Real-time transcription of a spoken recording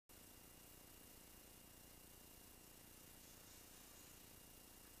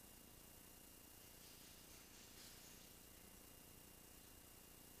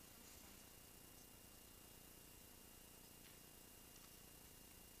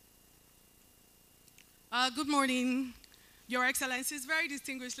Good morning, Your Excellencies, very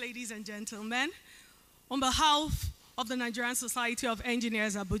distinguished ladies and gentlemen. On behalf of the Nigerian Society of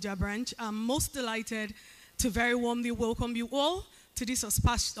Engineers Abuja branch, I'm most delighted to very warmly welcome you all to this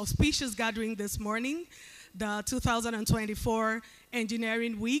auspicious gathering this morning, the 2024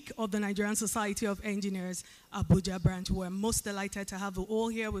 Engineering Week of the Nigerian Society of Engineers Abuja branch. We're most delighted to have you all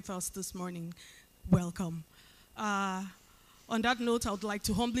here with us this morning. Welcome. On that note, I would like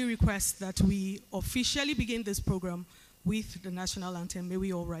to humbly request that we officially begin this program with the national anthem. May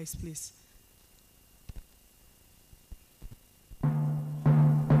we all rise, please.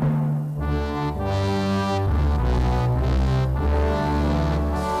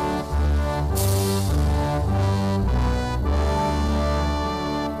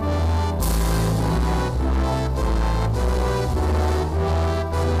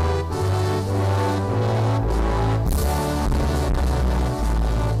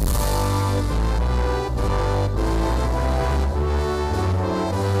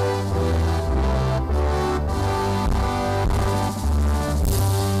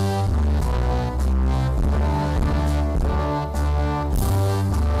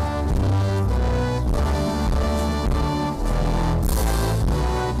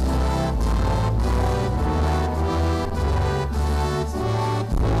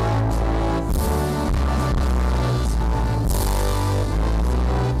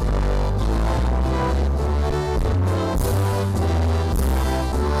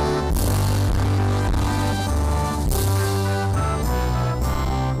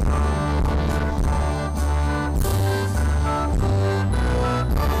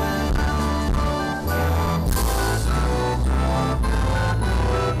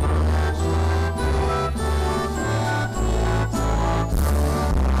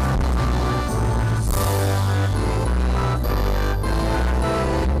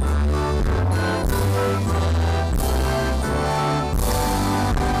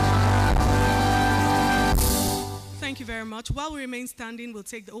 While we remain standing, we'll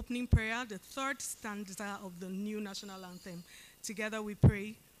take the opening prayer, the third stanza of the new national anthem. Together we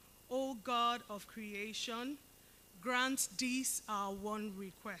pray, O God of creation, grant this our one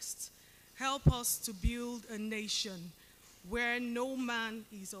request. Help us to build a nation where no man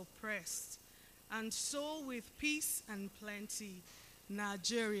is oppressed, and so with peace and plenty,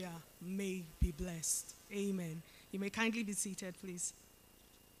 Nigeria may be blessed. Amen. You may kindly be seated, please.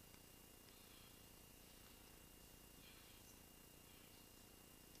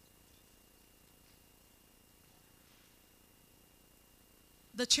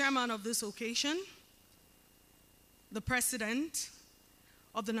 The chairman of this occasion, the president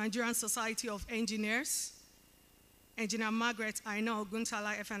of the Nigerian Society of Engineers, Engineer Margaret Aina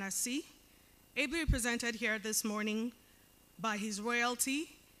Oguntala FNSC, ably represented here this morning by His Royalty,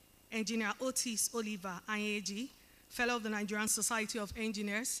 Engineer Otis Oliver Anyeji, fellow of the Nigerian Society of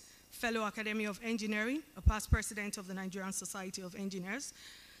Engineers, fellow Academy of Engineering, a past president of the Nigerian Society of Engineers,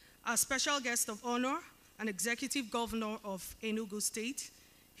 our special guest of honor, an executive governor of Enugu State,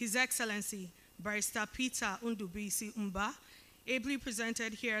 His Excellency, Barrister Peter Ndubisi Mba, ably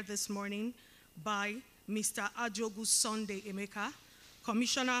presented here this morning by Mr. Ajogu Sunday Emeka,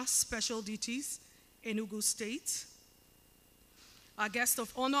 Commissioner Special Duties, Enugu State. Our guest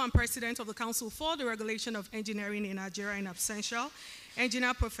of honor and President of the Council for the Regulation of Engineering in Nigeria in absentia,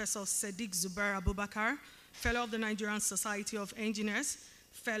 Engineer Professor Sadiq Zubair Abubakar, Fellow of the Nigerian Society of Engineers,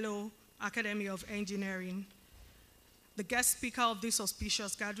 Fellow Academy of Engineering. The guest speaker of this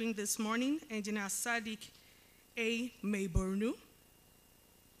auspicious gathering this morning, Engineer Sadiq A. Maybornu.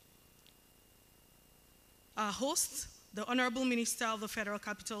 Our host, the Honorable Minister of the Federal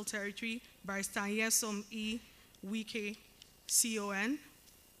Capital Territory, Barrister Nyesom E. Wike, CON.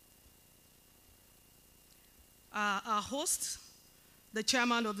 Our host, the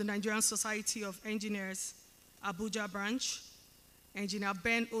Chairman of the Nigerian Society of Engineers, Abuja branch, Engineer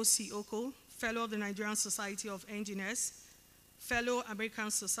Ben O.C. Oko, Fellow of the Nigerian Society of Engineers, Fellow American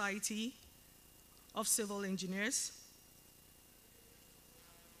Society of Civil Engineers,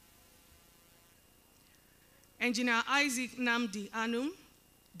 Engineer Isaac Namdi Anum,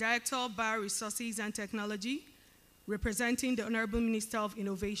 Director of Bioresources and Technology, representing the Honorable Minister of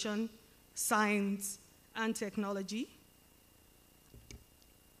Innovation, Science and Technology,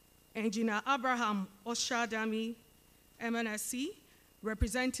 Engineer Abraham Oshadami, MNSC,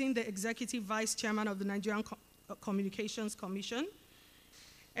 representing the Executive Vice Chairman of the Nigerian Communications Commission,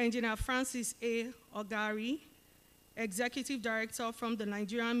 Engineer Francis A. Ogari, Executive Director from the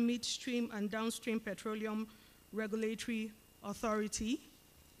Nigerian Midstream and Downstream Petroleum Regulatory Authority,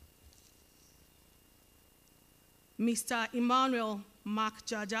 Mr. Emmanuel Mark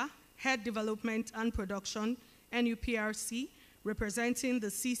Jaja, Head Development and Production, NUPRC, representing the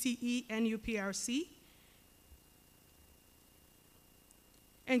CCE NUPRC.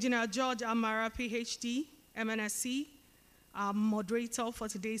 Engineer George Amara, PhD, MNSC, our moderator for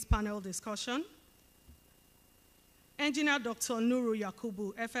today's panel discussion. Engineer Dr. Nuru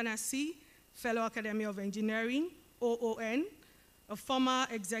Yakubu, FNSC, Fellow Academy of Engineering, OON, a former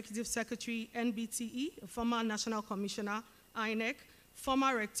Executive Secretary, NBTE, a former National Commissioner, INEC,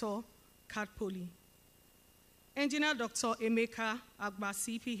 former Rector, CAT-Poly. Engineer Dr. Emeka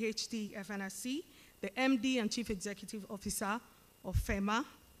Agbasi, PhD, FNSC, the MD and Chief Executive Officer of FEMA.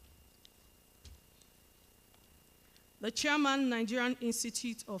 The Chairman, Nigerian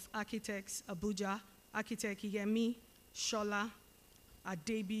Institute of Architects, Abuja, Architect Yemi Shola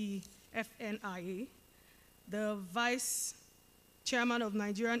Adebi, FNIA. The Vice Chairman of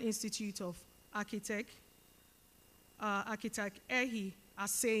Nigerian Institute of Architects, Architect Ehi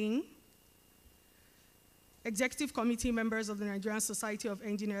Asein. Executive Committee members of the Nigerian Society of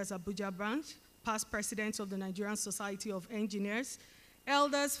Engineers, Abuja branch, past presidents of the Nigerian Society of Engineers,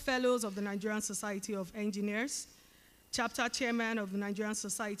 elders, fellows of the Nigerian Society of Engineers, chapter chairman of the Nigerian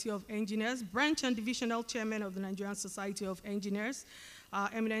Society of Engineers, branch and divisional chairman of the Nigerian Society of Engineers,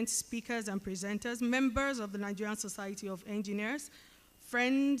 eminent speakers and presenters, members of the Nigerian Society of Engineers,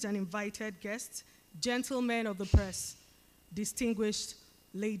 friends and invited guests, gentlemen of the press, distinguished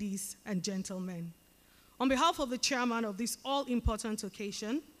ladies and gentlemen. On behalf of the chairman of this all-important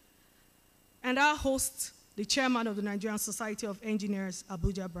occasion, and our host, the chairman of the Nigerian Society of Engineers,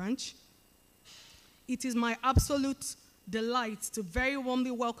 Abuja branch, it is my absolute delight to very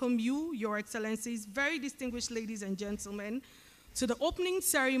warmly welcome you, your excellencies, very distinguished ladies and gentlemen, to the opening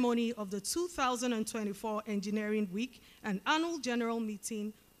ceremony of the 2024 Engineering Week and Annual General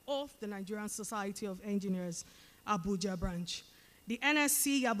Meeting of the Nigerian Society of Engineers, Abuja branch. The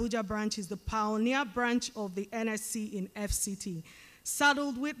NSC Abuja branch is the pioneer branch of the NSC in FCT,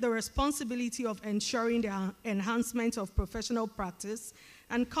 saddled with the responsibility of ensuring the enhancement of professional practice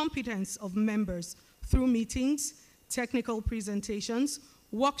and competence of members through meetings, technical presentations,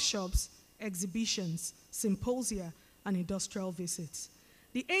 workshops, exhibitions, symposia, and industrial visits.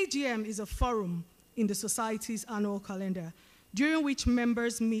 The AGM is a forum in the Society's annual calendar, during which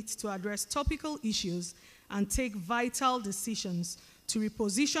members meet to address topical issues and take vital decisions to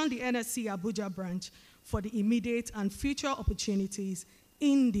reposition the NSC Abuja branch for the immediate and future opportunities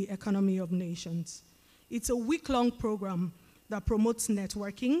in the economy of nations. It's a week-long program that promotes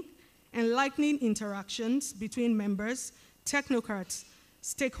networking, enlightening interactions between members, technocrats,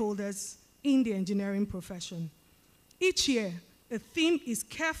 stakeholders in the engineering profession. Each year, a theme is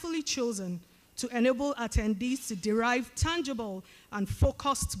carefully chosen to enable attendees to derive tangible and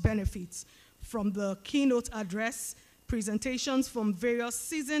focused benefits from the keynote address, presentations from various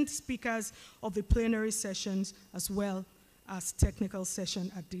seasoned speakers of the plenary sessions, as well as technical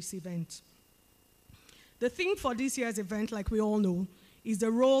session at this event. The theme for this year's event, like we all know, is the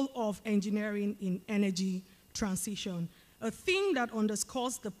role of engineering in energy transition, a theme that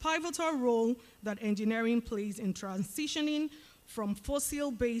underscores the pivotal role that engineering plays in transitioning from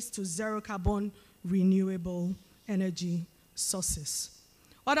fossil-based to zero-carbon renewable energy sources.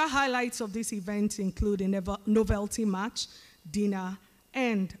 Other highlights of this event include a novelty match, dinner,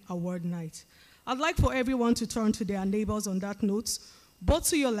 and award night. I'd like for everyone to turn to their neighbors on that note, both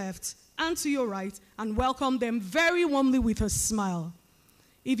to your left and to your right, and welcome them very warmly with a smile.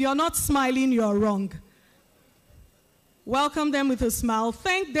 If you're not smiling, you're wrong. Welcome them with a smile.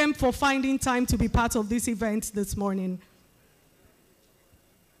 Thank them for finding time to be part of this event this morning.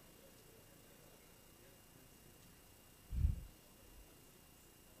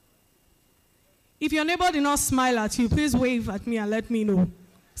 If your neighbor did not smile at you, please wave at me and let me know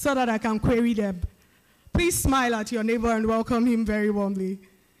so that I can query them. Please smile at your neighbor and welcome him very warmly.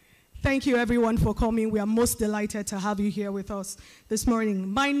 Thank you, everyone, for coming. We are most delighted to have you here with us this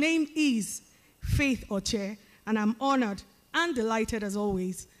morning. My name is Faith Oche, and I'm honored and delighted, as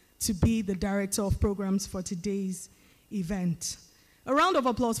always, to be the Director of Programs for today's event. A round of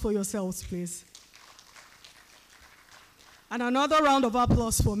applause for yourselves, please. And another round of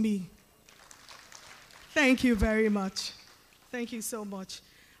applause for me. Thank you very much. Thank you so much.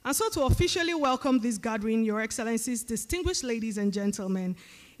 And so to officially welcome this gathering, Your Excellencies, distinguished ladies and gentlemen,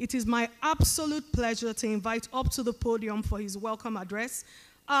 it is my absolute pleasure to invite up to the podium for his welcome address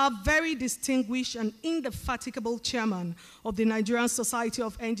our very distinguished and indefatigable chairman of the Nigerian Society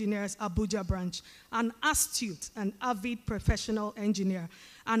of Engineers, Abuja branch, an astute and avid professional engineer,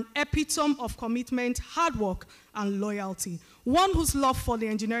 an epitome of commitment, hard work, and loyalty, one whose love for the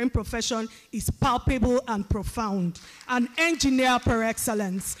engineering profession is palpable and profound, an engineer par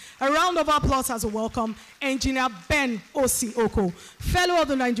excellence. A round of applause as a welcome, Engineer Ben Osi Oko, fellow of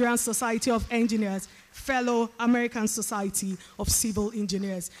the Nigerian Society of Engineers, fellow American Society of Civil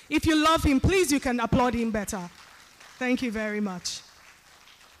Engineers. If you love him, please, you can applaud him better. Thank you very much.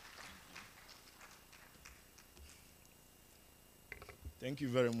 Thank you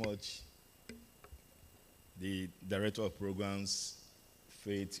very much, the Director of Programs,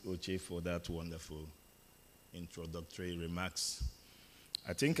 Faith Oche, for that wonderful introductory remarks.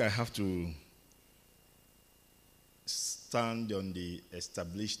 I think I have to stand on the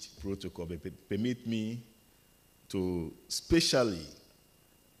established protocol. Permit me to specially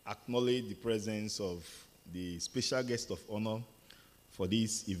acknowledge the presence of the special guest of honor for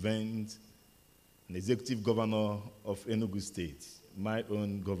this event, an executive governor of Enugu State, my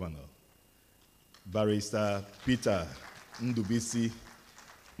own governor, Barrister Peter Ndubisi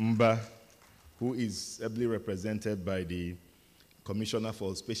Mba, who is ably represented by the Commissioner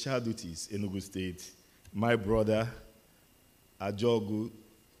for Special Duties, Enugu State, my brother, Ajogu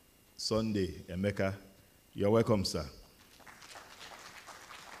Sunday Emeka. You're welcome, sir.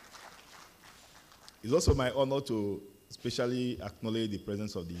 It's also my honor to specially acknowledge the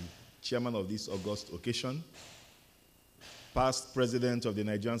presence of the chairman of this august occasion, past president of the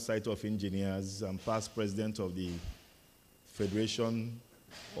Nigerian Society of Engineers and past president of the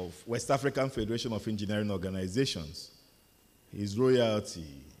West African Federation of Engineering Organizations, His Royalty,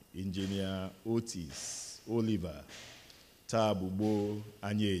 Engineer Otis Oliver Tabubo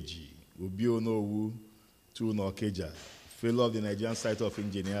Anyeji, Ubionowu Tunokeja, fellow of the Nigerian Society of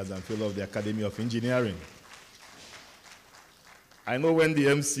Engineers and fellow of the Academy of Engineering. I know when the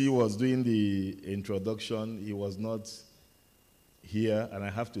MC was doing the introduction, he was not here, and I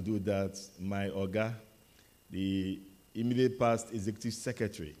have to do that. My Oga, the immediate past executive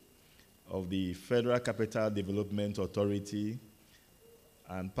secretary of the Federal Capital Development Authority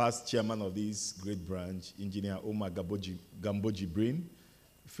and past chairman of this great branch, Engineer Omar Gamboji Brin,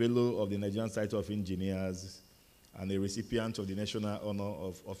 fellow of the Nigerian Society of Engineers and a recipient of the National Honor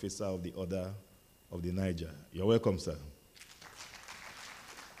of Officer of the Order of the Niger. You're welcome, sir.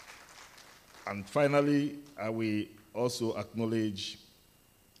 And finally, I will also acknowledge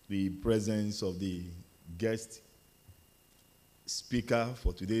the presence of the guest speaker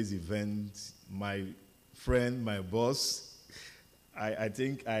for today's event, my friend, my boss. I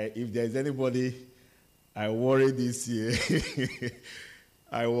think if there's anybody I worry this year,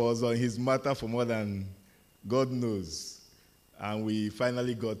 I was on his matter for more than God knows. And we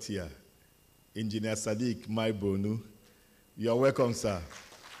finally got here. Engineer Sadiq Maibonu. You're welcome, sir.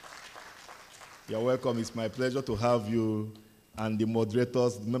 You're welcome. It's my pleasure to have you and the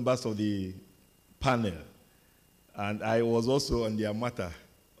moderators, members of the panel. And I was also on their matter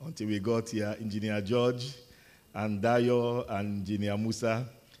until we got here. Engineer George and Dayo and Engineer Musa,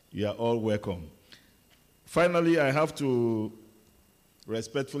 you are all welcome. Finally, I have to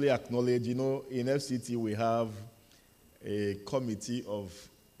respectfully acknowledge, in FCT we have a committee of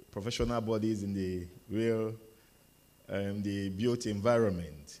professional bodies in the the built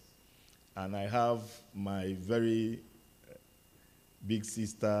environment. And I have my very big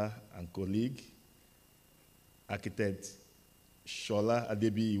sister and colleague, Architect Shola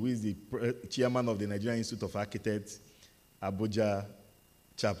Adebi, who is the chairman of the Nigerian Institute of Architects, Abuja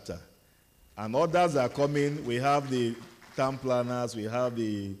chapter. And others are coming. We have the town planners, we have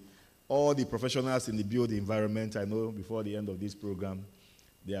all the professionals in the built environment. I know before the end of this program,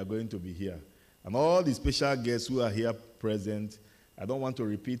 they are going to be here. And all the special guests who are here present, I don't want to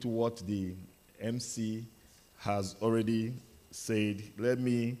repeat what the MC has already said. Let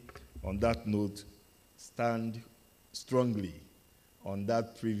me, on that note, stand strongly on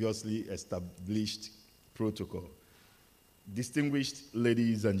that previously established protocol. Distinguished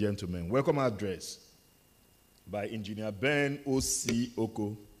ladies and gentlemen, welcome address by Engineer Ben O.C.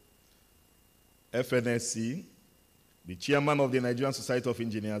 Oko, FNSC, the chairman of the Nigerian Society of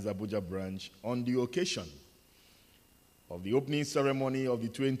Engineers, Abuja branch, on the occasion of the opening ceremony of the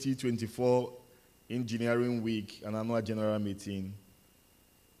 2024 Engineering Week and Annual General Meeting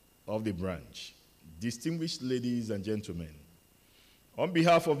of the branch. Distinguished ladies and gentlemen, on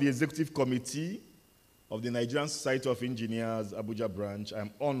behalf of the Executive Committee of the Nigerian Society of Engineers, Abuja branch, I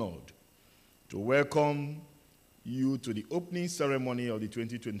am honored to welcome you to the opening ceremony of the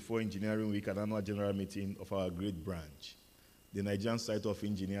 2024 Engineering Week and Annual General Meeting of our great branch. the Nigerian Society of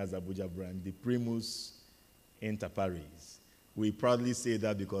Engineers Abuja branch, the primus inter pares. We proudly say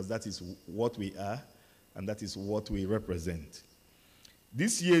that because that is what we are and that is what we represent.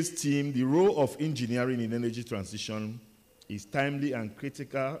 This year's theme, the role of engineering in energy transition, is timely and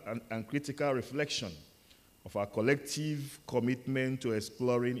critical reflection of our collective commitment to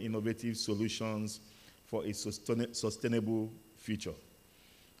exploring innovative solutions for a sustainable future.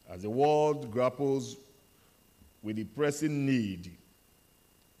 As the world grapples with the pressing need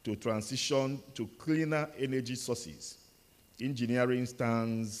to transition to cleaner energy sources, engineering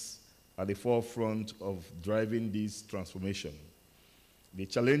stands at the forefront of driving this transformation. The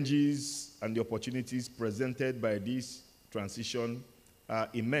challenges and the opportunities presented by this transition are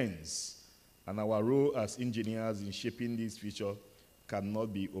immense, and our role as engineers in shaping this future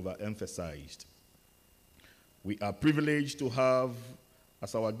cannot be overemphasized. We are privileged to have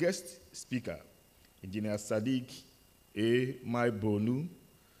as our guest speaker Engineer Sadiq A. Maibonu,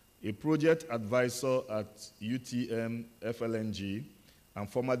 a project advisor at UTM FLNG and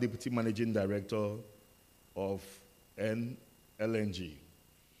former Deputy Managing Director of NLNG.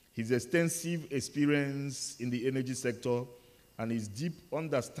 His extensive experience in the energy sector and his deep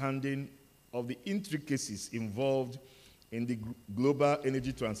understanding of the intricacies involved in the global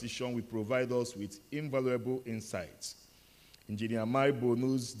energy transition will provide us with invaluable insights. Engineer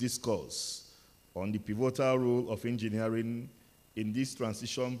Maibonu's discourse on the pivotal role of engineering in this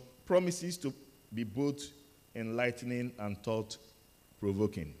transition promises to be both enlightening and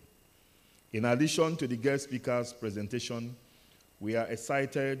thought-provoking. In addition to the guest speaker's presentation, we are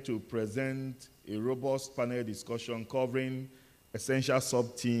excited to present a robust panel discussion covering essential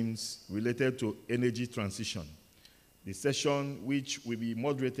sub-themes related to energy transition. The session, which will be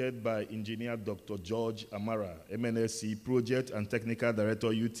moderated by Engineer Dr. George Amara, MNSC Project and Technical Director,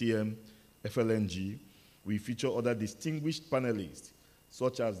 UTM FLNG, will feature other distinguished panelists,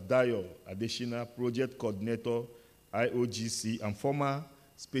 such as Dayo Adeshina, Project Coordinator, IOGC, and former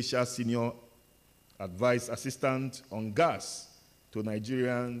Special Senior Advice Assistant on Gas to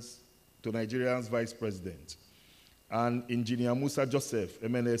Nigerian's Vice President, and Engineer Musa Joseph,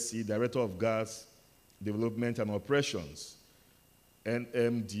 MNSC Director of Gas Development and Operations,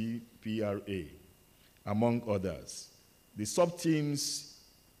 NMDPRA, among others. The sub-themes,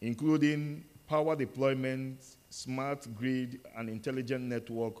 including power deployment, smart grid, and intelligent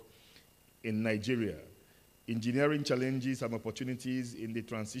network in Nigeria, engineering challenges and opportunities in the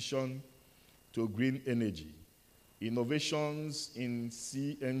transition to green energy, innovations in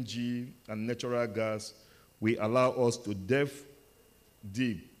CNG and natural gas will allow us to delve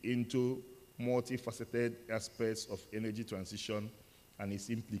deep into multifaceted aspects of energy transition and its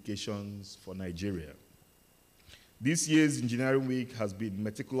implications for Nigeria. This year's Engineering Week has been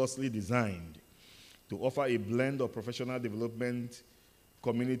meticulously designed to offer a blend of professional development,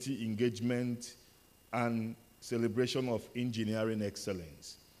 community engagement, and celebration of engineering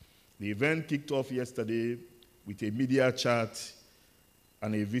excellence. The event kicked off yesterday with a media chat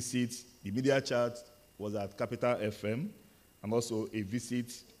and a visit. The media chat was at Capital FM, and also a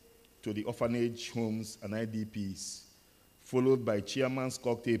visit to the orphanage homes and IDPs, followed by Chairman's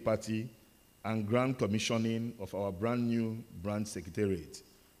cocktail party and grand commissioning of our brand new branch secretariat,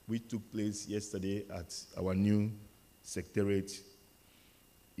 which took place yesterday at our new secretariat.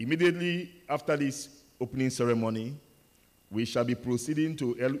 Immediately after this opening ceremony, we shall be proceeding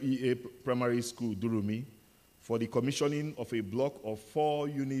to LEA Primary School, Durumi, for the commissioning of a block of 4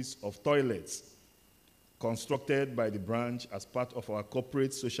 units of toilets constructed by the branch as part of our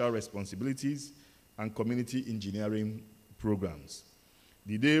corporate social responsibilities and community engineering programs.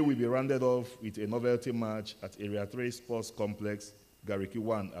 The day will be rounded off with a novelty march at Area 3 Sports Complex, Gariki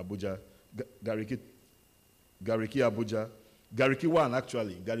 1, Abuja. Gariki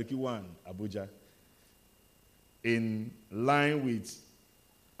 1, Abuja. In line with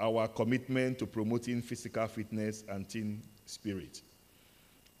our commitment to promoting physical fitness and team spirit.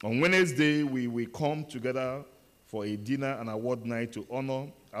 On Wednesday, we will come together for a dinner and award night to honor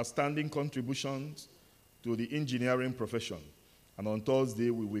outstanding contributions to the engineering profession. And on Thursday,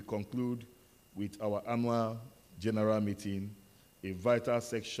 we will conclude with our annual general meeting, a vital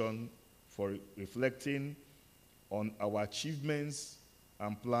section for reflecting on our achievements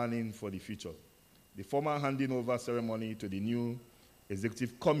and planning for the future. The formal handing over ceremony to the new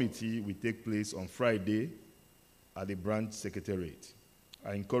executive committee will take place on Friday at the branch secretariat.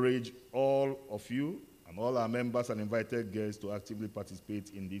 I encourage all of you and all our members and invited guests to actively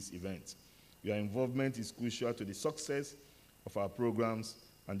participate in this event. Your involvement is crucial to the success of our programs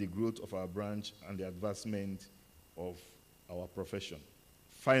and the growth of our branch and the advancement of our profession.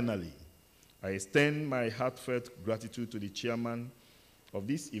 Finally, I extend my heartfelt gratitude to the chairman of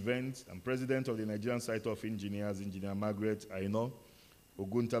this event and president of the Nigerian Society of Engineers, Engineer Margaret Aino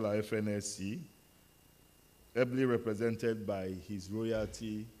Oguntala FNSC, ably represented by His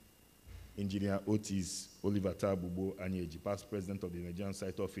Royalty Engineer Otis Oliver Tabubo Anyeji, past president of the Nigerian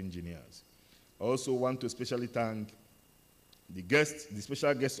Society of Engineers. I also want to especially thank the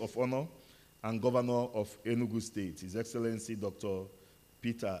special guest of honor and governor of Enugu State, His Excellency Dr.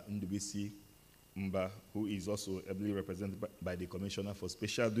 Peter Ndubisi Mba, who is also ably represented by the Commissioner for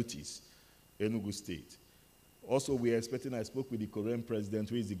Special Duties, Enugu State. Also, we are expecting, I spoke with the Korean president,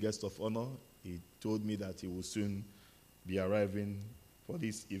 who is the guest of honor. He told me that he will soon be arriving for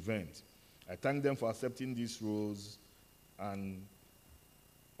this event. I thank them for accepting these roles and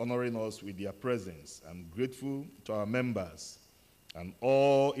honoring us with their presence. I'm grateful to our members and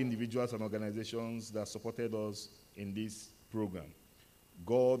all individuals and organizations that supported us in this program.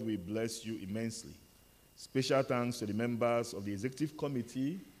 God will bless you immensely. Special thanks to the members of the Executive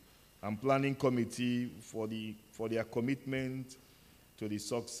Committee and Planning Committee for their commitment to the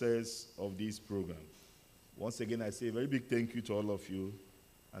success of this program. Once again, I say a very big thank you to all of you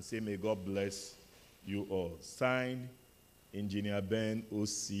and say may God bless you all. Signed, Engineer Ben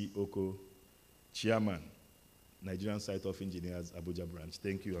O.C. Oko, Chairman, Nigerian Society of Engineers, Abuja branch.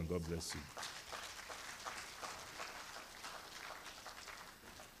 Thank you and God bless you.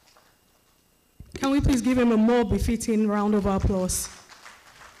 Can we please give him a more befitting round of applause?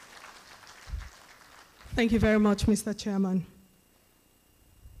 Thank you very much, Mr. Chairman.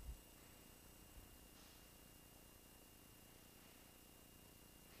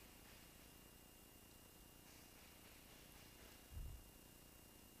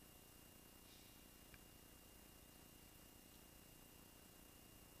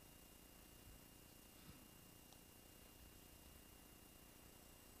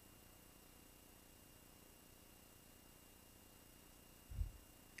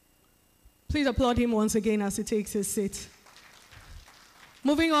 Please applaud him once again as he takes his seat.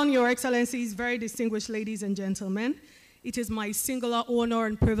 Moving on, Your Excellencies, very distinguished ladies and gentlemen, it is my singular honor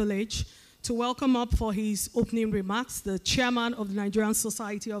and privilege to welcome up for his opening remarks the Chairman of the Nigerian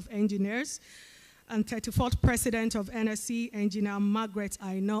Society of Engineers and 34th President of NSC, Engineer Margaret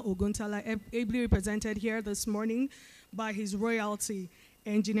Aino Oguntala, ably represented here this morning by His Royalty,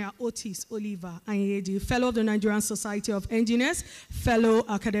 Engineer Otis Oliver Anyeji, Fellow of the Nigerian Society of Engineers, Fellow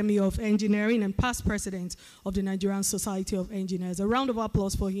Academy of Engineering, and past President of the Nigerian Society of Engineers. A round of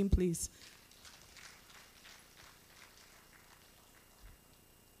applause for him, please.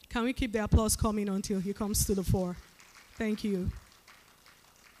 Can we keep the applause coming until he comes to the fore? Thank you.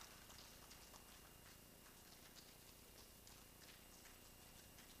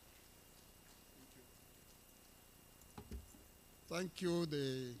 Thank you,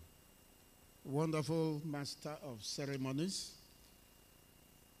 the wonderful Master of Ceremonies.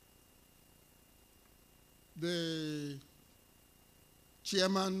 The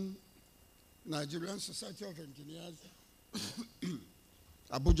Chairman, Nigerian Society of Engineers,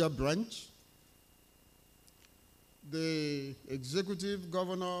 Abuja branch. The Executive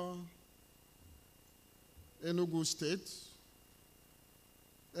Governor, Enugu State,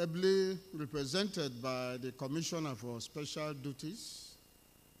 ably represented by the Commissioner for Special Duties,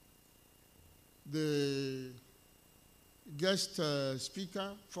 the guest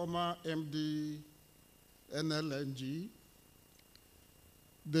speaker, former MD NLNG,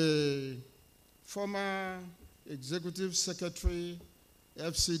 the former Executive Secretary,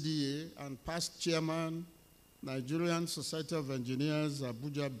 FCDA, and past Chairman, Nigerian Society of Engineers,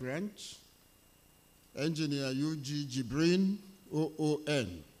 Abuja branch, Engineer UG Jibrin,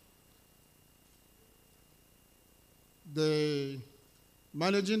 OON. The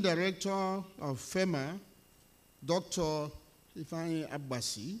Managing Director of FEMA, Dr. Ifeanyi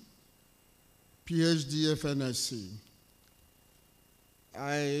Abbasi, PhD FNSC.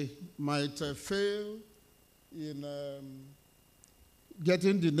 I might fail in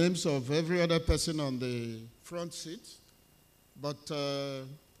getting the names of every other person on the front seat, but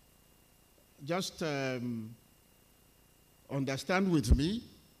just understand with me,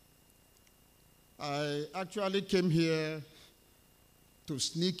 I actually came here to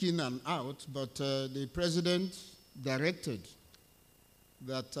sneak in and out, but the president directed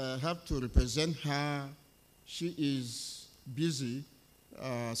that I have to represent her. She is busy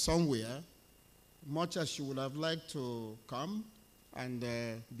somewhere, much as she would have liked to come and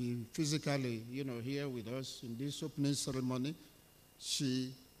be physically, here with us in this opening ceremony.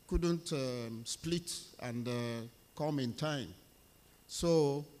 She couldn't split and come in time.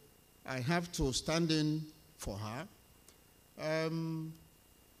 So I have to stand in for her.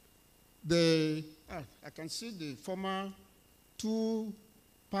 I can see the former two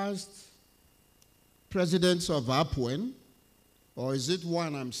past presidents of APWEN, or is it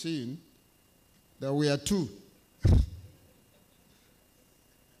one I'm seeing? There were two.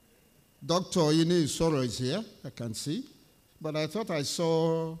 Dr. Ini Soro is here, I can see. But I thought I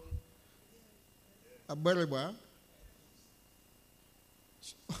saw Abereba.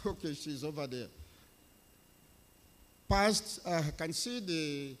 Okay, she's over there. Past, I can see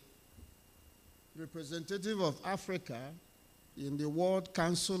the representative of Africa in the World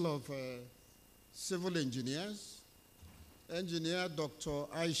Council of Civil Engineers, Engineer Dr.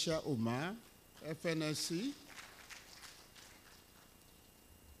 Aisha Umar, FNSC.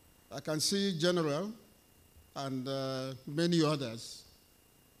 I can see General and many others.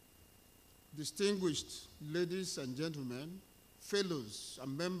 Distinguished ladies and gentlemen, fellows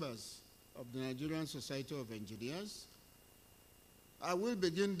and members of the Nigerian Society of Engineers, I will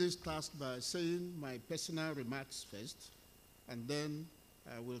begin this task by saying my personal remarks first, and then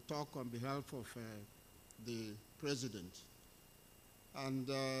I will talk on behalf of the President. And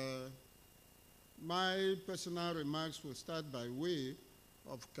my personal remarks will start by way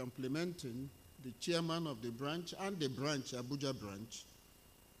of complimenting the chairman of the branch and the branch, Abuja branch,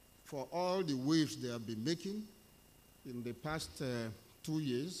 for all the waves they have been making in the past 2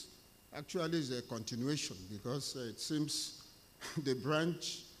 years. Actually, it's a continuation because it seems the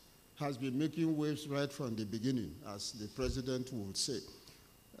branch has been making waves right from the beginning, as the president would say.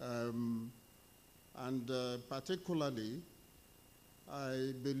 Particularly,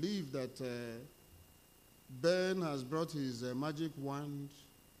 I believe that Ben has brought his magic wand,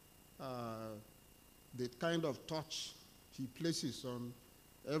 the kind of touch he places on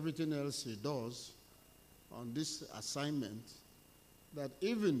everything else he does on this assignment, that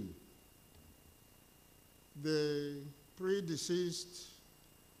even the predeceased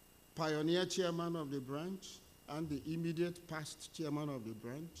pioneer chairman of the branch and the immediate past chairman of the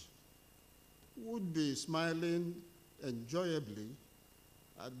branch would be smiling enjoyably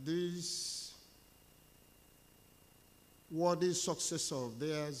at this worthy successor of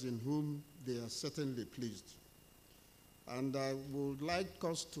theirs in whom they are certainly pleased. And I would like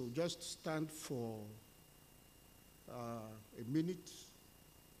us to just stand for a minute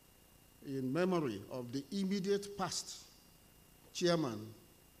in memory of the immediate past chairman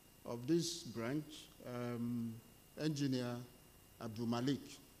of this branch, Engineer Abdul Malik.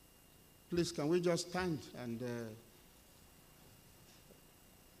 Please, can we just stand and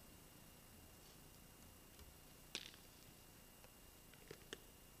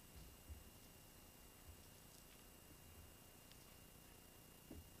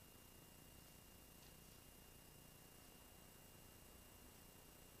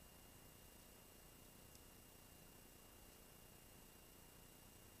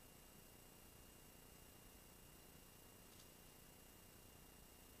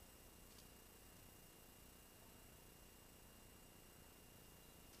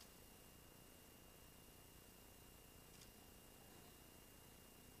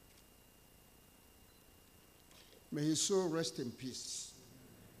may his soul rest in peace.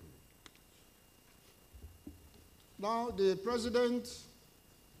 Now, the president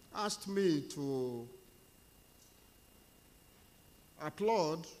asked me to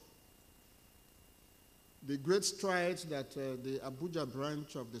applaud the great strides that the Abuja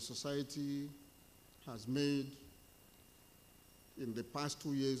branch of the society has made in the past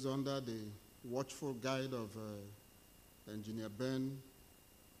 2 years under the watchful guide of Engineer Ben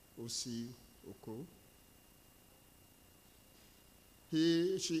O.C. Oko.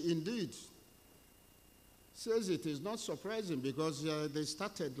 She indeed says it is not surprising because they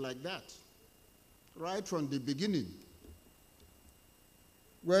started like that right from the beginning,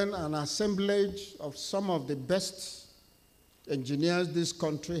 when an assemblage of some of the best engineers this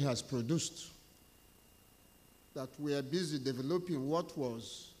country has produced, that we are busy developing what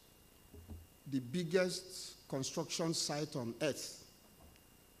was the biggest construction site on earth.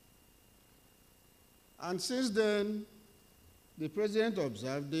 And since then, the president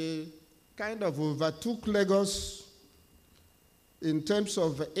observed they kind of overtook Lagos in terms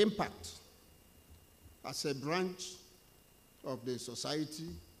of impact as a branch of the society,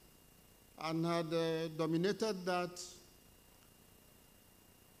 and had dominated that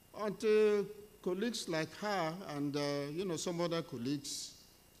until colleagues like her and some other colleagues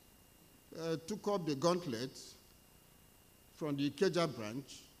took up the gauntlet from the Ikeja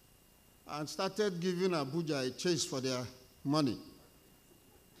branch and started giving Abuja a chase for their money.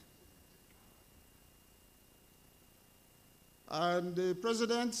 And the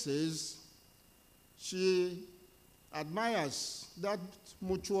president says she admires that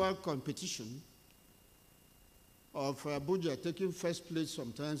mutual competition of Abuja taking first place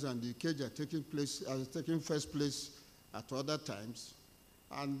sometimes and the Ikeja taking first place at other times,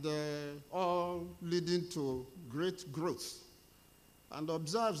 and all leading to great growth, and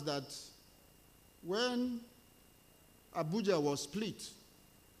observes that when Abuja was split,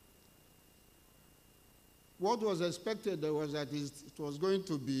 what was expected was that it was going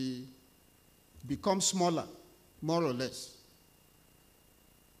to become smaller, more or less.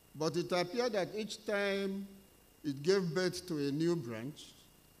 But it appeared that each time it gave birth to a new branch,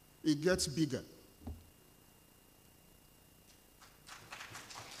 it gets bigger.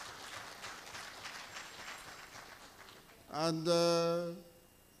 And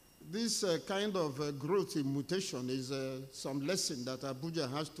this kind of growth in mutation is some lesson that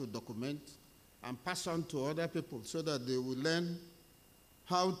Abuja has to document and pass on to other people so that they will learn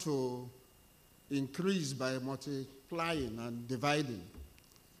how to increase by multiplying and dividing.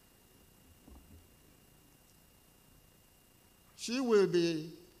 She will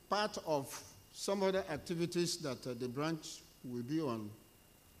be part of some other activities that the branch will be on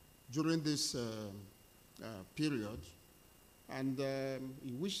during this period. And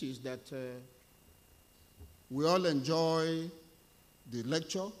he wishes that we all enjoy the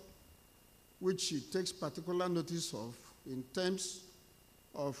lecture, which he takes particular notice of in terms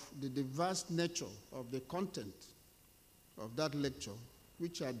of the diverse nature of the content of that lecture,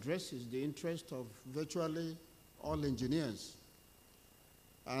 which addresses the interest of virtually all engineers.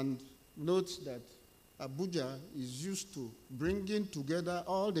 And notes that Abuja is used to bringing together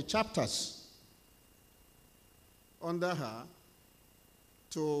all the chapters under her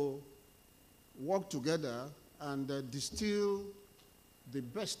to work together and distill the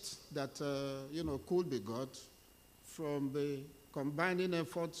best that could be got from the combining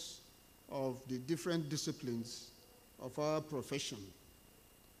efforts of the different disciplines of our profession.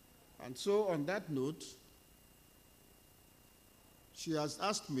 And so on that note, she has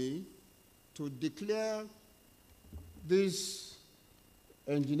asked me to declare this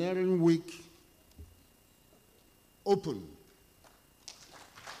engineering week open.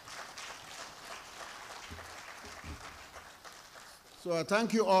 So I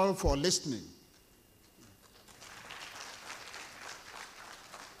thank you all for listening.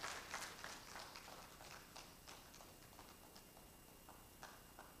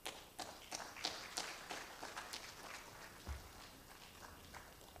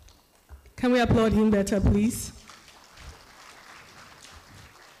 Can we applaud him better, please?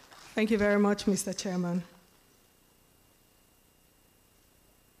 Thank you very much, Mr. Chairman.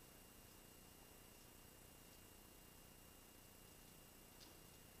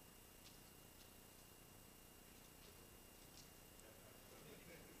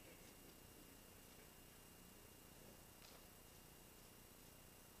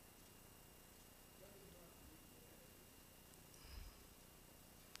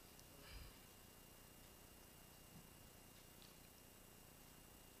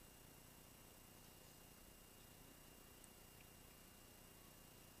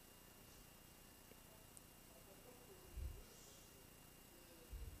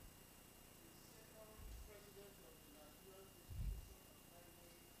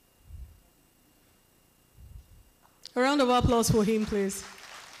 A round of applause for him, please.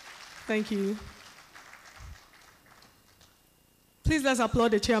 Thank you. Please let's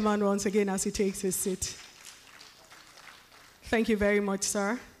applaud the chairman once again as he takes his seat. Thank you very much,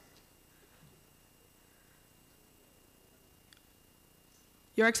 sir.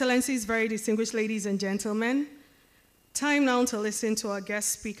 Your Excellencies, very distinguished ladies and gentlemen, time now to listen to our guest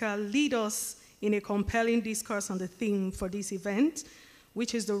speaker lead us in a compelling discourse on the theme for this event,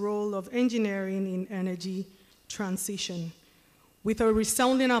 which is the role of engineering in energy transition. With a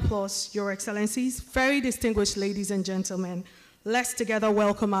resounding applause, Your Excellencies, very distinguished ladies and gentlemen, let's together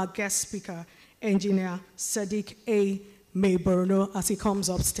welcome our guest speaker, Engineer Sadiq A. Mayburno, as he comes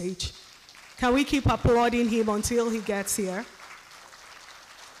up stage. Can we keep applauding him until he gets here?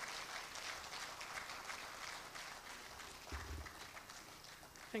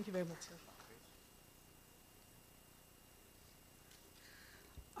 Thank you very much, sir.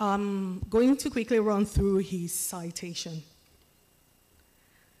 I'm going to quickly run through his citation.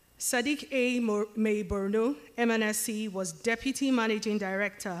 Sadiq A. Mayburno, MNSC, was Deputy Managing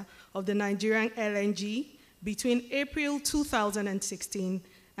Director of the Nigerian LNG between April 2016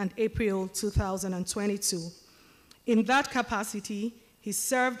 and April 2022. In that capacity, he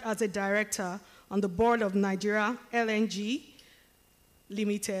served as a director on the board of Nigeria LNG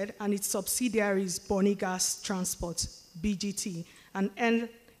Limited and its subsidiaries Bonny Gas Transport, BGT, and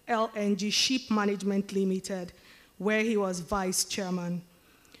LNG Ship Management Limited, where he was vice chairman.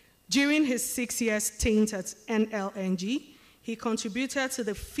 During his 6-year stint at NLNG, he contributed to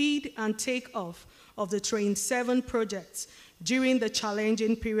the feed and takeoff of the Train 7 projects during the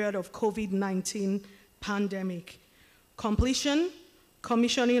challenging period of COVID-19 pandemic.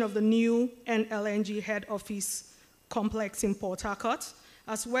 Commissioning of the new NLNG head office complex in Port Harcourt,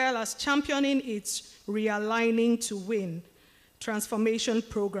 as well as championing its Realigning to Win transformation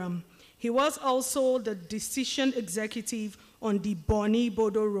program. He was also the decision executive on the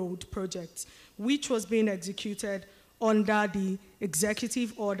Bonny-Bodo Road project, which was being executed under the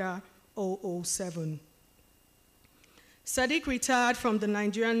Executive Order 007. Sadiq retired from the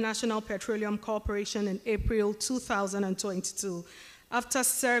Nigerian National Petroleum Corporation in April 2022 after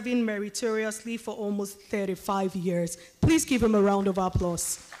serving meritoriously for almost 35 years. Please give him a round of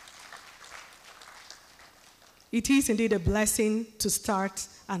applause. It is indeed a blessing to start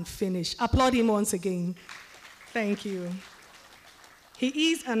and finish. Applaud him once again. Thank you.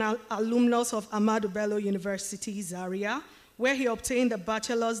 He is an alumnus of Ahmadu Bello University, Zaria, where he obtained a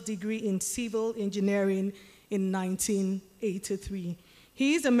bachelor's degree in civil engineering in 1983.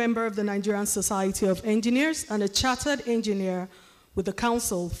 He is a member of the Nigerian Society of Engineers and a chartered engineer with the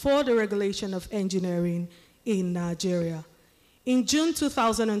Council for the Regulation of Engineering in Nigeria. In June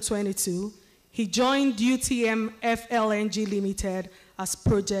 2022, he joined UTM FLNG Limited as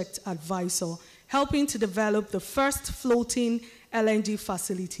project advisor, helping to develop the first floating LNG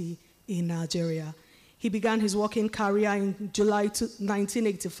facility in Nigeria. He began his working career in July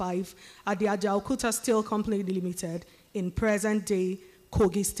 1985 at the Ajaokuta Steel Company Limited in present-day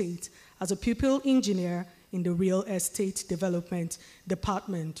Kogi State as a pupil engineer in the Real Estate Development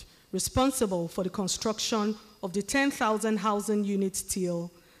Department, responsible for the construction of the 10,000 housing unit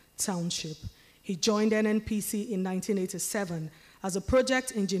steel township. He joined NNPC in 1987 as a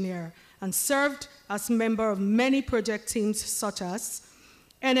project engineer and served as member of many project teams such as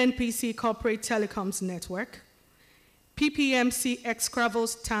NNPC Corporate Telecoms Network, PPMC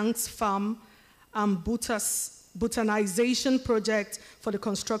Excravos Tanks Farm, and Butanization Project for the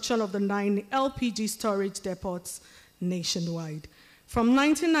construction of the 9 LPG storage depots nationwide. From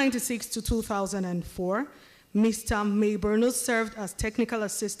 1996 to 2004, Mr. Mayburno served as technical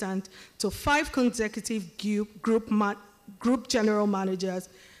assistant to 5 consecutive group general managers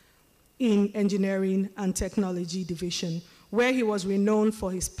in Engineering and Technology Division, where he was renowned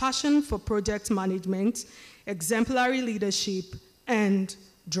for his passion for project management, exemplary leadership, and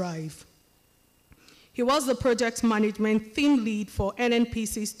drive. He was the project management theme lead for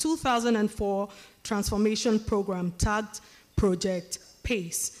NNPC's 2004 transformation program tagged Project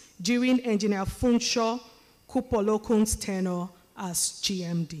PACE during Engineer Funsho Kupolokun's tenure as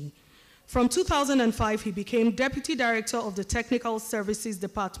GMD. From 2005, he became Deputy Director of the Technical Services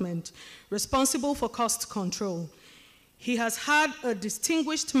Department, responsible for cost control. He has had a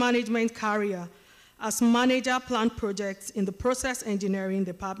distinguished management career as Manager Plant Projects in the Process Engineering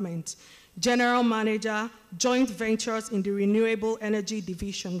Department, General Manager, Joint Ventures in the Renewable Energy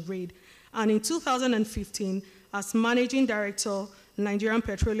Division, RAID, and in 2015 as Managing Director, Nigerian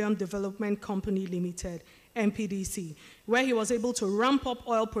Petroleum Development Company Limited, NPDC, where he was able to ramp up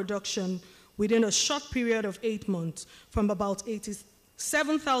oil production within a short period of 8 months from about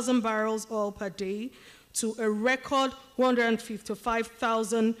 87,000 barrels oil per day to a record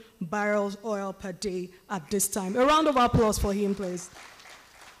 155,000 barrels oil per day at this time. A round of applause for him, please.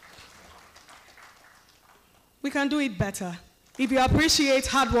 We can do it better. If you appreciate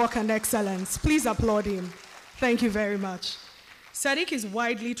hard work and excellence, please applaud him. Thank you very much. Sadiq is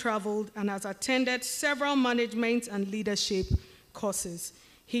widely traveled and has attended several management and leadership courses.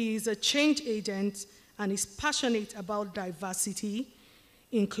 He is a change agent and is passionate about diversity,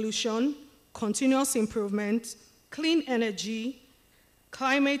 inclusion, continuous improvement, clean energy,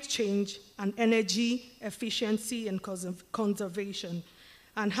 climate change, and energy efficiency and conservation,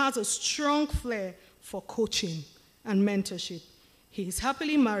 and has a strong flair for coaching and mentorship. He is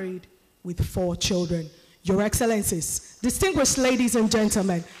happily married with 4 children. Your Excellencies, distinguished ladies and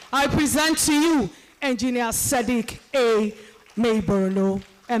gentlemen, I present to you Engineer Sadiq A. Mayburno,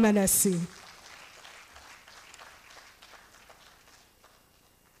 MNSC.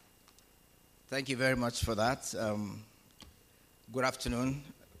 Thank you very much for that. Good afternoon.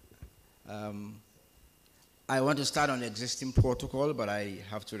 I want to start on the existing protocol, but I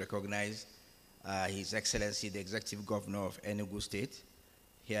have to recognize His Excellency, the Executive Governor of Enugu State,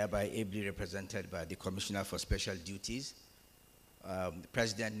 hereby ably represented by the Commissioner for Special Duties, the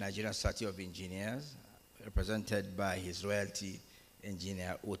President, Nigerian Society of Engineers, represented by His Royalty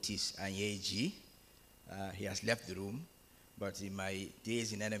Engineer Otis Anyeji. He has left the room, But in my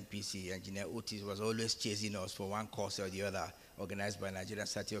days in NMPC, Engineer Otis was always chasing us for one course or the other, organized by Nigerian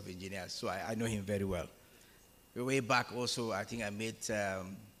Society of Engineers. So I know him very well. Way back also, I think I met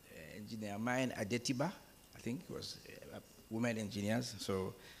Engineer Mine Adetiba, I think it was women engineers.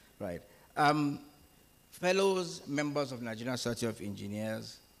 So, right. Fellows, members of Nigerian Society of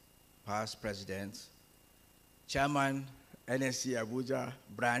Engineers, past presidents, chairman, NSC Abuja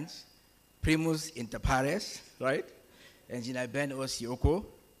branch, primus inter pares, right? Engineer Ben Osioko,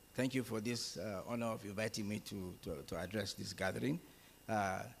 thank you for this honor of inviting me to address this gathering.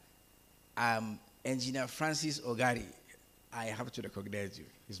 Engineer Francis Ogari, I have to recognize you.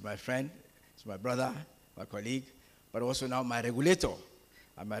 He's my friend, he's my brother, my colleague, but also now my regulator.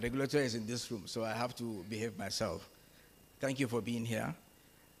 And my regulator is in this room, so I have to behave myself. Thank you for being here.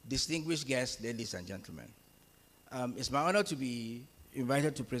 Distinguished guests, ladies and gentlemen. It's my honor to be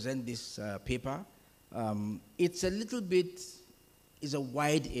invited to present this paper. It's a little bit, it's a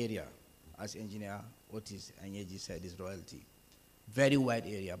wide area, as Engineer Otis Anyeji said, is royalty. Very wide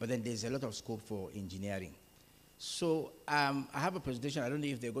area, but then there's a lot of scope for engineering. So I have a presentation. I don't know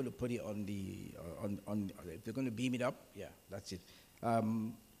if they're going to put it on the, if they're going to beam it up. Yeah, that's it.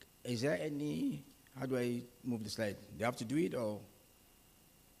 Is there any, how do I move the slide? Do you have to do it, or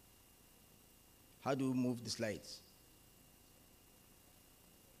how do we move the slides?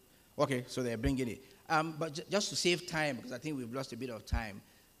 Okay, so they're bringing it. But just to save time, because I think we've lost a bit of time,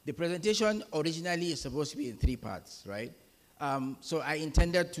 the presentation originally is supposed to be in 3 parts, right? So I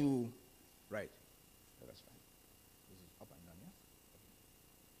intended to, right, that's fine. Is it up and down, yeah?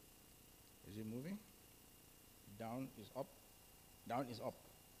 Is it moving? Down is up, down is up.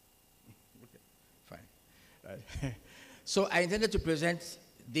 Okay, fine. Right. So I intended to present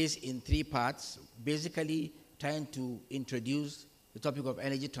this in 3 parts, basically trying to introduce the topic of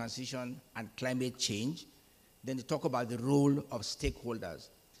energy transition and climate change, then to talk about the role of stakeholders,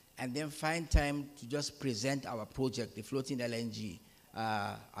 and then find time to just present our project, the floating LNG,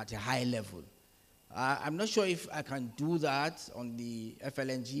 at a high level. I'm not sure if I can do that on the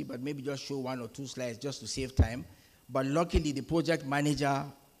FLNG, but maybe just show 1 or 2 slides just to save time. But luckily, the project manager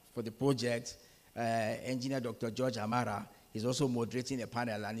for the project, Engineer Dr. George Amara, is also moderating a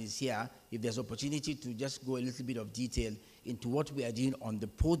panel and is here. If there's opportunity to just go a little bit of detail into what we are doing on the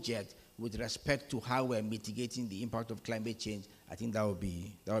project with respect to how we're mitigating the impact of climate change, I think that would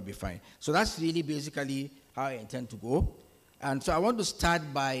be fine. So that's really basically how I intend to go. And so I want to start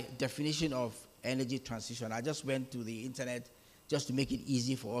by definition of energy transition. I just went to the internet just to make it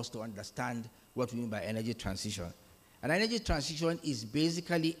easy for us to understand what we mean by energy transition. And energy transition is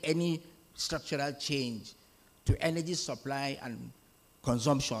basically any structural change to energy supply and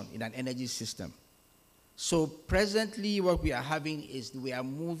consumption in an energy system. So presently what we are having is we are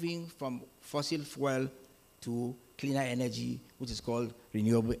moving from fossil fuel to cleaner energy, which is called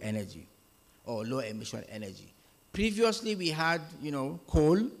renewable energy or low emission energy. Previously we had,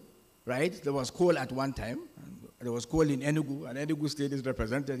 coal, right? There was coal at one time. There was coal in Enugu, and Enugu state is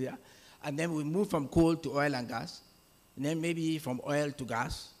represented here. And then we moved from coal to oil and gas, and then maybe from oil to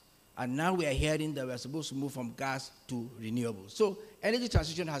gas. And now we are hearing that we're supposed to move from gas to renewables. So energy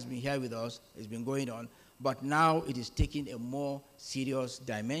transition has been here with us, it's been going on, but now it is taking a more serious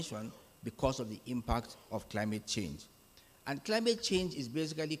dimension because of the impact of climate change. And climate change is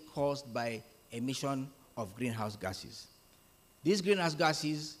basically caused by emission of greenhouse gases. These greenhouse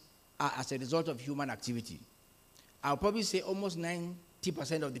gases are as a result of human activity. I'll probably say almost 90%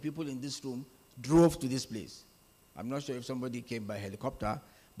 of the people in this room drove to this place. I'm not sure if somebody came by helicopter,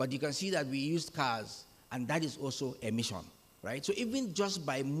 but you can see that we used cars, and that is also emission, right? So even just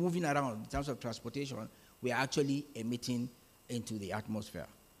by moving around in terms of transportation, we are actually emitting into the atmosphere,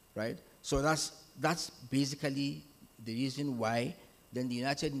 right? So that's basically the reason why then the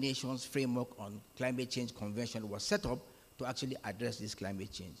United Nations Framework on Climate Change Convention was set up to actually address this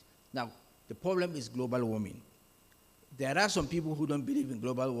climate change. Now, the problem is global warming. There are some people who don't believe in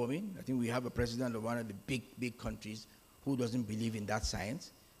global warming. I think we have a president of one of the big countries who doesn't believe in that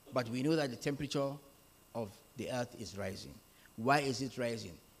science. But we know that the temperature of the Earth is rising. Why is it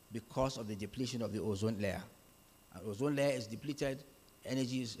rising? Because of the depletion of the ozone layer. Ozone layer is depleted,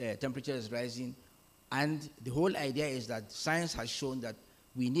 temperature is rising, and the whole idea is that science has shown that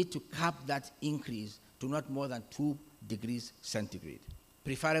we need to cap that increase to not more than 2 degrees centigrade,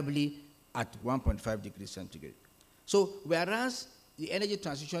 preferably at 1.5 degrees centigrade. So whereas the energy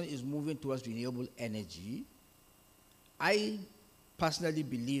transition is moving towards renewable energy, I personally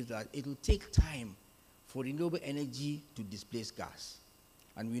believe that it will take time for renewable energy to displace gas.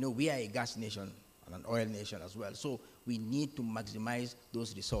 And we know we are a gas nation and an oil nation as well. So we need to maximize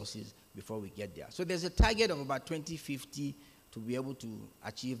those resources before we get there. So there's a target of about 2050 to be able to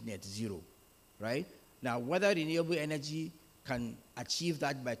achieve net zero, right? Now, whether renewable energy can achieve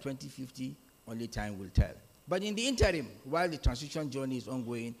that by 2050, only time will tell. But in the interim, while the transition journey is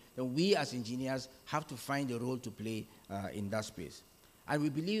ongoing, then we as engineers have to find a role to play in that space. And we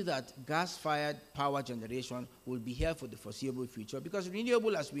believe that gas-fired power generation will be here for the foreseeable future because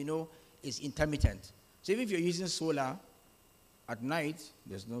renewable, as we know, is intermittent. So even if you're using solar, at night,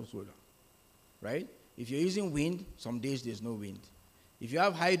 there's no solar, right? If you're using wind, some days there's no wind. If you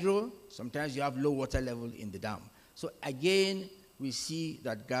have hydro, sometimes you have low water level in the dam. So again, we see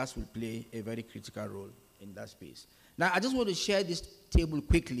that gas will play a very critical role in that space. Now, I just want to share this table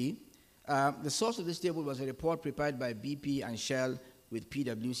quickly. The source of this table was a report prepared by BP and Shell with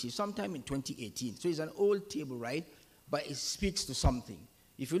PwC sometime in 2018. So it's an old table, right? But it speaks to something.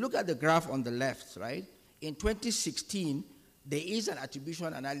 If you look at the graph on the left, right, in 2016, there is an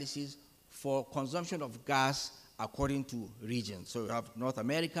attribution analysis for consumption of gas according to regions. So you have North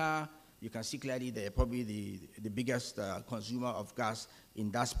America. You can see clearly they're probably the biggest consumer of gas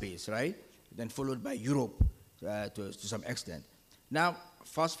in that space, right? Then followed by Europe to some extent. Now,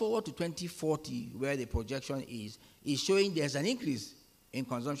 fast forward to 2040, where the projection is showing there's an increase in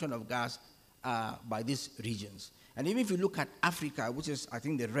consumption of gas by these regions. And even if you look at Africa, which is, I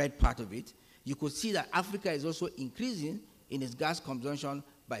think, the red part of it, you could see that Africa is also increasing in its gas consumption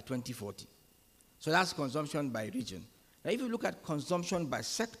by 2040. So that's consumption by region. Now, if you look at consumption by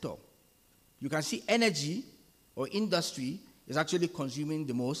sector, you can see energy or industry is actually consuming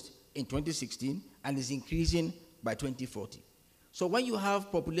the most in 2016 and is increasing by 2040. So when you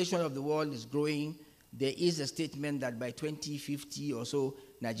have population of the world is growing, there is a statement that by 2050 or so,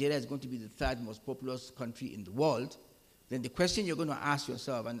 Nigeria is going to be the third most populous country in the world. Then the question you're going to ask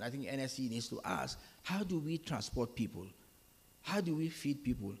yourself, and I think NSC needs to ask, how do we transport people? How do we feed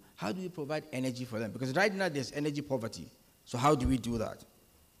people? How do we provide energy for them? Because right now there's energy poverty. So how do we do that?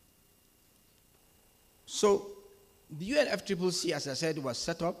 So the UNFCCC, as I said, was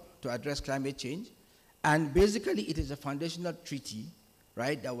set up to address climate change. And basically it is a foundational treaty,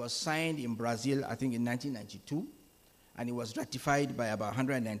 right, that was signed in Brazil, I think in 1992. And it was ratified by about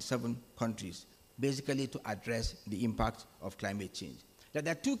 197 countries, basically to address the impact of climate change. Now,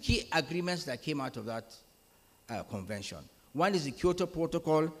 there are two key agreements that came out of that convention. One is the Kyoto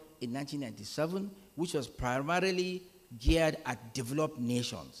Protocol in 1997, which was primarily geared at developed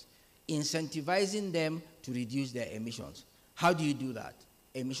nations, incentivizing them to reduce their emissions. How do you do that?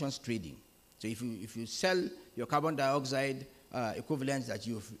 Emissions trading. So if you sell your carbon dioxide equivalents that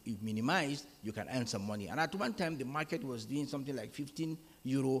you've minimized, you can earn some money. And at one time, the market was doing something like 15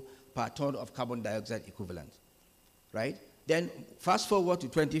 euro per ton of carbon dioxide equivalent, right? Then fast forward to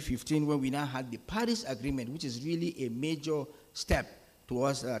 2015, when we now had the Paris Agreement, which is really a major step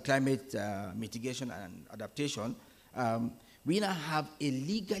towards climate mitigation and adaptation. We now have a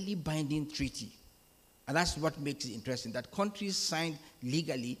legally binding treaty. And that's what makes it interesting, that countries signed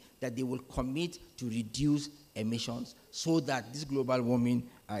legally that they will commit to reduce emissions so that this global warming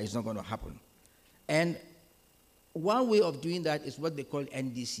is not going to happen. And one way of doing that is what they call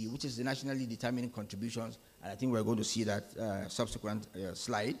NDC, which is the Nationally Determined Contributions, and I think we're going to see that subsequent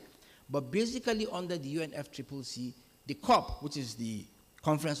slide. But basically under the UNFCCC, the COP, which is the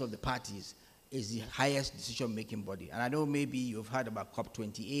Conference of the Parties, is the highest decision-making body. And I know maybe you've heard about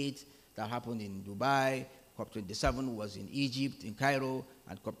COP28 that happened in Dubai, COP27 was in Egypt, in Cairo,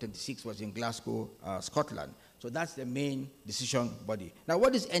 and COP26 was in Glasgow, Scotland. So that's the main decision body. Now,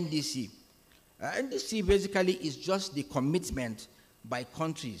 what is NDC? NDC basically is just the commitment by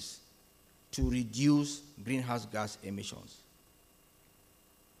countries to reduce greenhouse gas emissions.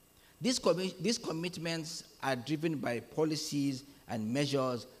 These commitments are driven by policies and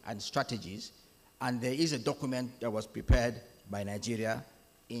measures and strategies, and there is a document that was prepared by Nigeria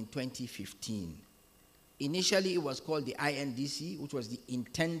in 2015. Initially, it was called the INDC, which was the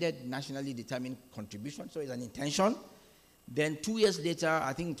Intended Nationally Determined Contribution, so it's an intention. Then 2 years later,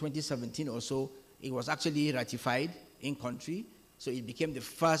 I think in 2017 or so, it was actually ratified in country, so it became the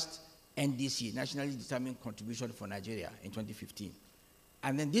first NDC, Nationally Determined Contribution for Nigeria in 2015.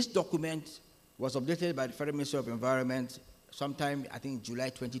 And then this document was updated by the Federal Ministry of Environment sometime, I think, July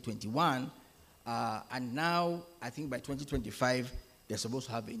 2021, and now, I think by 2025, they're supposed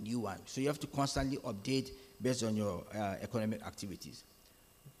to have a new one. So you have to constantly update based on your economic activities.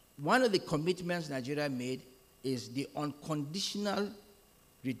 One of the commitments Nigeria made is the unconditional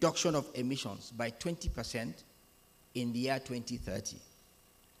reduction of emissions by 20% in the year 2030.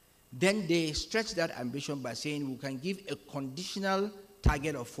 Then they stretched that ambition by saying we can give a conditional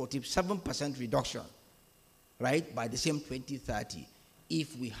target of 47% reduction, right, by the same 2030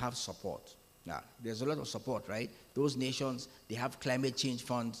 if we have support. Now, there's a lot of support, right? Those nations, they have climate change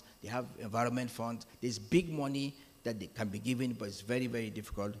funds, they have environment funds. There's big money that they can be given, but it's very, very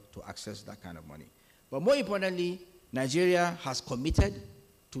difficult to access that kind of money. But more importantly, Nigeria has committed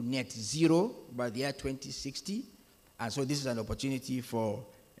to net zero by the year 2060. And so this is an opportunity for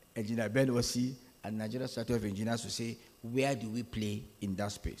Engineer Ben Osi and Nigeria Society of Engineers to say, where do we play in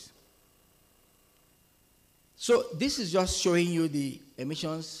that space? So this is just showing you the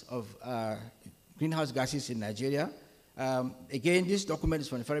emissions of greenhouse gases in Nigeria. Again, this document is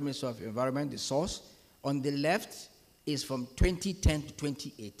from the Federal Ministry of Environment, the source. On the left is from 2010 to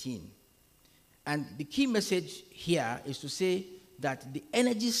 2018. And the key message here is to say that the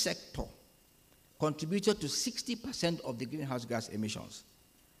energy sector contributed to 60% of the greenhouse gas emissions.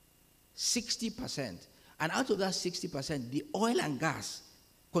 60%. And out of that 60%, the oil and gas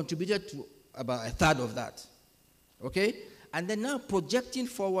contributed to about a third of that. Okay? And then now projecting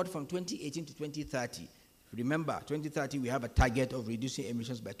forward from 2018 to 2030. Remember, 2030 we have a target of reducing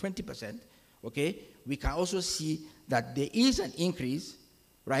emissions by 20%. Okay? We can also see that there is an increase,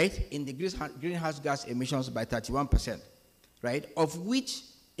 right, in the greenhouse gas emissions by 31%, right? Of which,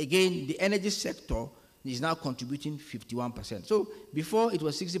 again, the energy sector is now contributing 51%. So before it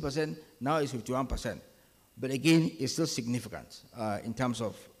was 60%, now it's 51%. But again, it's still significant in terms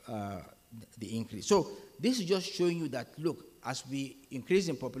of the increase. So this is just showing you that, look, as we increase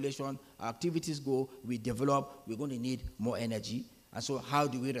in population, our activities go, we develop, we're going to need more energy. And so how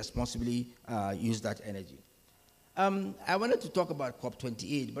do we responsibly use that energy? I wanted to talk about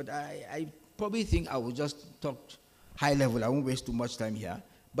COP28, but I probably think I will just talk high level. I won't waste too much time here.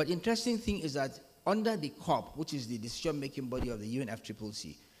 But interesting thing is that under the COP, which is the decision-making body of the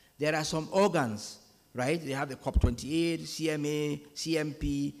UNFCCC, there are some organs, right? They have the COP28, CMA,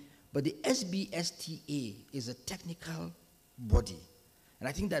 CMP, but the SBSTA is a technical body. And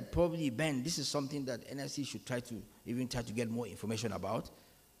I think that probably, Ben, this is something that NSC should try to get more information about,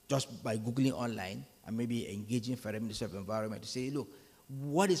 just by Googling online and maybe engaging Federal Ministry of Environment to say, look,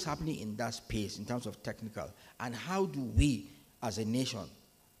 what is happening in that space in terms of technical, and how do we, as a nation,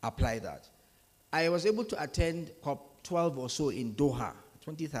 apply that? I was able to attend COP12 or so in Doha,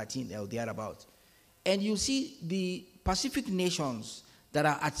 2013, or thereabouts. And you see the Pacific nations that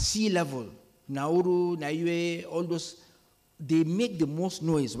are at sea level, Nauru, Niue, all those, they make the most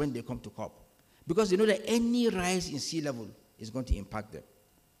noise when they come to COP, because they know that any rise in sea level is going to impact them.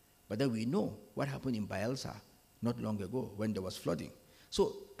 But then we know what happened in Bielsa not long ago when there was flooding.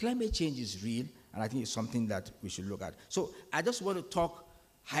 So climate change is real, and I think it's something that we should look at. So I just want to talk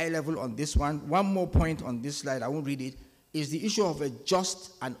high level on this one. One more point on this slide, I won't read it, is the issue of a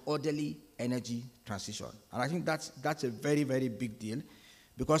just and orderly energy transition. And I think that's a very, very big deal,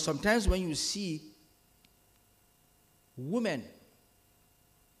 because sometimes when you see women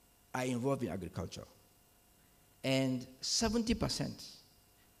are involved in agriculture, and 70%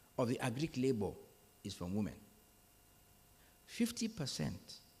 of the agric labor is from women. 50%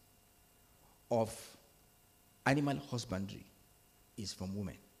 of animal husbandry is from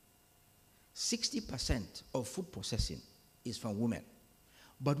women. 60% of food processing is from women.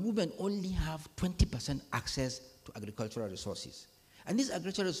 But women only have 20% access to agricultural resources. And these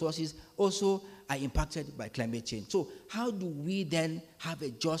agricultural resources also are impacted by climate change. So how do we then have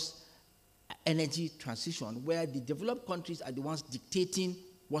a just energy transition where the developed countries are the ones dictating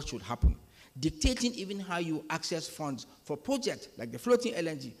what should happen, dictating even how you access funds for projects like the floating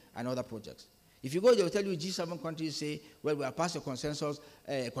LNG and other projects? If you go, they will tell you G7 countries say, well, we have passed a consensus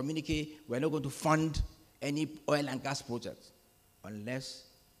communique, we're not going to fund any oil and gas projects unless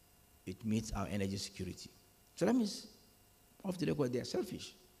it meets our energy security. So that means, off the record, they are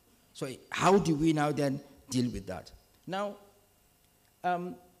selfish. So how do we now then deal with that? Now,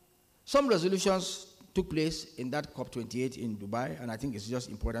 some resolutions took place in that COP28 in Dubai, and I think it's just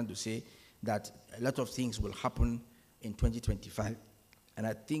important to say that a lot of things will happen in 2025, and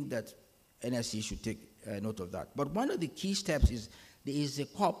I think that NSC should take note of that. But one of the key steps is there is a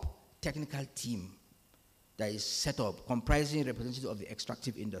COP technical team that is set up comprising representatives of the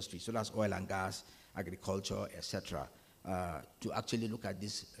extractive industry, so that's oil and gas, agriculture, etc., to actually look at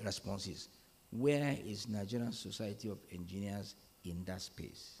these responses. Where is Nigerian Society of Engineers in that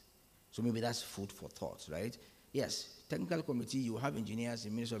space? So maybe that's food for thought, right? Yes, technical committee, you have engineers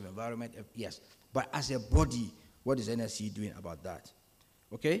in Ministry of Environment, yes. But as a body, what is NSC doing about that?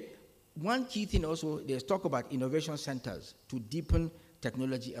 Okay? One key thing also, there's talk about innovation centers to deepen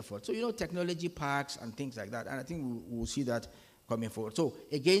technology efforts. So, you know, technology parks and things like that, and I think we'll see that coming forward. So,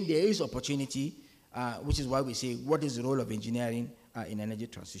 again, there is opportunity, which is why we say, what is the role of engineering in energy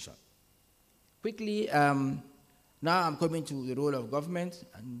transition? Quickly, Now I'm coming to the role of government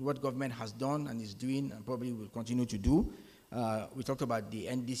and what government has done and is doing and probably will continue to do. We talked about the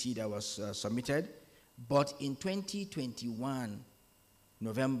NDC that was submitted, but in 2021,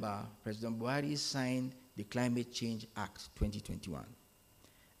 November, President Buhari signed the Climate Change Act 2021.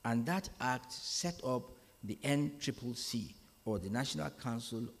 And that act set up the NCCC, or the National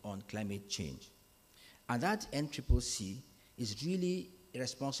Council on Climate Change. And that NCCC is really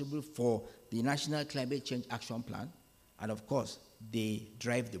responsible for the National Climate Change Action Plan, and of course, they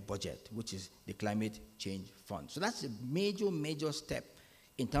drive the budget, which is the Climate Change Fund. So that's a major, major step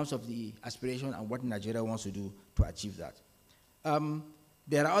in terms of the aspiration and what Nigeria wants to do to achieve that.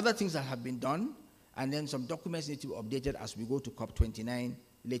 There are other things that have been done, and then some documents need to be updated as we go to COP29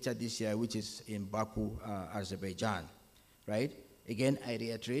 later this year, which is in Baku, Azerbaijan, right? Again, I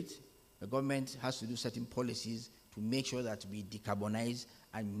reiterate, the government has to do certain policies to make sure that we decarbonize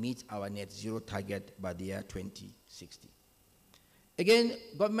and meet our net zero target by the year 2060. Again,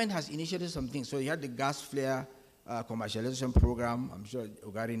 government has initiated some things. So you had the gas flare commercialization program. I'm sure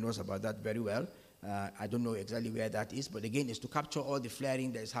Ogari knows about that very well. I don't know exactly where that is, but again, it's to capture all the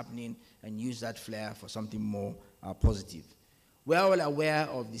flaring that is happening and use that flare for something more positive. We're all aware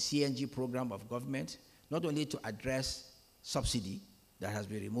of the CNG program of government, not only to address subsidy that has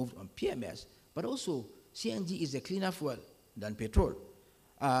been removed on PMS, but also CNG is a cleaner fuel than petrol.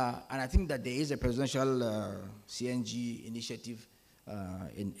 And I think that there is a presidential CNG initiative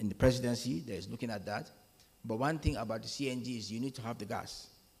in the presidency that is looking at that. But one thing about the CNG is you need to have the gas,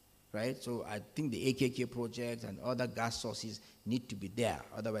 right? So I think the AKK project and other gas sources need to be there.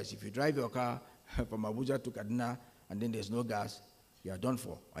 Otherwise, if you drive your car from Abuja to Kaduna and then there's no gas, you are done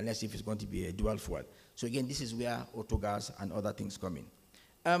for, unless if it's going to be a dual fuel. So again, this is where auto gas and other things come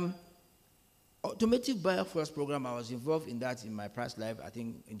in. Automotive biofuels program, I was involved in that in my past life. I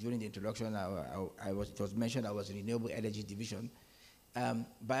think during the introduction, it was mentioned I was in Renewable Energy Division.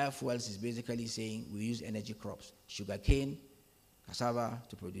 Biofuels is basically saying we use energy crops, sugarcane, cassava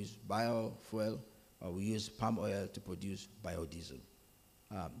to produce biofuel, or we use palm oil to produce biodiesel.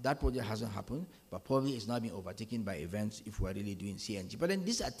 That project hasn't happened, but probably it's now being overtaken by events if we're really doing CNG. But then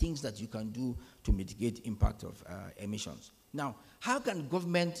these are things that you can do to mitigate impact of emissions. Now, how can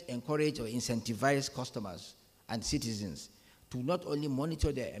government encourage or incentivize customers and citizens to not only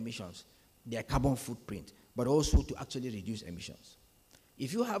monitor their emissions, their carbon footprint, but also to actually reduce emissions?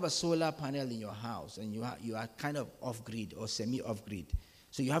 If you have a solar panel in your house and you are kind of off-grid or semi-off-grid,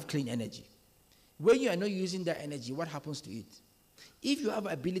 so you have clean energy. When you are not using that energy, what happens to it? If you have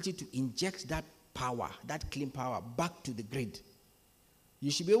ability to inject that power, that clean power, back to the grid,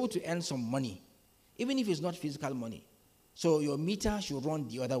 you should be able to earn some money, even if it's not physical money. So your meter should run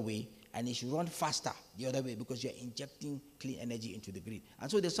the other way, and it should run faster the other way because you're injecting clean energy into the grid.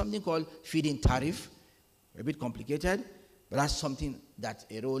 And so there's something called feed-in tariff, a bit complicated, but that's something that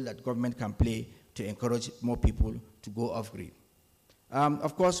a role that government can play to encourage more people to go off-grid.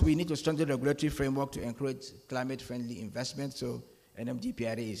 Of course, we need to strengthen the regulatory framework to encourage climate-friendly investment. So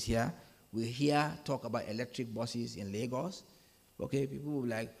NMDPRA is here. We hear talk about electric buses in Lagos. Okay, people will be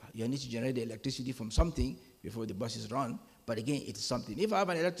like, you need to generate the electricity from something before the buses run. But again, it's something. If I have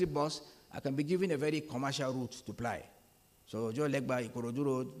an electric bus, I can be given a very commercial route to ply. So Joe Legba, Ikorodu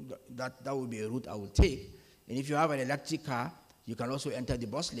Road, that would be a route I will take. And if you have an electric car, you can also enter the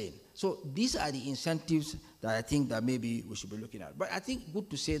bus lane. So these are the incentives that I think that maybe we should be looking at. But I think good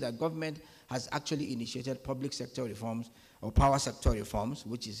to say that government has actually initiated public sector reforms or power sector reforms,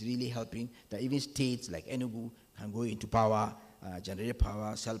 which is really helping that even states like Enugu can go into power, generate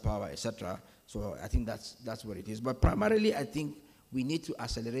power, sell power, etc. So I think that's what it is. But primarily, I think we need to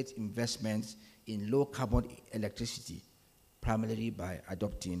accelerate investments in low carbon electricity, primarily by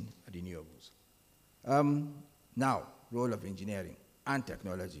adopting renewables. Now, role of engineering and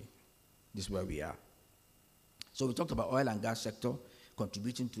technology. This is where we are. So we talked about oil and gas sector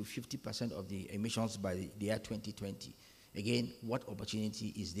contributing to 50% of the emissions by the year 2020. Again, what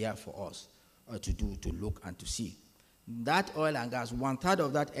opportunity is there for us to do, to look and to see? That oil and gas, 1/3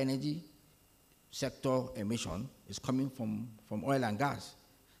 of that energy sector emission is coming from oil and gas.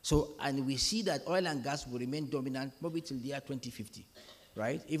 So, and we see that oil and gas will remain dominant maybe till the year 2050,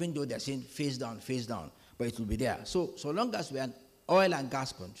 right? Even though they're saying phase down, but it will be there. So long as we're an oil and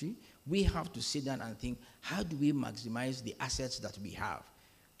gas country, we have to sit down and think, how do we maximize the assets that we have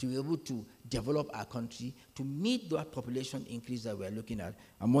to be able to develop our country to meet that population increase that we're looking at,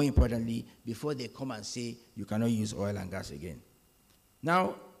 and more importantly, before they come and say, you cannot use oil and gas again.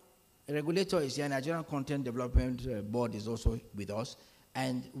 Now, a regulator is here, Nigerian Content Development Board is also with us,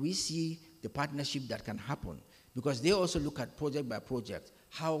 and we see the partnership that can happen because they also look at project by project,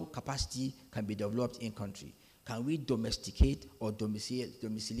 how capacity can be developed in country. Can we domesticate or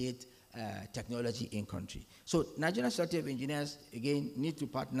domiciliate technology in country? So Nigerian Society of Engineers, again, need to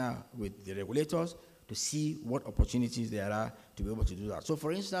partner with the regulators to see what opportunities there are to be able to do that. So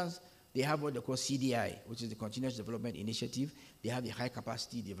for instance, they have what they call CDI, which is the Continuous Development Initiative. They have the High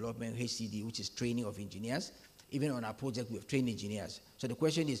Capacity Development, HCD, which is training of engineers. Even on our project, we have trained engineers. So the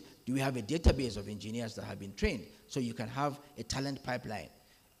question is, do we have a database of engineers that have been trained so you can have a talent pipeline?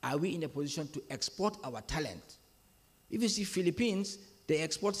 Are we in a position to export our talent? If you see Philippines, they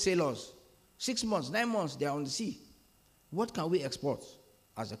export sailors. 6 months, 9 months, they are on the sea. What can we export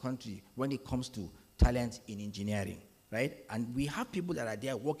as a country when it comes to talent in engineering, right? And we have people that are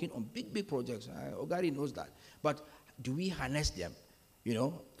there working on big, big projects. Ogari knows that. But do we harness them? You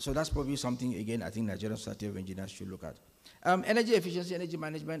know, so that's probably something, again, I think Nigerian Society of Engineers should look at. Energy efficiency, energy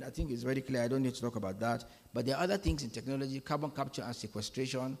management, I think is very clear. I don't need to talk about that. But there are other things in technology, carbon capture and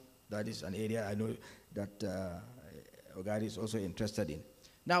sequestration. That is an area I know that Ogari is also interested in.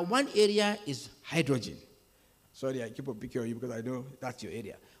 Now, one area is hydrogen. Sorry, I keep on picking on you because I know that's your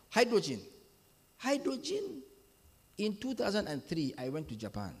area. Hydrogen. Hydrogen, in 2003, I went to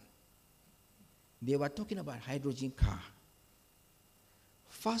Japan. They were talking about hydrogen car.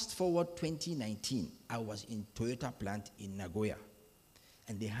 Fast forward 2019, I was in Toyota plant in Nagoya,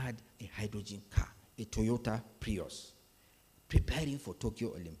 and they had a hydrogen car, a Toyota Prius, preparing for Tokyo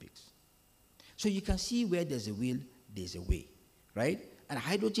Olympics. So you can see where there's a will, there's a way, right? And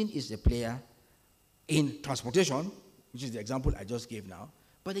hydrogen is a player in transportation, which is the example I just gave now.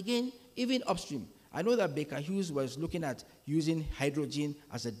 But again, even upstream, I know that Baker Hughes was looking at using hydrogen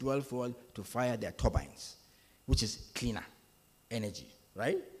as a dual fuel to fire their turbines, which is cleaner energy,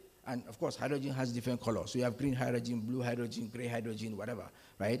 right? And of course, hydrogen has different colors. So you have green hydrogen, blue hydrogen, gray hydrogen, whatever,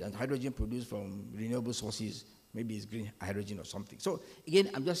 right? And hydrogen produced from renewable sources, maybe it's green hydrogen or something. So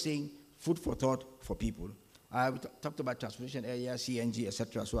again, I'm just saying food for thought for people. We talked about transportation area, CNG,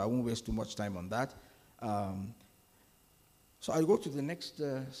 etc. So I won't waste too much time on that. So I'll go to the next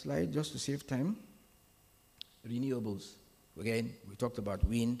slide just to save time. Renewables. Again, we talked about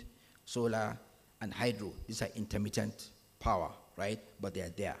wind, solar, and hydro. These are intermittent power, right? But they are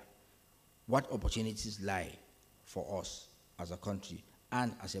there. What opportunities lie for us as a country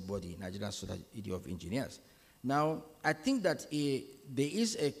and as a body, Nigerian Society of Engineers? Now, I think that there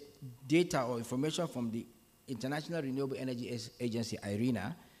is a data or information from the International Renewable Energy Agency,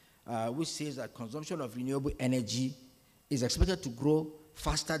 IRENA, which says that consumption of renewable energy is expected to grow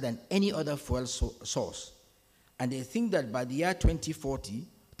faster than any other fuel source. And they think that by the year 2040,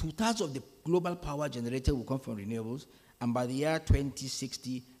 2/3 of the global power generated will come from renewables, and by the year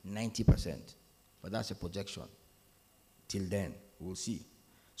 2060, 90%. But that's a projection. Till then, we'll see.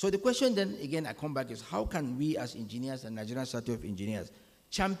 So the question then, again, I come back is, how can we as engineers and Nigerian Society of Engineers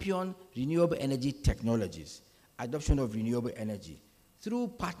champion renewable energy technologies, adoption of renewable energy, through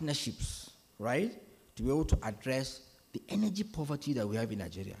partnerships, right, to be able to address the energy poverty that we have in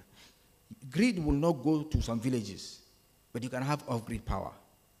Nigeria? Grid will not go to some villages, but you can have off-grid power,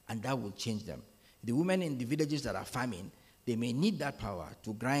 and that will change them. The women in the villages that are farming, they may need that power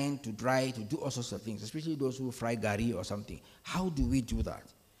to grind, to dry, to do all sorts of things, especially those who fry gari or something. How do we do that?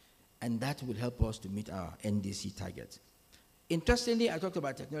 And that will help us to meet our NDC targets. Interestingly, I talked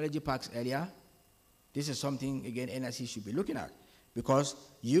about technology parks earlier. This is something, again, NIC should be looking at, because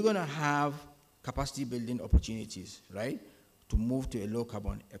you're going to have capacity building opportunities, right, to move to a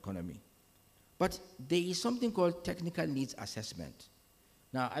low-carbon economy. But there is something called technical needs assessment.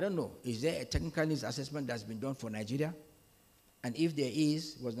 Now, I don't know, is there a technical needs assessment that's been done for Nigeria? And if there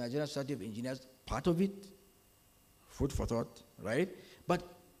is, was Nigerian Society of Engineers part of it? Food for thought, right? But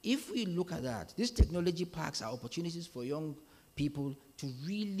if we look at that, these technology parks are opportunities for young people to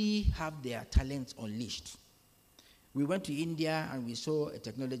really have their talents unleashed. We went to India and we saw a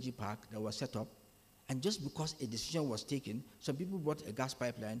technology park that was set up, and just because a decision was taken, some people brought a gas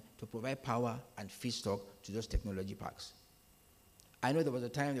pipeline to provide power and feedstock to those technology parks. I know there was a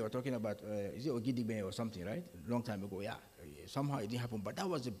time they were talking about, is it Ogidigbe or something, right? A long time ago, yeah. Somehow it didn't happen, but that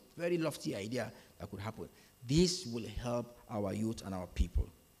was a very lofty idea that could happen. This will help our youth and our people.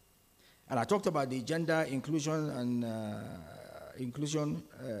 And I talked about the gender inclusion and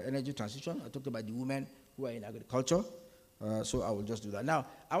energy transition. I talked about the women who are in agriculture. So I will just do that. Now,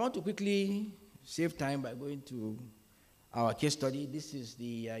 I want to quickly save time by going to our case study. This is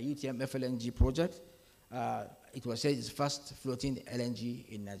the UTM FLNG project. It was said it's first floating LNG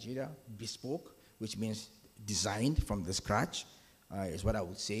in Nigeria, bespoke, which means designed from the scratch, is what I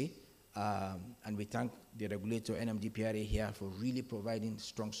would say. And we thank the regulator, NMDPRA, here for really providing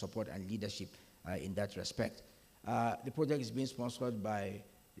strong support and leadership in that respect. The project is being sponsored by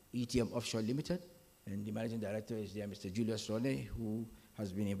ETM Offshore Limited, And the managing director is there, Mr. Julius Rone, who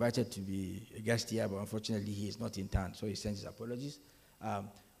has been invited to be a guest here, but unfortunately he is not in town, so he sends his apologies.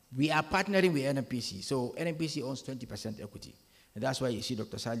 We are partnering with NMPC. So NMPC owns 20% equity. And that's why you see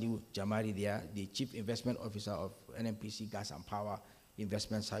Dr. Saliu Jamari there, the Chief Investment Officer of NMPC Gas and Power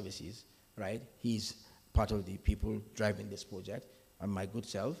Investment Services, right? He's part of the people driving this project, and my good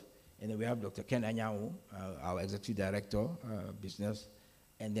self. And then we have Dr. Ken Anyanwu, our Executive Director, Business.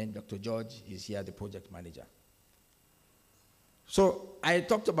 And then Dr. George is here, the project manager. So I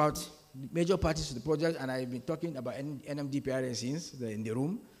talked about major parties to the project, and I've been talking about NMDPRA since they're in the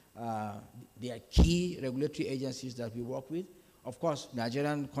room. They are key regulatory agencies that we work with. Of course,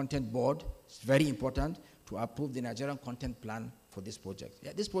 Nigerian Content Board is very important to approve the Nigerian Content Plan for this project.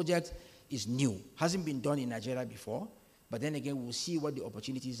 Yeah, this project is new, hasn't been done in Nigeria before, but then again, we'll see what the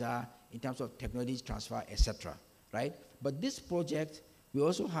opportunities are in terms of technology transfer, etc., right? But this project, we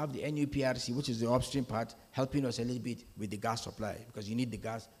also have the NUPRC, which is the upstream part, helping us a little bit with the gas supply, because you need the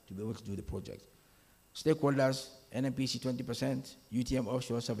gas to be able to do the project. Stakeholders, NMPC 20%, UTM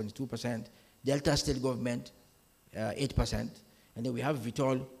Offshore 72%, Delta State Government 8%, and then we have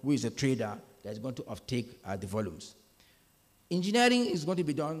Vitol, who is a trader that is going to offtake the volumes. Engineering is going to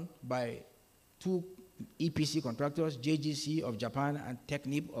be done by two EPC contractors, JGC of Japan and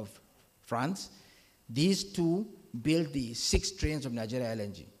Technip of France. These two built the 6 trains of Nigeria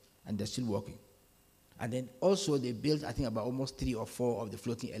LNG, and they're still working. And then also they built, I think, about almost 3 or 4 of the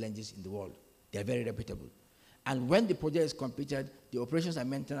floating LNGs in the world. They're very reputable. And when the project is completed, the operations and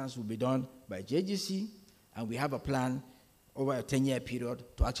maintenance will be done by JGC, and we have a plan over a 10-year period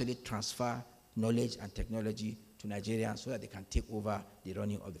to actually transfer knowledge and technology to Nigerians so that they can take over the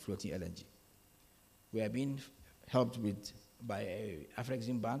running of the floating LNG. We are being helped with by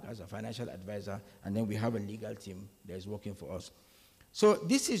Afrexim Bank as a financial advisor, and then we have a legal team that is working for us. So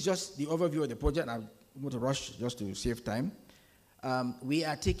this is just the overview of the project. I'm going to rush just to save time. We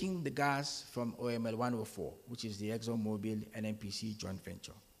are taking the gas from OML 104, which is the ExxonMobil NMPC joint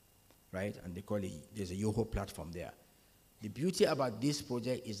venture, right? And they call it, there's a Yoho platform there. The beauty about this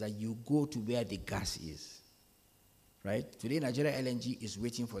project is that you go to where the gas is, right? Today, Nigeria LNG is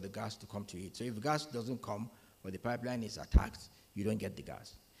waiting for the gas to come to it. So if the gas doesn't come, or the pipeline is attacked, you don't get the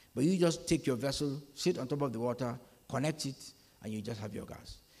gas. But you just take your vessel, sit on top of the water, connect it, and you just have your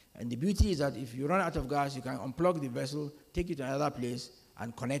gas. And the beauty is that if you run out of gas, you can unplug the vessel, take it to another place,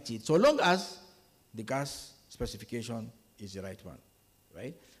 and connect it, so long as the gas specification is the right one,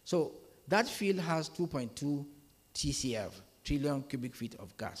 right? So that field has 2.2 TCF, trillion cubic feet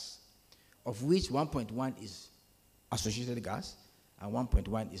of gas, of which 1.1 is associated gas, and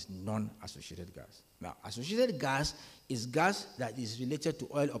 1.1 is non-associated gas. Now, associated gas is gas that is related to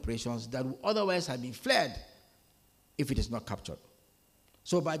oil operations that would otherwise have been flared if it is not captured.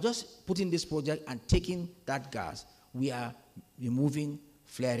 So by just putting this project and taking that gas, we are removing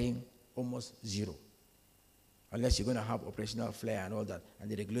flaring almost zero, unless you're going to have operational flare and all that. And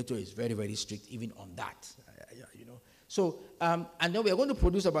the regulator is very, very strict even on that, you know. So, and then we are going to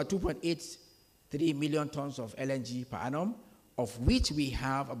produce about 2.83 million tons of LNG per annum, of which we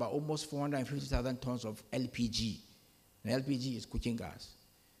have about almost 450,000 tons of LPG. Now, LPG is cooking gas.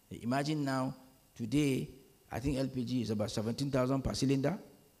 Imagine now, today, I think LPG is about 17,000 per cylinder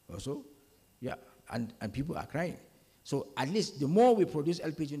or so. Yeah, and people are crying. So at least the more we produce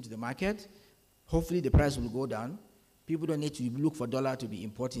LPG into the market, hopefully the price will go down. People don't need to look for dollar to be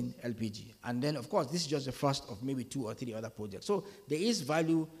importing LPG. And then, of course, this is just the first of maybe 2 or 3 other projects. So there is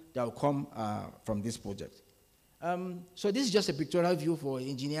value that will come from this project. So this is just a pictorial view for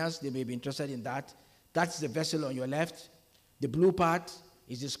engineers. They may be interested in that. That's the vessel on your left. The blue part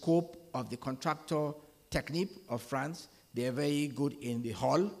is the scope of the contractor Technip of France. They are very good in the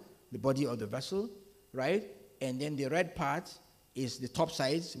hull, the body of the vessel, right? And then the red part is the top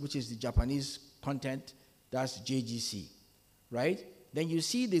sides, which is the Japanese content. That's JGC, right? Then you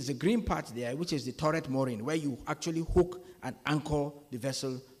see there's a green part there, which is the turret mooring, where you actually hook and anchor the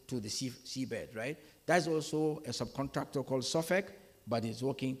vessel to the seabed, right? That's also a subcontractor called Sofec, but it's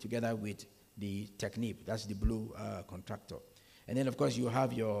working together with the Technip. That's the blue contractor. And then, of course, you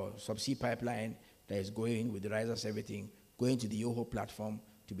have your subsea pipeline that is going with the risers, everything, going to the Yoho platform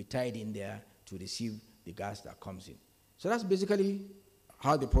to be tied in there to receive the gas that comes in. So that's basically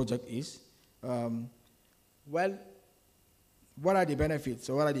how the project is. Well, what are the benefits,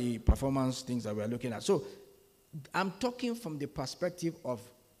 or what are the performance things that we're looking at? So I'm talking from the perspective of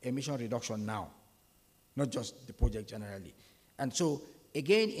emission reduction now, not just the project generally. And so,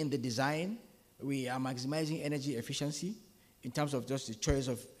 again, in the design, we are maximizing energy efficiency in terms of just the choice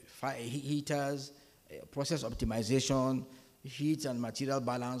of heaters, process optimization, heat and material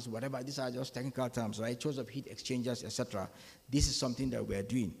balance, whatever, these are just technical terms, right? Choice of heat exchangers, etc. This is something that we are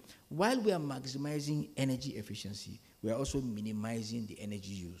doing. While we are maximizing energy efficiency, we are also minimizing the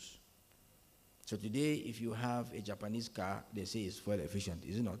energy use. So today, if you have a Japanese car, they say it's fuel efficient,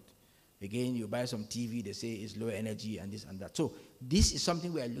 is it not? Again, you buy some TV, they say it's low energy and this and that. So this is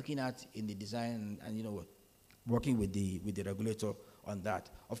something we are looking at in the design and you know, working with the regulator on that.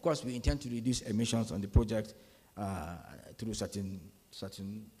 Of course, we intend to reduce emissions on the project through certain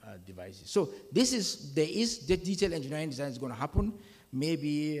devices. So there is the detailed engineering design is going to happen.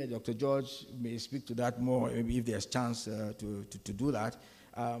 Maybe Dr. George may speak to that more, maybe if there's chance to do that.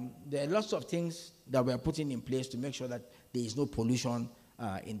 There are lots of things that we are putting in place to make sure that there is no pollution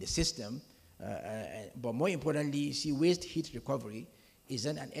in the system. But more importantly, see, waste heat recovery is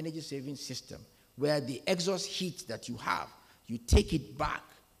an energy-saving system where the exhaust heat that you have, you take it back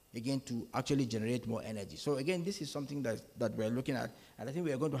again to actually generate more energy. So again, this is something that we're looking at, and I think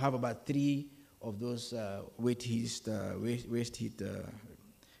we are going to have about 3 of those waste heat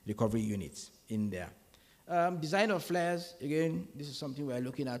recovery units in there. Design of flares, again, this is something we are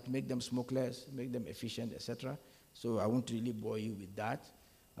looking at to make them smokeless, make them efficient, etc. So I won't really bore you with that.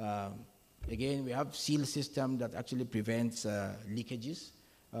 Again, we have seal system that actually prevents leakages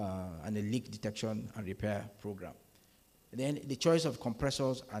and a leak detection and repair program. Then the choice of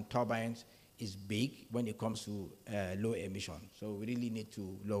compressors and turbines is big when it comes to low emission. So we really need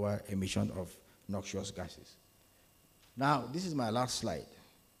to lower emission of noxious gases. Now, this is my last slide.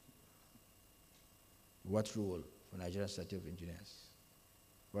 What role for Nigerian Society of Engineers?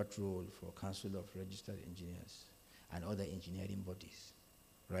 What role for Council of Registered Engineers and other engineering bodies,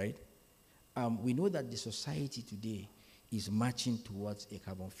 right? We know that the society today is marching towards a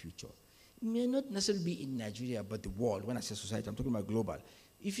carbon future. It may not necessarily be in Nigeria, but the world. When I say society, I'm talking about global.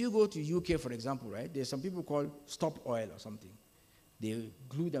 If you go to UK, for example, right, there's some people called Stop Oil or something. They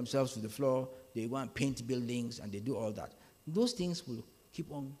glue themselves to the floor, they go and paint buildings, and they do all that. Those things will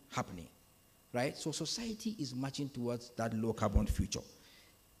keep on happening, right? So society is marching towards that low carbon future.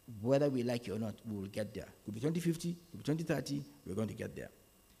 Whether we like it or not, we will get there. It could be 2050, it could be 2030, we're going to get there.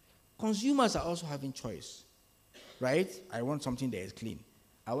 Consumers are also having choice, right? I want something that is clean.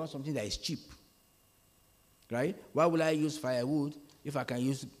 I want something that is cheap, right? Why will I use firewood if I can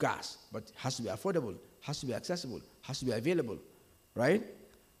use gas? But it has to be affordable, has to be accessible, has to be available, right?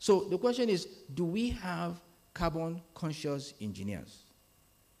 So the question is, do we have carbon-conscious engineers?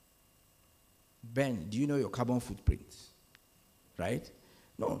 Ben, do you know your carbon footprint? Right?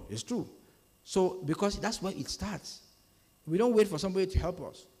 No, it's true. So, because that's where it starts. We don't wait for somebody to help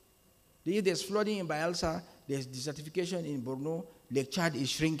us. If there's flooding in Bayelsa, there's desertification in Borno, Lake Chad is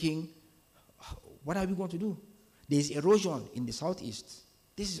shrinking, what are we going to do? There's erosion in the southeast.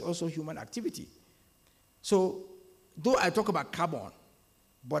 This is also human activity. So, though I talk about carbon,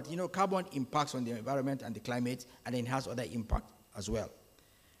 but you know, carbon impacts on the environment and the climate, and it has other impact as well.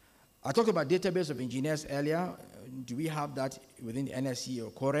 I talked about database of engineers earlier. Do we have that within the NSC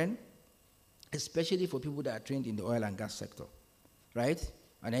or COREN? Especially for people that are trained in the oil and gas sector, right?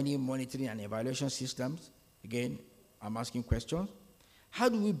 And any monitoring and evaluation systems. Again, I'm asking questions. How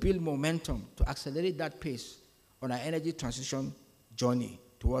do we build momentum to accelerate that pace on our energy transition journey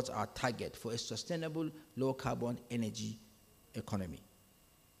towards our target for a sustainable, low-carbon energy economy?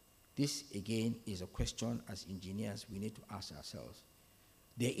 This, again, is a question as engineers we need to ask ourselves.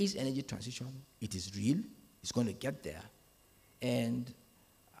 There is energy transition. It is real. It's going to get there. And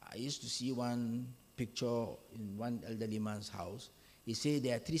I used to see one picture in one elderly man's house. He said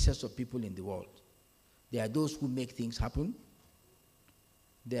there are 3 sets of people in the world. There are those who make things happen.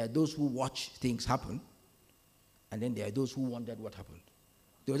 There are those who watch things happen. And then there are those who wondered what happened.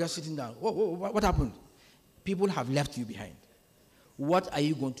 They were just sitting down. Whoa, what happened? People have left you behind. What are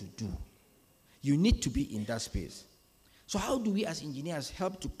you going to do? You need to be in that space. So how do we as engineers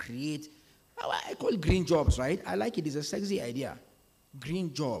help to create, I call it green jobs, right? I like it. It's a sexy idea.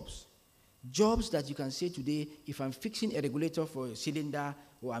 Green jobs. Jobs that you can say today, if I'm fixing a regulator for a cylinder,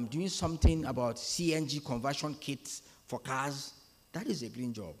 or I'm doing something about CNG conversion kits for cars, that is a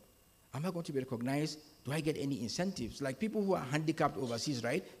green job. Am I going to be recognized? Do I get any incentives? Like people who are handicapped overseas,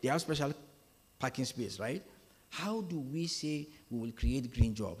 right? They have special parking space, right? How do we say we will create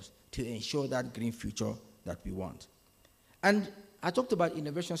green jobs to ensure that green future that we want? And I talked about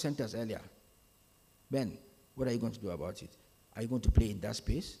innovation centers earlier. Ben, what are you going to do about it? Are you going to play in that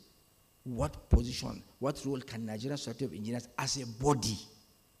space? What position, what role can Nigerian Society of Engineers as a body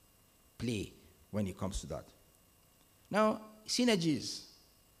play when it comes to that? Now, synergies.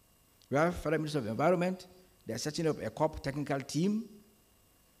 We have Federal Ministry of Environment. They're setting up a COP technical team.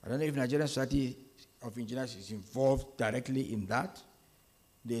 I don't know if Nigerian Society of Engineers is involved directly in that.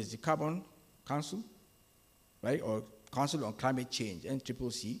 There's the Carbon Council, right, or Council on Climate Change,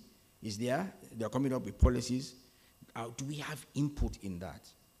 NCCC is there. They're coming up with policies. Do we have input in that?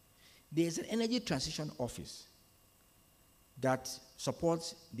 There's an Energy Transition Office that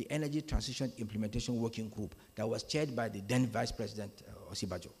supports the Energy Transition Implementation Working Group that was chaired by the then Vice President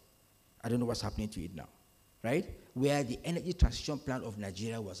Osibajo. I don't know what's happening to it now, right? Where the Energy Transition Plan of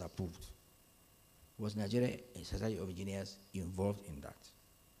Nigeria was approved. Was Nigeria Society of Engineers involved in that,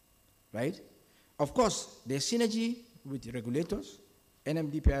 right? Of course, there's synergy with the regulators,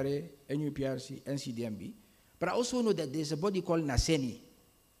 NMDPRA, NUPRC, NCDMB, but I also know that there's a body called NASENI.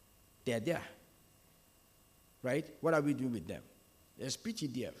 They're there, right? What are we doing with them? There's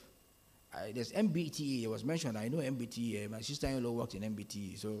PTDF. There's MBTE. It was mentioned. I know MBTE. My sister-in-law worked in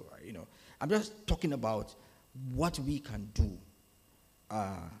MBTE. So, I'm just talking about what we can do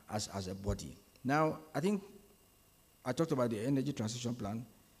as a body. Now, I think I talked about the Energy Transition Plan.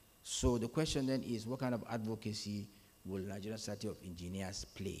 So the question then is, what kind of advocacy will Nigerian Society of Engineers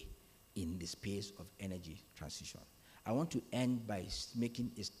play in the space of energy transition? I want to end by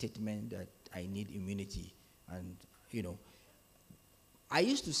making a statement that I need immunity. And, I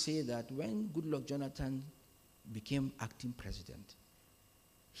used to say that when Goodluck Jonathan became acting president,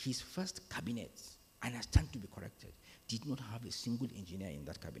 his first cabinet, and I stand to be corrected, did not have a single engineer in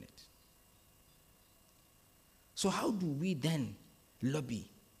that cabinet. So how do we then lobby,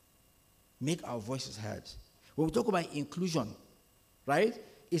 make our voices heard? When we talk about inclusion, right,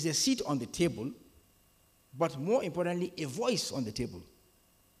 it's a seat on the table, but more importantly, a voice on the table,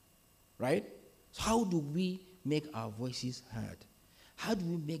 right? So how do we make our voices heard? How do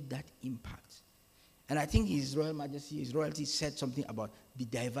we make that impact? And I think His Royal Majesty, His Royalty said something about the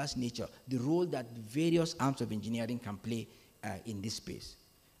diverse nature, the role that the various arms of engineering can play in this space.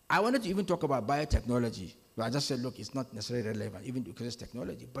 I wanted to even talk about biotechnology, but I just said, look, it's not necessarily relevant, even because it's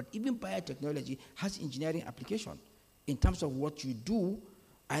technology. But even biotechnology has engineering application in terms of what you do,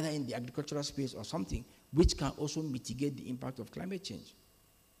 either in the agricultural space or something, which can also mitigate the impact of climate change.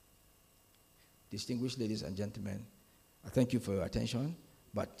 Distinguished ladies and gentlemen, I thank you for your attention,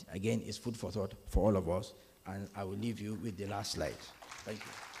 but again, it's food for thought for all of us, and I will leave you with the last slide. Thank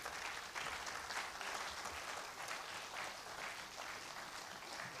you.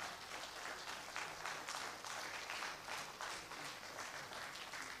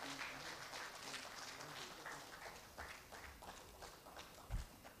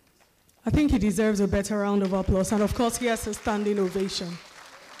 I think he deserves a better round of applause, and of course, he has a standing ovation.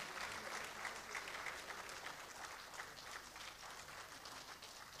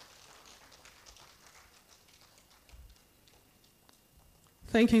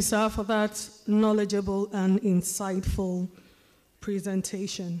 Thank you, sir, for that knowledgeable and insightful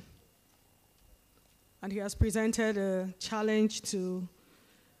presentation. And he has presented a challenge to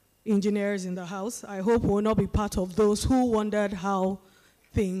engineers in the House. I hope we will not be part of those who wondered how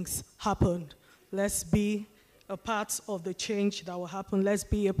things happened. Let's be a part of the change that will happen. Let's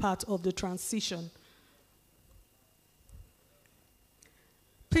be a part of the transition.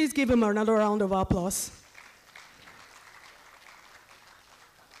 Please give him another round of applause.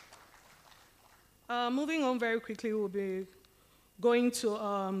 Moving on very quickly, we'll be going to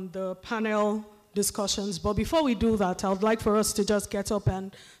the panel discussions. But before we do that, I would like for us to just get up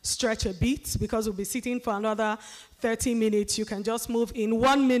and stretch a bit, because we'll be sitting for another 30 minutes. You can just move in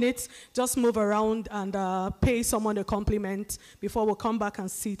 1 minute, just move around and pay someone a compliment before we come back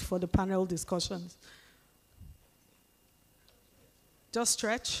and sit for the panel discussions. Just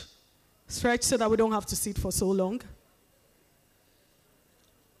stretch. Stretch so that we don't have to sit for so long.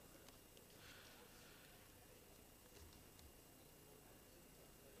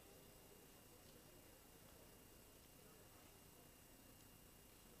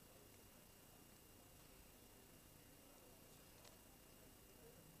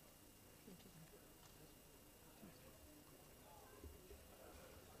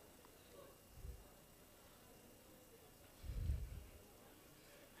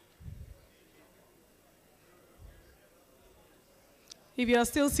 If you are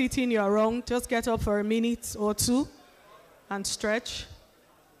still sitting, you are wrong. Just get up for a minute or two and stretch.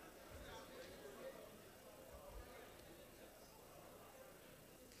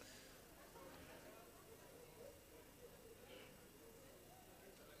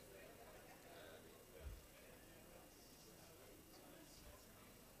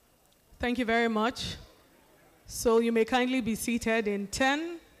 Thank you very much. So you may kindly be seated in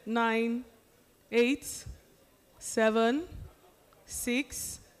 10, 9, 8, 7,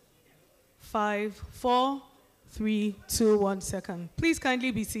 6, 5, 4, 3, 2, 1 second. Please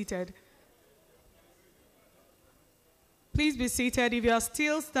kindly be seated. Please be seated. If you are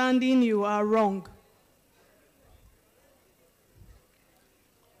still standing, you are wrong.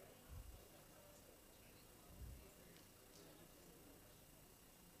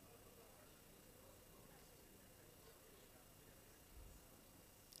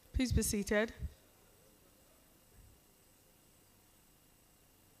 Please be seated.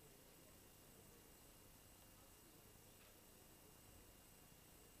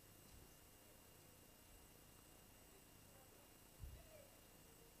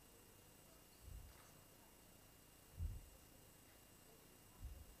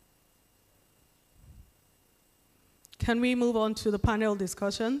 Can we move on to the panel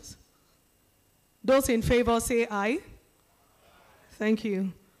discussions? Those in favor say aye. Thank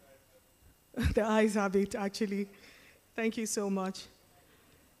you. The ayes have it, actually. Thank you so much.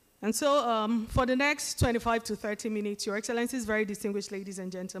 And so for the next 25 to 30 minutes, Your Excellencies, very distinguished ladies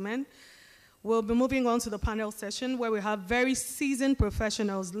and gentlemen, we'll be moving on to the panel session where we have very seasoned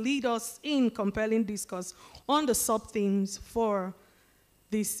professionals lead us in compelling discourse on the sub-themes for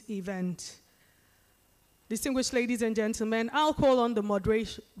this event. Distinguished ladies and gentlemen, I'll call on the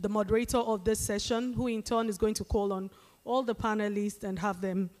moderator of this session, who in turn is going to call on all the panelists and have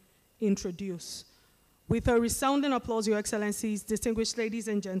them introduce. With a resounding applause, Your Excellencies, distinguished ladies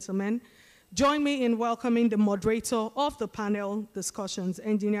and gentlemen, join me in welcoming the moderator of the panel discussions,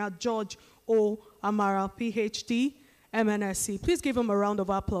 Engineer George O. Amara, PhD, MNSC. Please give him a round of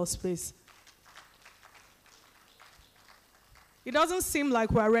applause, please. It doesn't seem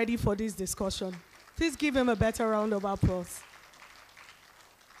like we're ready for this discussion. Please give him a better round of applause.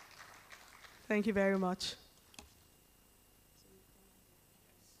 Thank you very much.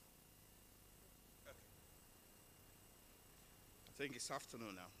 I think it's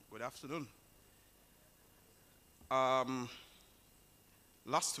afternoon now. Good afternoon.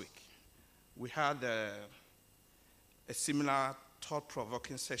 Last week, we had a similar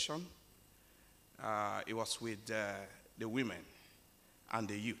thought-provoking session. It was with the women and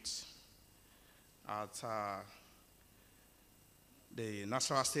the youth at the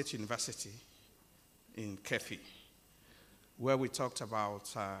National State University in Kefi, where we talked about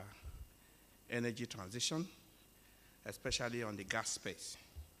energy transition, especially on the gas space.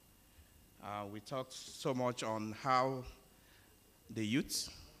 We talked so much on how the youth,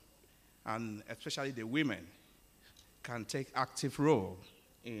 and especially the women, can take active role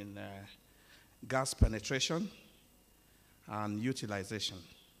in gas penetration and utilization.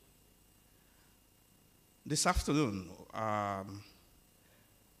 This afternoon,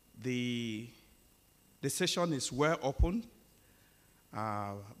 the session is well opened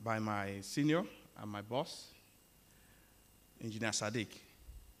by my senior and my boss, Engineer Sadiq.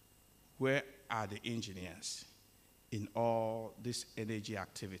 Where are the engineers in all these energy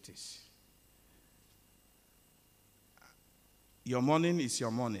activities? Your morning is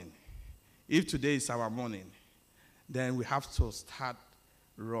your morning. If today is our morning, then we have to start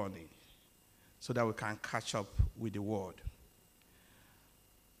running so that we can catch up with the world.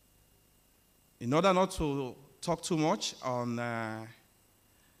 In order not to talk too much on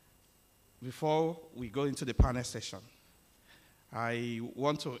before we go into the panel session, I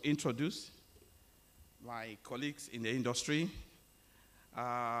want to introduce my colleagues in the industry.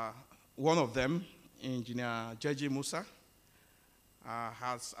 One of them, Engineer Jeji Musa,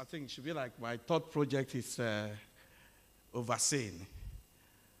 has, I think it should be like my third project is overseen.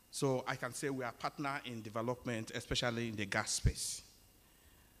 So I can say we are partner in development, especially in the gas space.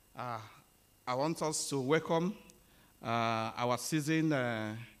 I want us to welcome our seasoned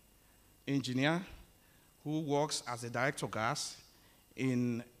engineer who works as a director of gas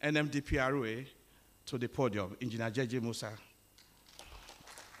in NMDPROA to the podium, Engineer Jeji Musa.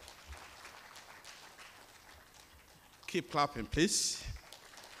 Keep clapping, please.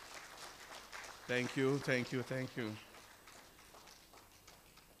 Thank you, thank you, thank you.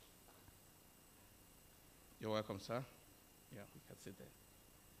 You're welcome, sir. Yeah, we can sit there.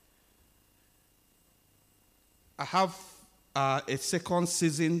 I have a second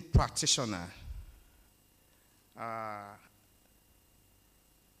seasoned practitioner.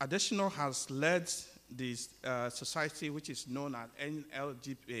 Additional has led this society which is known as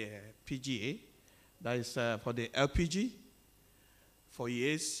NLGPGA, that is for the LPG, for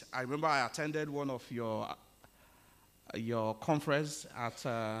years. I remember I attended one of your conference at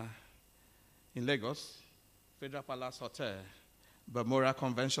in Lagos, Federal Palace Hotel, Memorial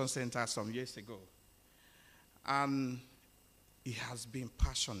Convention Center some years ago. And he has been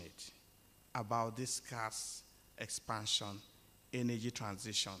passionate about this gas expansion, energy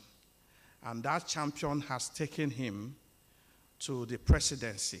transition. And that champion has taken him to the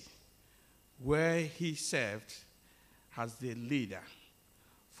presidency, where he served as the leader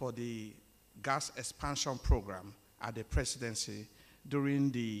for the gas expansion program at the presidency during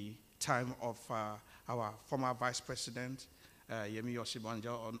the time of our former Vice President, Yemi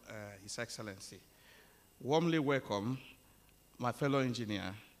Osinbajo, His Excellency. Warmly welcome my fellow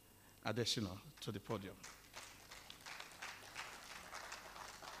engineer, Adesina, to the podium.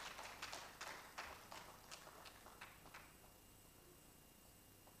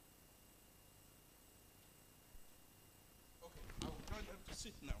 Okay, I will join them to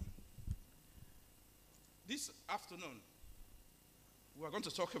sit now. This afternoon, we are going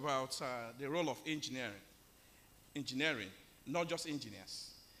to talk about the role of engineering, not just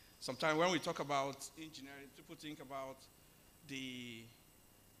engineers. Sometimes when we talk about engineering, people think about the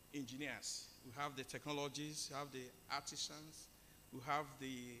engineers. We have the technologies, we have the artisans, we have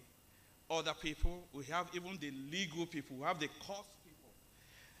the other people, we have even the legal people, we have the cost people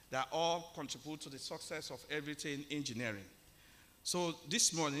that all contribute to the success of everything in engineering. So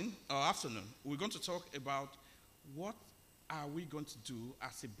this morning or afternoon, we're going to talk about what are we going to do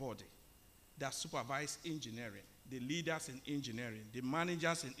as a body that supervise engineering, the leaders in engineering, the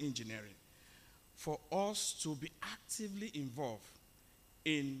managers in engineering, for us to be actively involved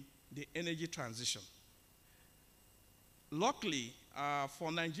in the energy transition. Luckily,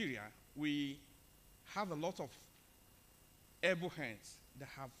 for Nigeria, we have a lot of able hands that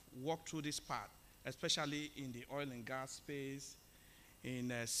have walked through this path, especially in the oil and gas space,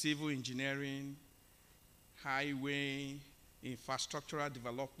 in civil engineering, highway, infrastructural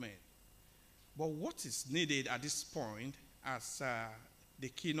development. But what is needed at this point, as the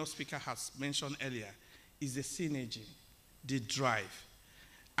keynote speaker has mentioned earlier, is the synergy, the drive,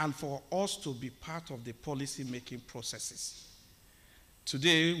 and for us to be part of the policy-making processes.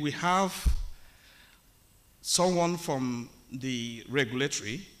 Today, we have someone from the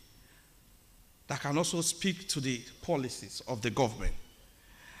regulatory that can also speak to the policies of the government.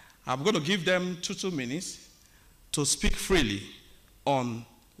 I'm going to give them 2 minutes to speak freely on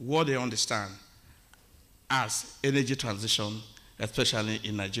what they understand as energy transition, especially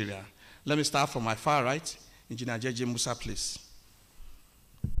in Nigeria. Let me start from my far right. Engineer J.J. Musa, please.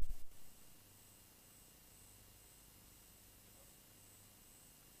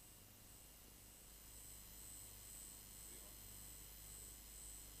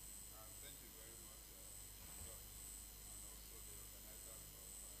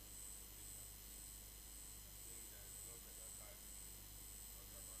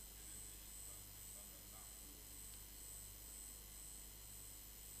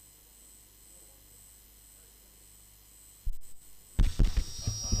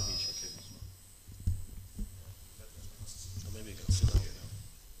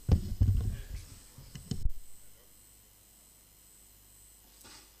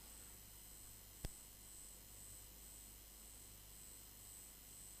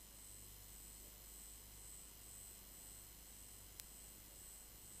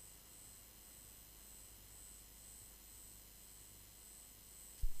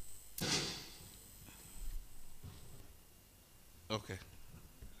 Okay.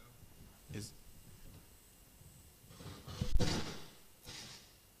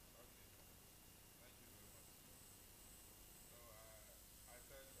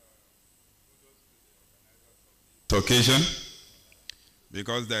 Occasion,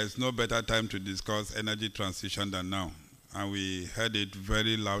 because there is no better time to discuss energy transition than now. And we heard it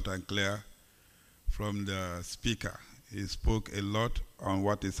very loud and clear from the speaker. He spoke a lot on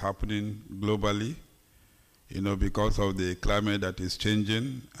what is happening globally, because of the climate that is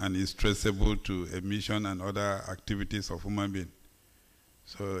changing and is traceable to emission and other activities of human beings.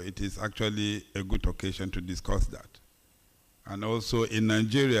 So it is actually a good occasion to discuss that. And also in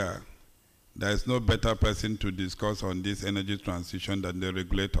Nigeria, there is no better person to discuss on this energy transition than the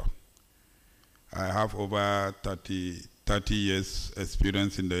regulator. I have over 30 years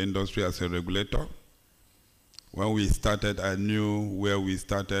experience in the industry as a regulator. When we started, I knew where we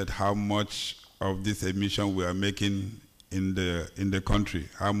started, how much of this emission we are making in the country,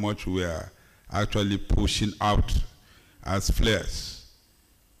 how much we are actually pushing out as flares.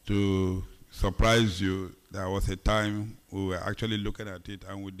 To surprise you, there was a time we were actually looking at it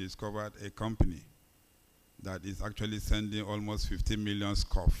and we discovered a company that is actually sending almost 15 million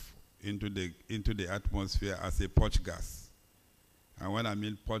scuff into the atmosphere as a purge gas. And when I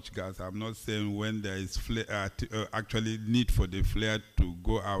mean purge gas, I'm not saying when there is actually need for the flare to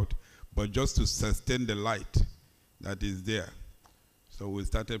go out, but just to sustain the light that is there. So we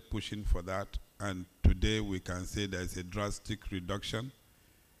started pushing for that, and today we can say there's a drastic reduction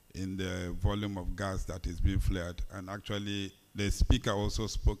in the volume of gas that is being flared. And actually, the speaker also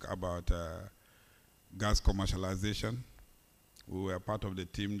spoke about gas commercialization. We were part of the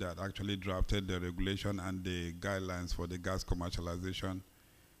team that actually drafted the regulation and the guidelines for the gas commercialization.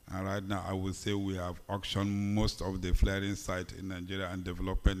 And right now, I would say we have auctioned most of the flaring sites in Nigeria, and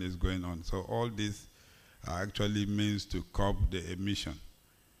development is going on. So all this actually means to curb the emission.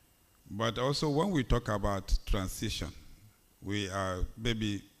 But also, when we talk about transition, we are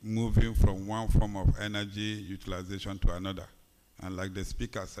maybe moving from one form of energy utilization to another. And like the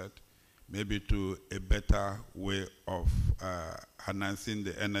speaker said, maybe to a better way of harnessing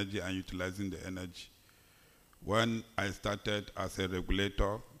the energy and utilizing the energy. When I started as a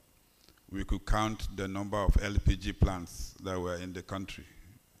regulator, we could count the number of LPG plants that were in the country.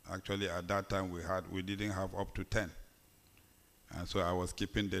 Actually, at that time, we didn't have up to 10. And so I was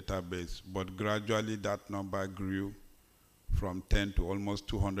keeping database. But gradually, that number grew from 10 to almost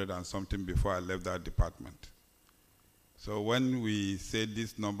 200 and something before I left that department. So when we say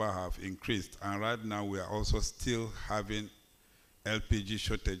this number have increased, and right now we are also still having LPG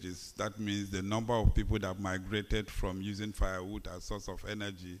shortages, that means the number of people that migrated from using firewood as source of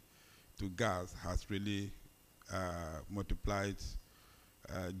energy to gas has really multiplied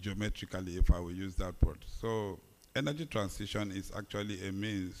geometrically, if I will use that word. So energy transition is actually a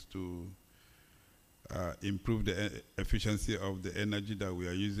means to improve the efficiency of the energy that we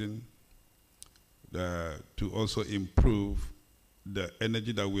are using, to also improve the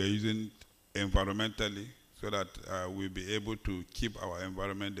energy that we are using environmentally, so that we'll be able to keep our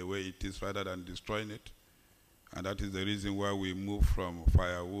environment the way it is rather than destroying it. And that is the reason why we move from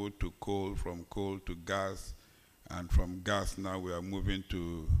firewood to coal, from coal to gas, and from gas now we are moving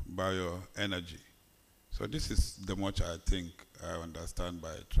to bioenergy. So this is the much I think I understand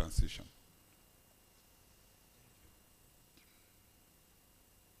by transition.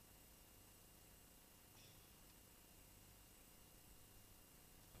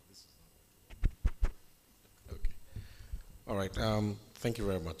 Okay. All right. Thank you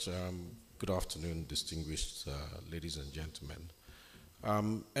very much. Good afternoon, distinguished ladies and gentlemen.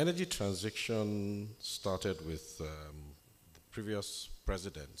 Energy transition started with the previous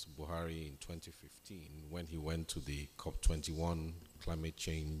president, Buhari, in 2015, when he went to the COP21 climate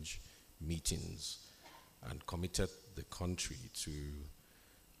change meetings and committed the country to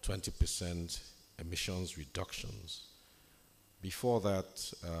 20% emissions reductions. Before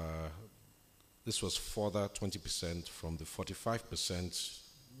that, this was further 20% from the 45%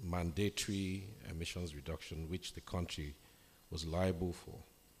 mandatory emissions reduction which the country was liable for.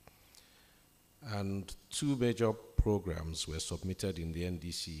 And two major programs were submitted in the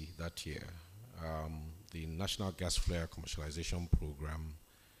NDC that year. The National Gas Flare Commercialization Program,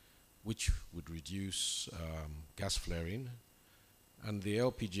 which would reduce gas flaring, and the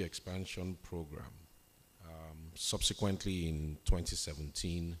LPG Expansion Program. Subsequently, in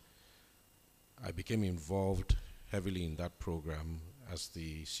 2017, I became involved heavily in that program as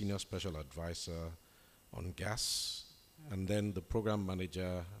the Senior Special Advisor on gas, and then the Program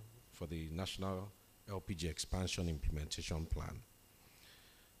Manager for the National LPG Expansion Implementation Plan.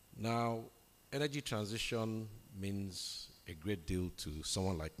 Now, energy transition means a great deal to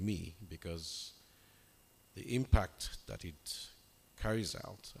someone like me because the impact that it carries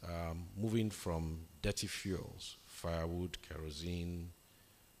out, moving from dirty fuels, firewood, kerosene,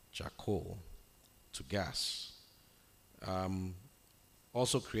 charcoal, to gas,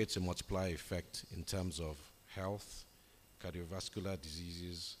 also creates a multiplier effect in terms of health, cardiovascular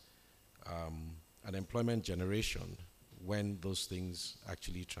diseases, and employment generation when those things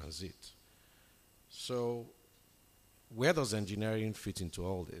actually transit. So where does engineering fit into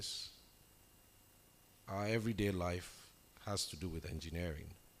all this? Our everyday life has to do with engineering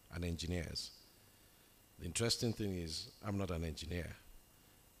and engineers. The interesting thing is I'm not an engineer,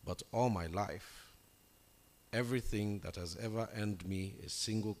 but all my life, everything that has ever earned me a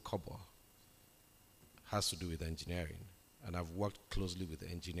single kobo has to do with engineering, and I've worked closely with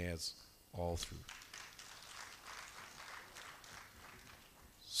engineers all through.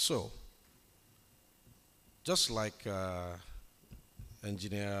 So, just like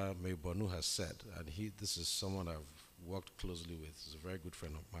Engineer Meibonu has said, and this is someone I've worked closely with, he's a very good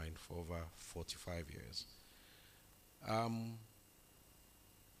friend of mine for over 45 years.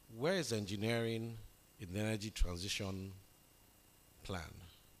 Where is engineering in the energy transition plan?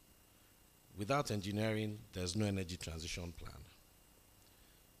 Without engineering, there's no energy transition plan.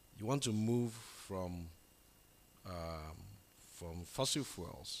 You want to move from fossil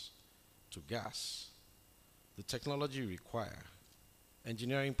fuels to gas, the technology required,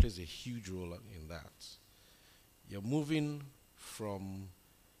 engineering plays a huge role in that. You're moving from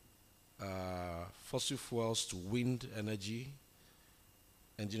fossil fuels to wind energy,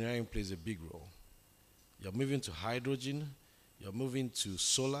 engineering plays a big role. you're moving to hydrogen, you're moving to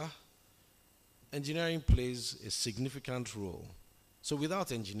solar. Engineering plays a significant role. So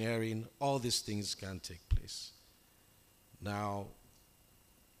without engineering, all these things can't take place. Now,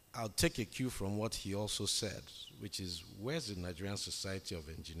 I'll take a cue from what he also said, which is, where's the Nigerian Society of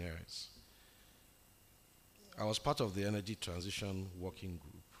Engineers? I was part of the Energy Transition Working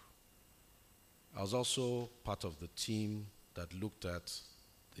Group. I was also part of the team that looked at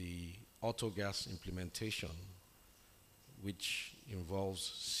the autogas implementation, which involves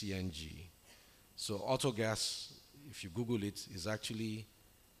CNG. So autogas, if you Google it, is actually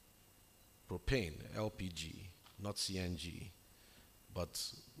propane, LPG, not CNG. But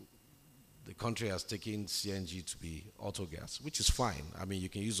the country has taken CNG to be autogas, which is fine. I mean, you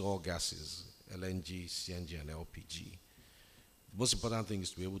can use all gases, LNG, CNG, and LPG. The most important thing is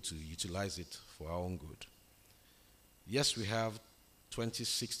to be able to utilize it for our own good. Yes, we have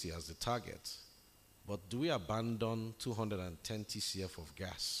 2060 as the target, but do we abandon 210 TCF of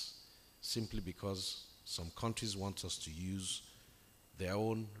gas simply because some countries want us to use their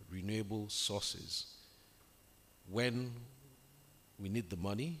own renewable sources when we need the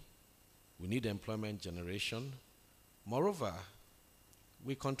money, we need employment generation? Moreover,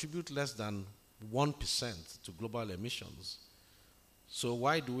 we contribute less than 1% to global emissions. So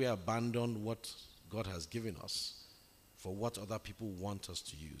why do we abandon what God has given us for what other people want us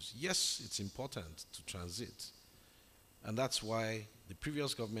to use? Yes, it's important to transit. And that's why the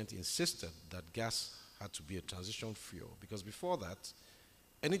previous government insisted that gas had to be a transition fuel. Because before that,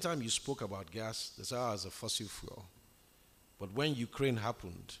 anytime you spoke about gas, they said, oh, as a fossil fuel. But when Ukraine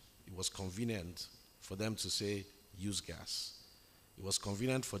happened, it was convenient for them to say, use gas. It was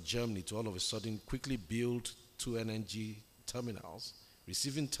convenient for Germany to all of a sudden quickly build 2 LNG terminals,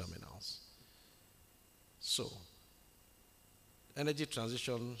 receiving terminals. So, energy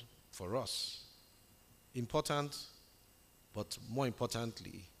transition for us, important, but more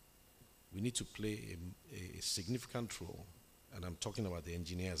importantly, we need to play a significant role, and I'm talking about the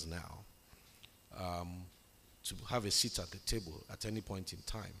engineers now, to have a seat at the table at any point in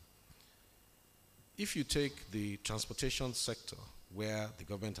time. If you take the transportation sector, where the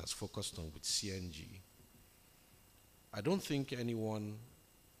government has focused on with CNG, I don't think anyone,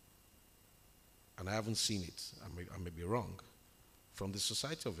 and I haven't seen it, I may be wrong, from the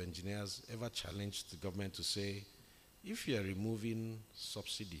Society of Engineers ever challenged the government to say, if you're removing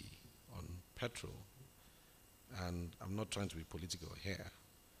subsidy on petrol, and I'm not trying to be political here,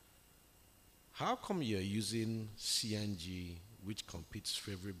 how come you're using CNG, which competes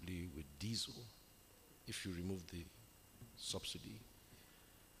favorably with diesel, if you remove the subsidy?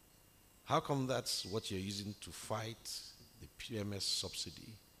 How come that's what you're using to fight the PMS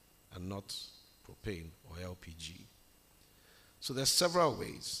subsidy and not propane or LPG? So there's several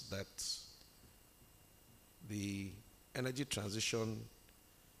ways that the energy transition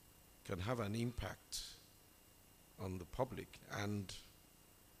can have an impact on the public, and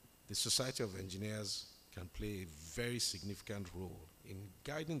the Society of Engineers can play a very significant role in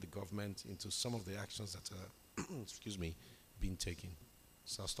guiding the government into some of the actions that are excuse me, being taken.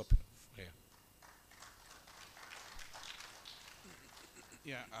 So I'll stop here.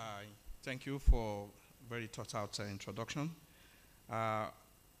 Yeah, thank you for a very thought-out introduction.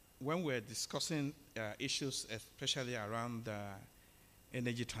 When we're discussing issues, especially around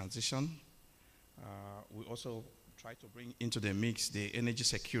energy transition, we also try to bring into the mix the energy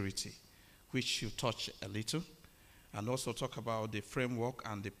security, which you touch a little, and also talk about the framework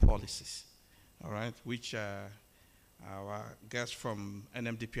and the policies, all right, which our guest from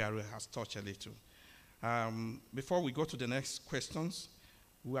NMDPRA has touched a little. Before we go to the next questions,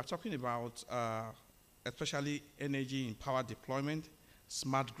 we are talking about especially energy in power deployment,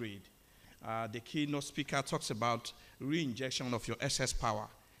 smart grid. The keynote speaker talks about re-injection of your excess power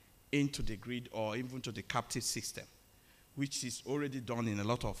into the grid or even to the captive system, which is already done in a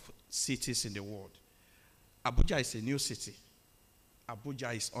lot of cities in the world. Abuja is a new city.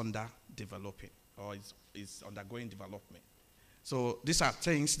 Abuja is under developing, or is undergoing development. So these are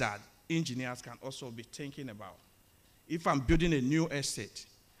things that engineers can also be thinking about. If I'm building a new estate,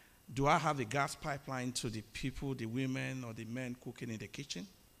 do I have a gas pipeline to the people, the women or the men cooking in the kitchen?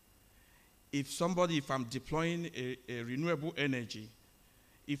 If I'm deploying a renewable energy,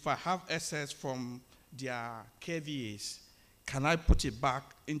 if I have excess from their KVAs, can I put it back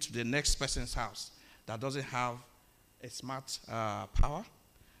into the next person's house that doesn't have a smart power?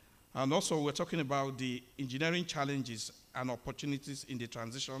 And also we're talking about the engineering challenges and opportunities in the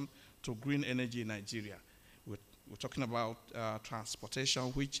transition to green energy in Nigeria. We're talking about transportation,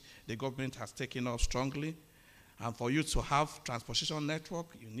 which the government has taken up strongly. And for you to have transportation network,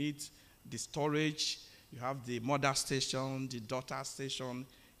 you need the storage, You have the mother station, the daughter station,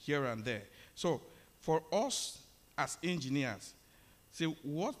 here and there. So for us as engineers, see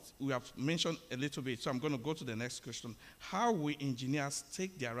what we have mentioned a little bit, so I'm going to go to the next question. How will engineers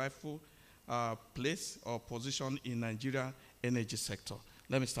take their rightful place or position in Nigeria energy sector?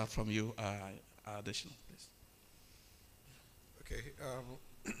 Let me start from you, Additional, please. Okay,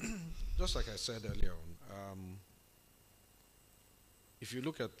 just like I said earlier on, if you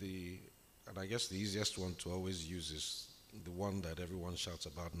look at and I guess the easiest one to always use is the one that everyone shouts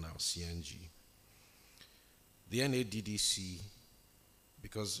about now, CNG. The NADDC,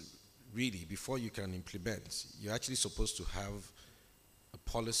 because really, before you can implement, you're actually supposed to have a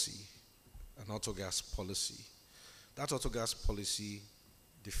policy, an autogas policy. That autogas policy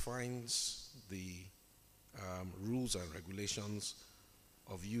defines the rules and regulations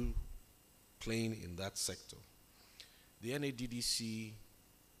of you playing in that sector. The NADDC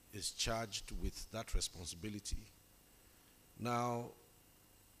is charged with that responsibility. Now,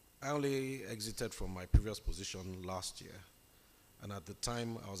 I only exited from my previous position last year, and at the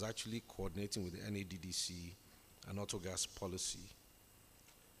time I was actually coordinating with the NADDC and autogas policy.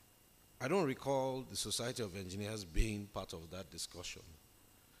 I don't recall the Society of Engineers being part of that discussion.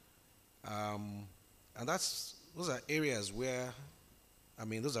 And those are areas where, I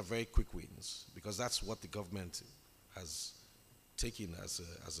mean, those are very quick wins, because that's what the government has taken as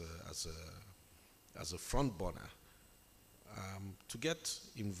a front burner. To get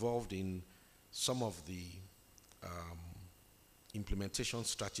involved in some of the implementation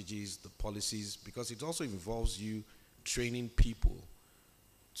strategies, the policies, because it also involves you training people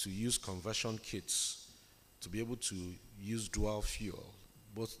to use conversion kits to be able to use dual fuel,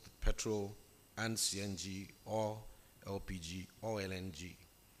 both petrol and CNG or LPG or LNG.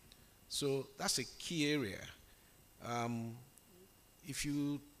 So that's a key area. If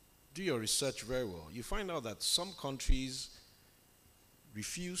you do your research very well, you find out that some countries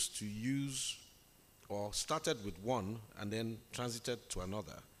refuse to use or started with one and then transited to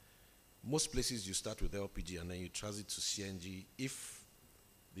another. Most places you start with LPG and then you transit to CNG if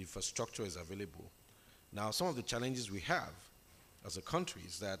the infrastructure is available. Now, some of the challenges we have as a country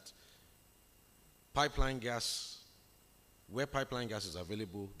is that pipeline gas, where pipeline gas is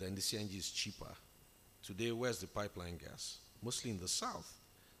available, then the CNG is cheaper. Today, where's the pipeline gas? Mostly in the south.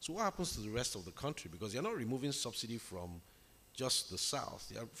 So what happens to the rest of the country? Because you're not removing subsidy from just the south,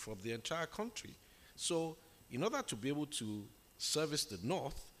 you're from the entire country. So in order to be able to service the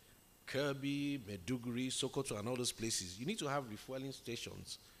north, Kirby, Maiduguri, Sokoto, and all those places, you need to have refueling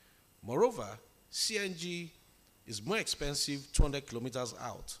stations. Moreover, CNG is more expensive 200 kilometers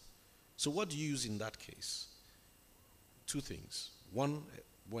out. So what do you use in that case? Two things. One,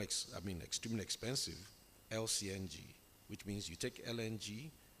 extremely expensive, LCNG, which means you take LNG,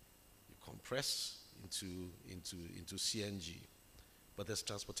 you compress into CNG. But there's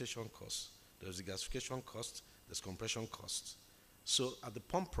transportation costs, there's regasification cost, there's compression costs. So at the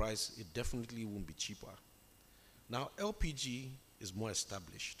pump price, it definitely won't be cheaper. Now, LPG is more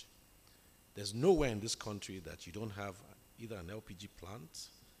established. There's nowhere in this country that you don't have either an LPG plant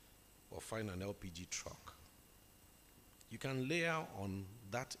or find an LPG truck. You can layer on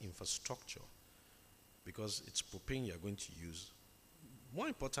that infrastructure because it's propane you're going to use. More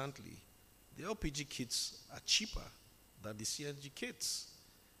importantly, the LPG kits are cheaper than the CNG kits.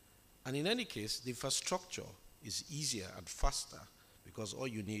 And in any case, the infrastructure is easier and faster because all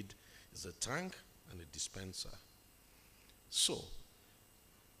you need is a tank and a dispenser. So,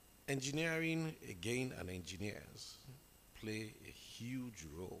 engineering, again, and engineers play a huge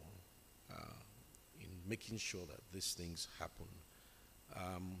role in making sure that these things happen.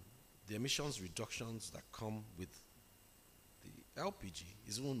 The emissions reductions that come with the LPG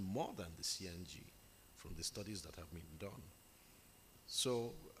is even more than the CNG from the studies that have been done.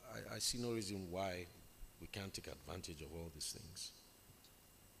 So I see no reason why we can't take advantage of all these things.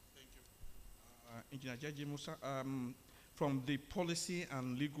 Thank you. Engineer Jaji Musa, from the policy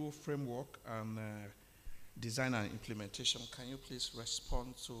and legal framework and design and implementation, can you please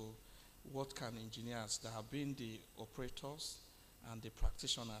respond to what can engineers that have been the operators and the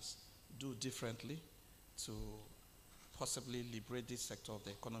practitioners do differently to possibly liberate this sector of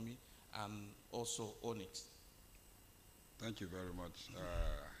the economy and also own it? Thank you very much.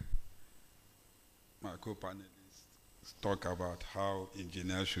 My co-panelists talk about how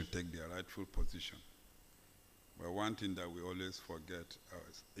engineers should take their rightful position. But one thing that we always forget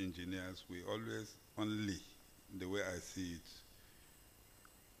as engineers, we always only, the way I see it,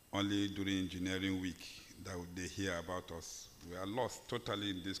 only during engineering week that they hear about us. We are lost totally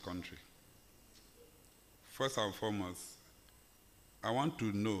in this country. First and foremost, I want to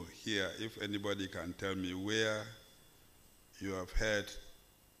know here if anybody can tell me where you have heard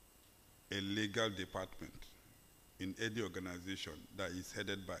a legal department in any organization that is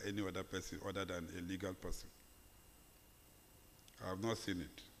headed by any other person other than a legal person. I have not seen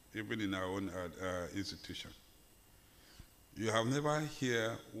it, even in our own institution. You have never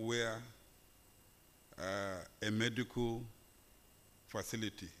heard where a medical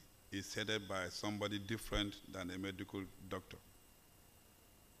facility is headed by somebody different than a medical doctor.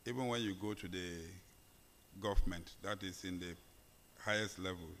 Even when you go to the government, that is in the highest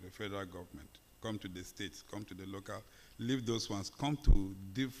level, the federal government, come to the states, come to the local, leave those ones, come to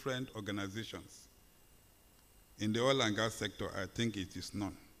different organizations. In the oil and gas sector, I think it is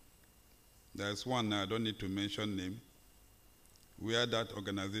none. There's one, I don't need to mention name, where that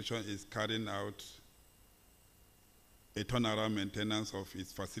organization is carrying out a turnaround maintenance of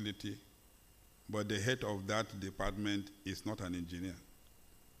its facility, but the head of that department is not an engineer.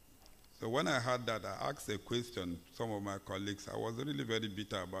 So when I heard that, I asked a question, some of my colleagues, I was really very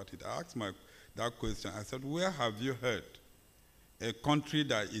bitter about it. I asked that question, I said, where have you heard a country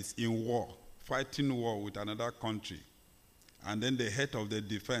that is in war, fighting war with another country, and then the head of the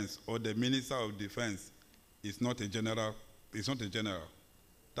defense or the minister of defense is not a general,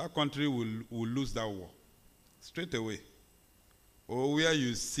 that country will lose that war straight away. Or where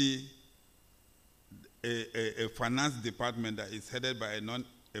you see a finance department that is headed by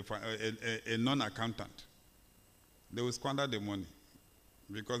a non-accountant, they will squander the money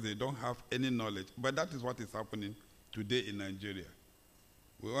because they don't have any knowledge. But that is what is happening today in Nigeria.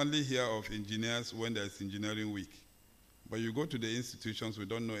 We only hear of engineers when there's engineering week. But you go to the institutions, we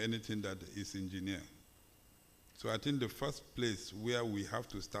don't know anything that is engineer. So I think the first place where we have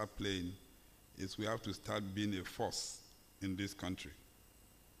to start playing is we have to start being a force in this country.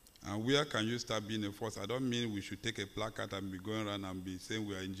 And where can you start being a force? I don't mean we should take a placard and be going around and be saying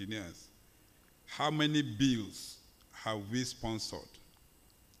we are engineers. How many bills have we sponsored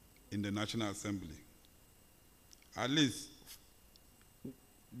in the National Assembly? At least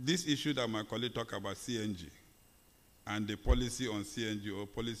this issue that my colleague talked about, CNG, and the policy on CNG or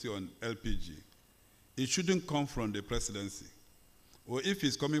policy on LPG, it shouldn't come from the presidency. Or if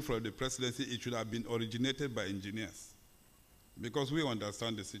it's coming from the presidency, it should have been originated by engineers. Because we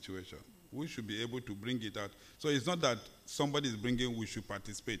understand the situation. We should be able to bring it out. So it's not that somebody is bringing, we should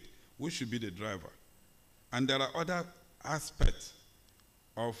participate. We should be the driver. And there are other aspects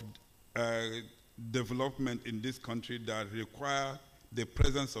of development in this country that require the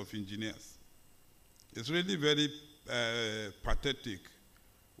presence of engineers. It's really very pathetic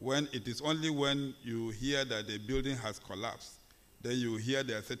when it is only when you hear that the building has collapsed, then you hear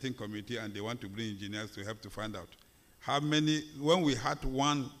there are certain committee and they want to bring engineers to help to find out. How many, when we had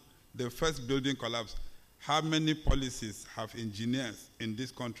the first building collapse, how many policies have engineers in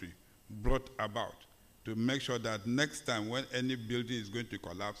this country brought about to make sure that next time when any building is going to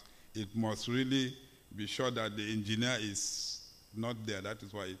collapse, it must really be sure that the engineer is not there. That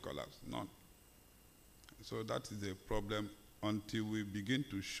is why it collapsed. None. So that is a problem until we begin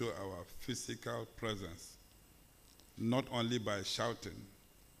to show our physical presence, not only by shouting,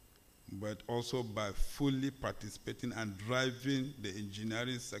 but also by fully participating and driving the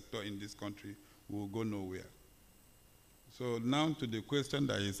engineering sector in this country. We will go nowhere. So now to the question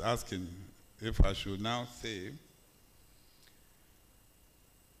that he's asking, if I should now say,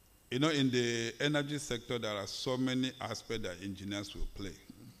 you know, in the energy sector, there are so many aspects that engineers will play,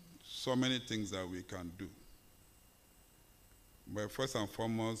 so many things that we can do. But first and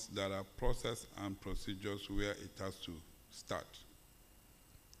foremost, there are process and procedures where it has to start.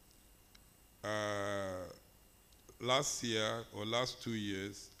 Last year or last 2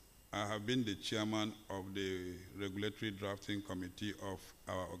 years, I have been the chairman of the regulatory drafting committee of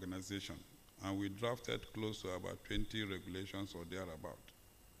our organization. And we drafted close to about 20 regulations or thereabout.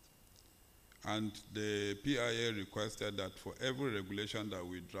 And the PIA requested that for every regulation that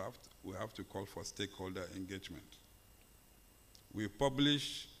we draft, we have to call for stakeholder engagement. We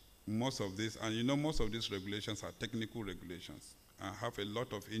publish most of this, and you know most of these regulations are technical regulations and have a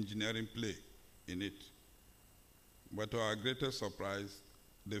lot of engineering play in it. But to our greatest surprise,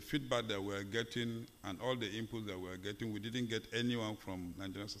 the feedback that we're getting and all the inputs that we're getting, we didn't get anyone from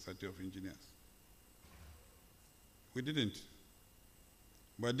Nigerian Society of Engineers. We didn't.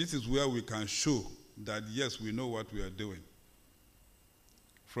 But this is where we can show that, yes, we know what we are doing.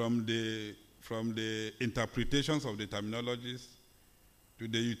 From the interpretations of the terminologies to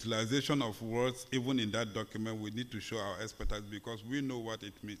the utilization of words, even in that document, we need to show our expertise because we know what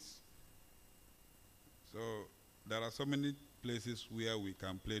it means. So there are so many places where we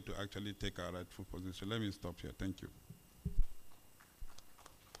can play to actually take our rightful position. Let me stop here. Thank you.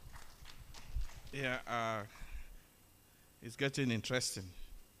 Yeah, it's getting interesting,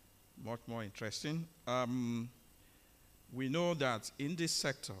 much more interesting. We know that in this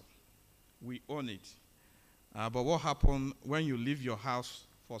sector, we own it. But what happens when you leave your house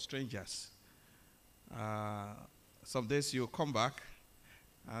for strangers? Some days you'll come back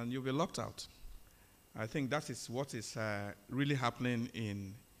and you'll be locked out. I think that is what is really happening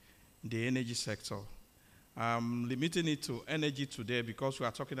in the energy sector. I'm limiting it to energy today because we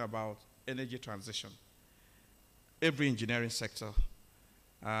are talking about energy transition. Every engineering sector.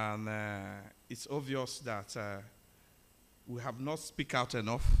 And it's obvious that we have not speak out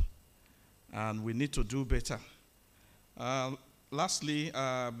enough and we need to do better. Lastly,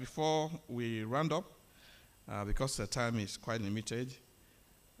 before we round up, because the time is quite limited,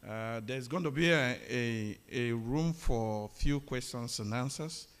 there's going to be a room for few questions and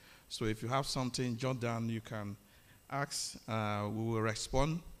answers. So if you have something, jot down, you can ask. We will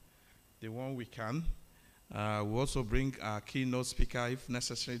respond the one we can. We'll also bring our keynote speaker if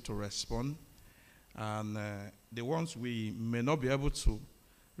necessary to respond. And the ones we may not be able to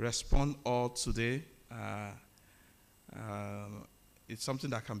respond all today, it's something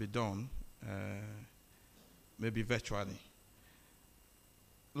that can be done, maybe virtually.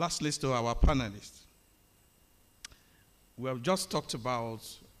 Lastly, to our panelists. We have just talked about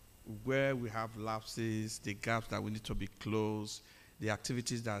where we have lapses, the gaps that we need to be closed, the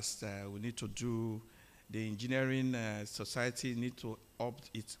activities that we need to do, the engineering society need to up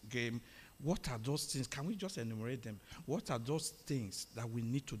its game. What are those things? Can we just enumerate them? What are those things that we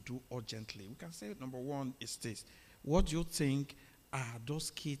need to do urgently? We can say number one is this. What do you think are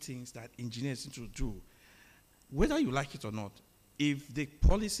those key things that engineers need to do? Whether you like it or not, if the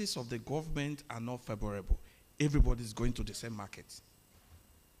policies of the government are not favorable, everybody's going to the same market.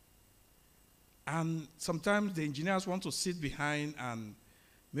 And sometimes the engineers want to sit behind and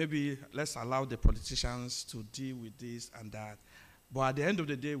maybe let's allow the politicians to deal with this and that. But at the end of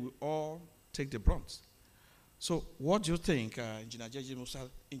the day, we all take the brunt. So what do you think, Engineer J.J. Musa,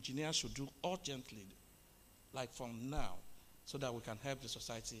 engineers should do urgently, like from now, so that we can help the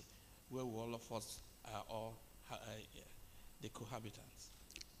society where all of us are all the cohabitants?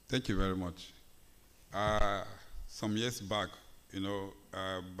 Thank you very much. Some years back,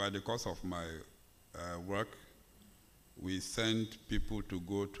 by the course of my work, we sent people to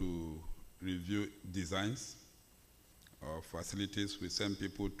go to review designs of facilities. We send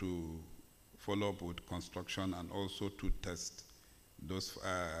people to follow up with construction and also to test those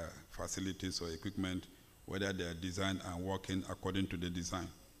facilities or equipment, whether they are designed and working according to the design.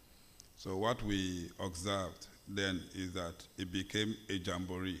 So what we observed then is that it became a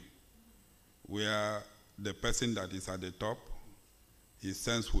jamboree where the person that is at the top, he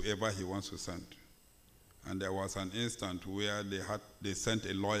sends whoever he wants to send. And there was an instant where they sent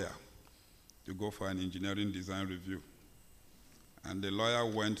a lawyer to go for an engineering design review. And the lawyer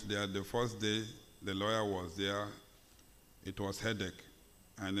went there. The first day the lawyer was there, it was headache.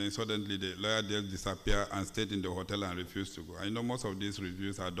 And then suddenly the lawyer just disappeared and stayed in the hotel and refused to go. I know most of these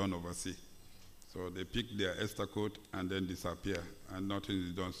reviews are done overseas. So they pick their extra coat and then disappear and nothing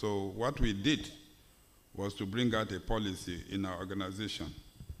is done. So what we did was to bring out a policy in our organization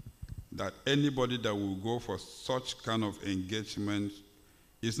that anybody that will go for such kind of engagement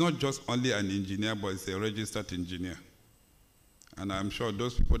is not just only an engineer, but it's a registered engineer. And I'm sure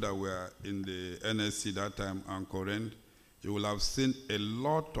those people that were in the NSC that time and current, you will have seen a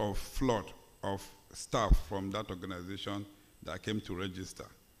lot of flood of staff from that organization that came to register.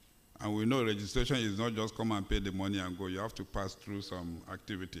 And we know registration is not just come and pay the money and go. You have to pass through some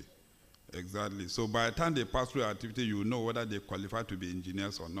activity. Exactly. So by the time they pass through activity, you know whether they qualify to be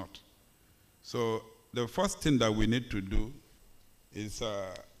engineers or not. So the first thing that we need to do is,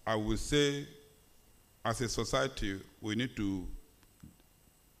 I would say, as a society, we need to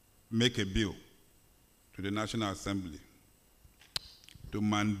make a bill to the National Assembly to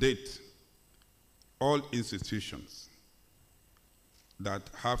mandate all institutions that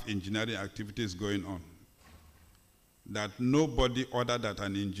have engineering activities going on, that nobody other than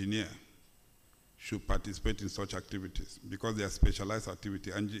an engineer should participate in such activities because they are specialized activity.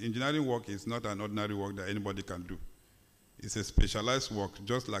 And engineering work is not an ordinary work that anybody can do. It's a specialized work,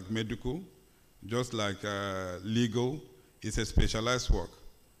 just like medical, just like legal. It's a specialized work.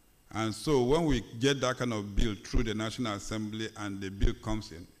 And so when we get that kind of bill through the National Assembly and the bill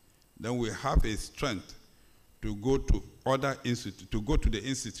comes in, then we have a strength to go to the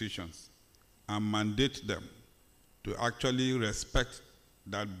institutions and mandate them to actually respect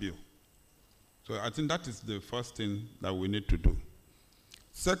that bill. So I think that is the first thing that we need to do.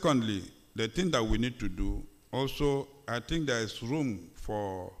 Secondly, the thing that we need to do also, I think there is room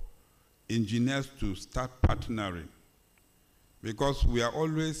for engineers to start partnering, because we are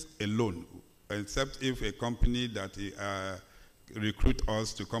always alone, except if a company that recruit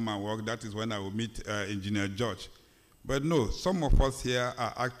us to come and work, that is when I will meet Engineer George. But no, some of us here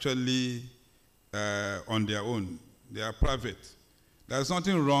are actually on their own. They are private. There's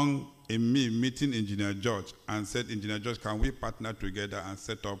nothing wrong in me meeting Engineer George and said, Engineer George, can we partner together and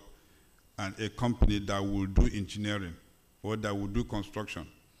set up a company that will do engineering or that will do construction?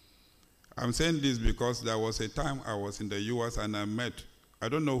 I'm saying this because there was a time I was in the US and I met, I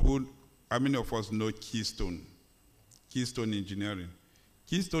don't know how many of us know Keystone Engineering.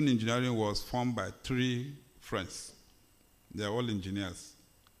 Keystone Engineering was formed by 3 friends. They're all engineers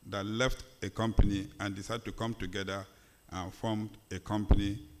that left a company and decided to come together and formed a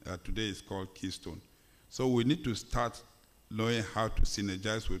company that today is called Keystone. So we need to start knowing how to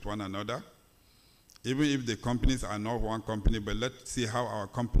synergize with one another. Even if the companies are not one company, but let's see how our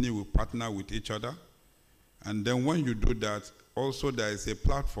company will partner with each other. And then when you do that, also there is a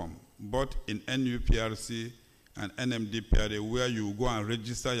platform, both in NUPRC and NMDPRA, where you go and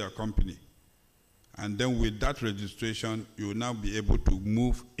register your company. And then with that registration, you will now be able to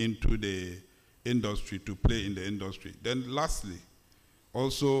move into the industry, to play in the industry. Then lastly,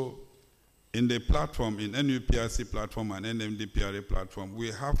 also in the platform, in NUPRC platform and NMDPRA platform,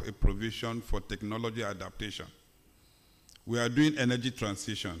 we have a provision for technology adaptation. We are doing energy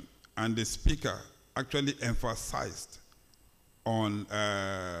transition, and the speaker actually emphasized on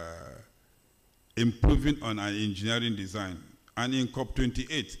improving on our engineering design. And in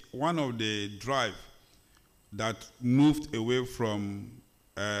COP28, one of the drive that moved away from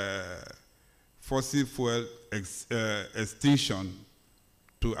fossil fuel extinction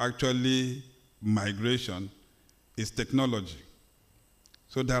to actually migration is technology.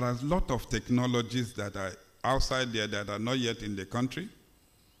 So there are a lot of technologies that are outside there that are not yet in the country.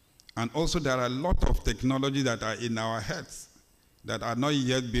 And also there are a lot of technology that are in our heads that are not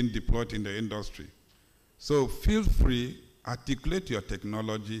yet being deployed in the industry. So feel free, articulate your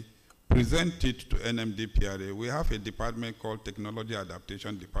technology, present it to NMDPRA. We have a department called Technology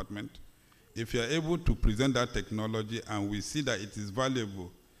Adaptation Department. If you're able to present that technology and we see that it is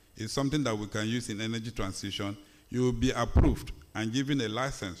valuable, it's something that we can use in energy transition, you will be approved and given a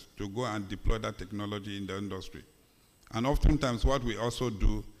license to go and deploy that technology in the industry. And oftentimes what we also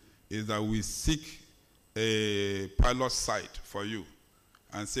do is that we seek a pilot site for you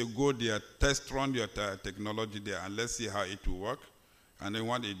and say, go there, test run your technology there, and let's see how it will work. And then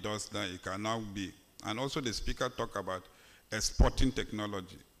when it does that, it can now be. And also the speaker talked about exporting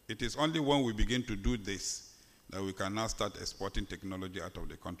technology. It is only when we begin to do this that we can now start exporting technology out of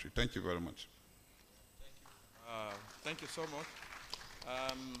the country. Thank you very much. Thank you so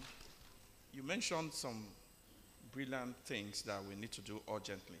much. You mentioned some brilliant things that we need to do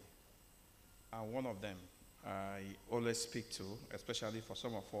urgently. And one of them I always speak to, especially for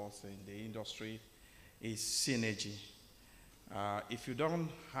some of us in the industry, is synergy. If you don't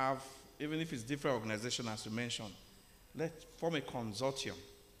have, even if it's different organizations as you mentioned, let's form a consortium.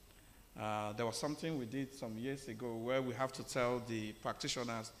 There was something we did some years ago where we have to tell the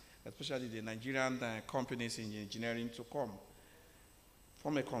practitioners, especially the Nigerian companies in engineering, to come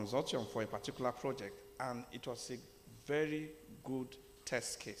form a consortium for a particular project, and it was a very good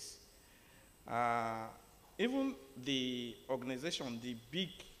test case. Even the organization, the big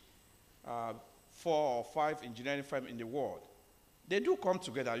 4 or 5 engineering firms in the world, they do come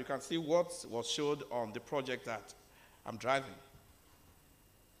together. You can see what was showed on the project that I'm driving.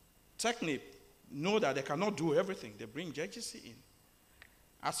 Technip know that they cannot do everything. They bring JGC in.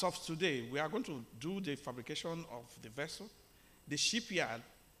 As of today, we are going to do the fabrication of the vessel. The shipyard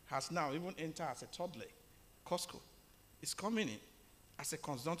has now even entered as a third leg. COSCO is coming in as a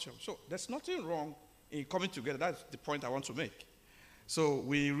consortium. So there's nothing wrong in coming together. That's the point I want to make. So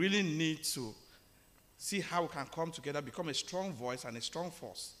we really need to see how we can come together, become a strong voice and a strong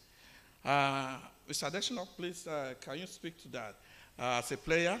force. Mr. Adesina, please, can you speak to that? As a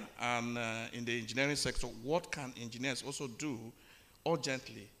player and in the engineering sector, what can engineers also do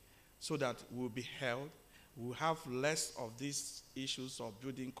urgently so that we'll be held, we'll have less of these issues of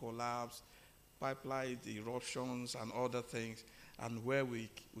building collapse, pipeline eruptions and other things, and where we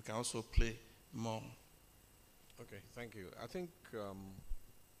can also play more? Okay, thank you. I think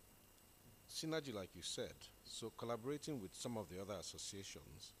synergy, like you said, so collaborating with some of the other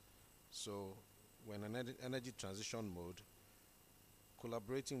associations. So when an energy transition mode,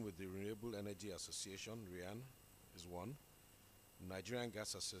 collaborating with the Renewable Energy Association, RIAN, is one. Nigerian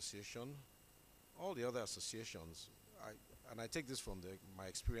Gas Association, all the other associations. And I take this from my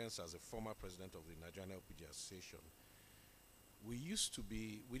experience as a former president of the Nigerian LPG Association.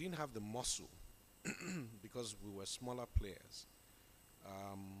 we didn't have the muscle because we were smaller players.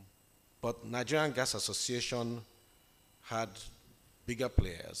 But Nigerian Gas Association had bigger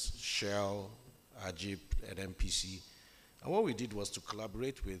players, Shell, Ajib, and NPC. And what we did was to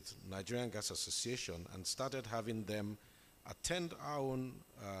collaborate with Nigerian Gas Association and started having them attend our own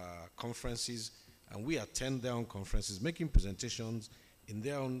conferences, and we attend their own conferences, making presentations in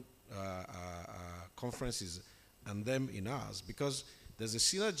their own conferences and them in ours, because there's a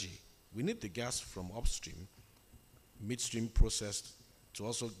synergy. We need the gas from upstream, midstream processed to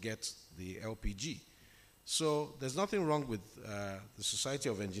also get the LPG. So there's nothing wrong with the Society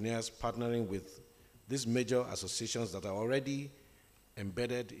of Engineers partnering with these major associations that are already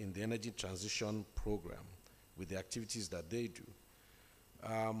embedded in the energy transition program with the activities that they do.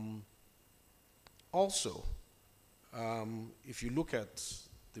 Also, if you look at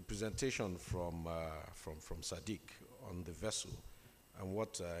the presentation from Sadiq on the vessel and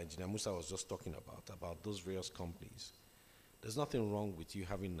what Engineer Musa was just talking about those various companies, there's nothing wrong with you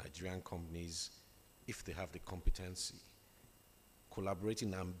having Nigerian companies, if they have the competency,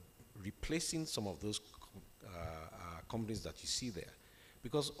 collaborating and replacing some of those companies that you see there.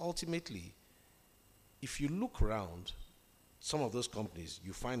 Because ultimately, if you look around, some of those companies,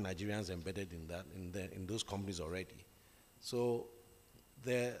 you find Nigerians embedded in those companies already. So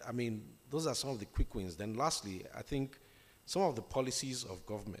those are some of the quick wins. Then lastly, I think some of the policies of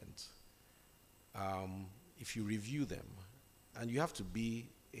government, if you review them, and you have to be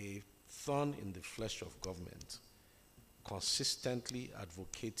a thorn in the flesh of government, consistently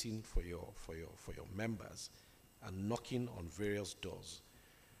advocating for your members and knocking on various doors.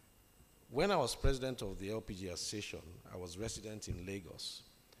 When I was president of the LPG Association, I was resident in Lagos.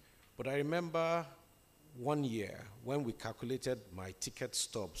 But I remember one year when we calculated my ticket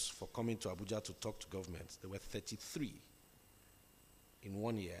stubs for coming to Abuja to talk to government, there were 33 in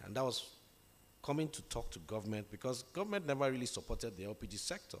 1 year. And that was coming to talk to government because government never really supported the LPG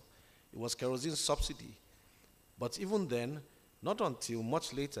sector. It was kerosene subsidy. But even then, not until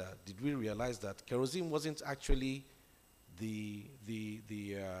much later did we realize that kerosene wasn't actually the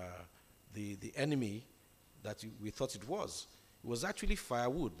enemy that we thought it was. It was actually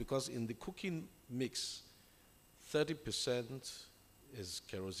firewood, because in the cooking mix, 30% is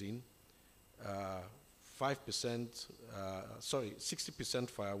kerosene, 60%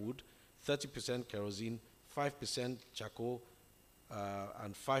 firewood, 30% kerosene, 5% charcoal,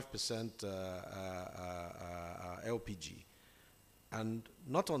 and 5% LPG. And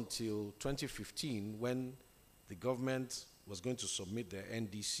not until 2015, when the government was going to submit their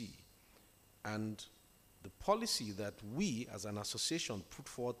NDC, and the policy that we as an association put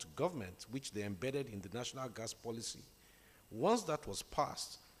forward to government, which they embedded in the national gas policy, once that was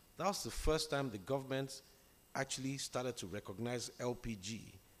passed, that was the first time the government actually started to recognize LPG,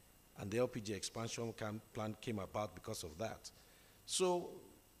 and the LPG expansion plan came about because of that. So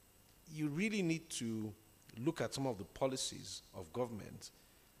you really need to look at some of the policies of government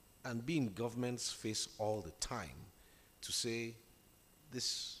and be in government's face all the time to say,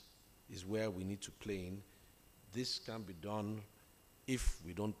 this is where we need to play in. This can be done if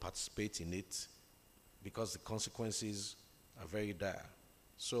we don't participate in it, because the consequences are very dire.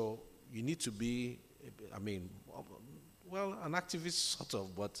 So you need to be, well, an activist sort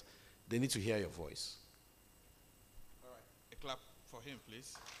of, but they need to hear your voice. All right, a clap for him,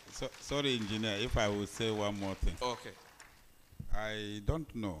 please. Sorry, engineer, if I would say one more thing. Okay. I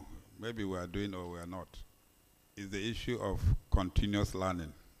don't know, maybe we are doing or we are not, is the issue of continuous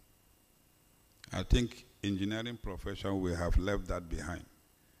learning. I think engineering profession, we have left that behind.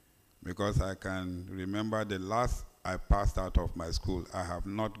 Because I can remember the last I passed out of my school, I have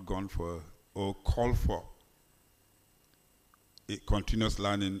not gone for or called for continuous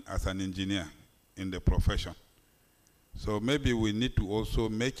learning as an engineer in the profession. So maybe we need to also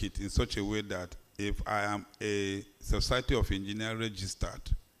make it in such a way that if I am a Society of Engineers registered,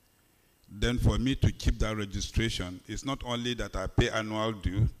 then for me to keep that registration, it's not only that I pay annual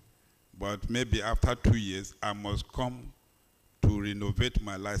due, but maybe after 2 years, I must come to renovate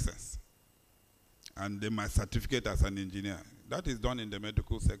my license and then my certificate as an engineer. That is done in the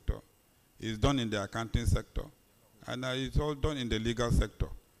medical sector. It's done in the accounting sector. And it's all done in the legal sector.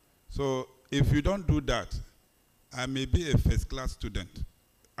 So if you don't do that, I may be a first-class student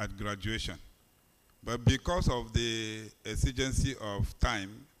at graduation. But because of the exigency of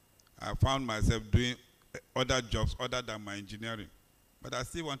time, I found myself doing other jobs other than my engineering. But I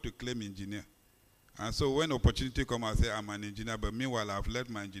still want to claim engineer. And so when opportunity comes, I say I'm an engineer, but meanwhile I've left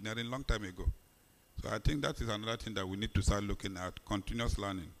my engineering long time ago. So I think that is another thing that we need to start looking at, continuous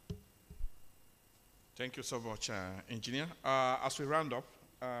learning. Thank you so much, Engineer. As we round up,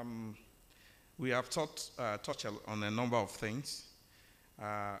 we have touched on a number of things.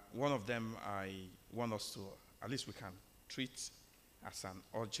 One of them I want us to, at least we can treat as an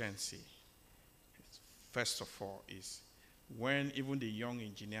urgency. First of all is when even the young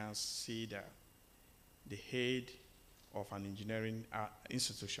engineers see that the head of an engineering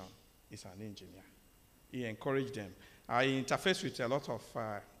institution is an engineer. He encouraged them. I interface with a lot of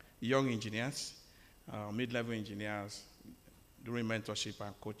young engineers, mid-level engineers, during mentorship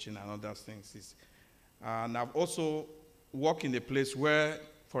and coaching and other things. And I've also worked in a place where,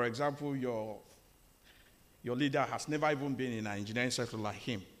 for example, your leader has never even been in an engineering sector like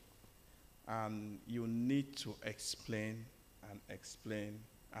him. And you need to explain and explain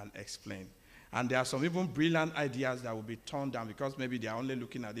and explain. And there are some even brilliant ideas that will be turned down because maybe they are only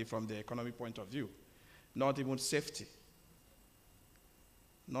looking at it from the economic point of view, not even safety,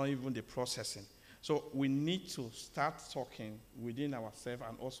 not even the processing. So we need to start talking within ourselves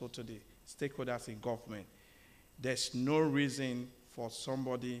and also to the stakeholders in government. There's no reason for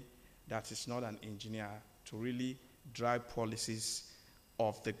somebody that is not an engineer to really drive policies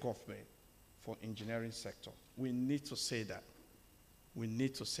of the government for engineering sector. We need to say that. We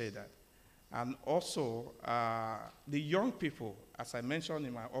need to say that. And also, the young people, as I mentioned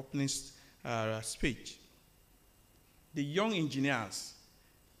in my opening speech, the young engineers,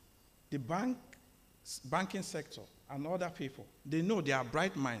 the banking sector, and other people, they know they are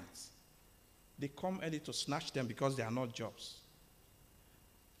bright minds. They come early to snatch them because they are not jobs.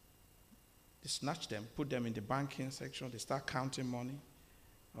 They snatch them, put them in the banking section, they start counting money.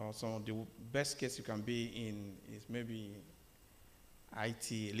 So the best case you can be in is maybe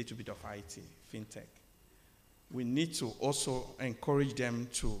IT, a little bit of IT, fintech. We need to also encourage them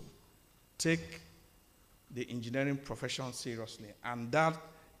to take the engineering profession seriously. And that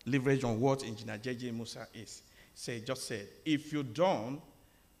leverage on what Engineer J.J. Musa is. Just said, if you don't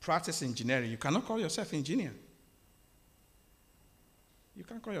practice engineering, you cannot call yourself engineer. You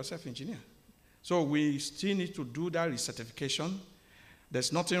can't call yourself engineer. So we still need to do that recertification.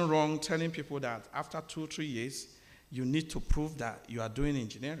 There's nothing wrong telling people that after 2-3 years, you need to prove that you are doing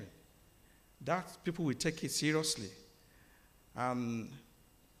engineering. That people will take it seriously. And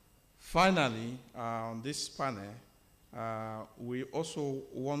finally, on this panel, we also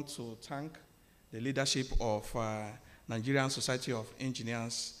want to thank the leadership of Nigerian Society of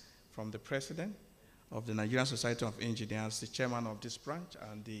Engineers, from the president of the Nigerian Society of Engineers, the chairman of this branch,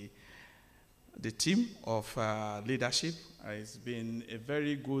 and the team of leadership. It's been a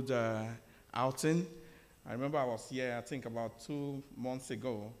very good outing. I remember I was here, I think about 2 months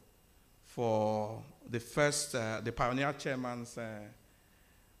ago, for the first, the Pioneer Chairman's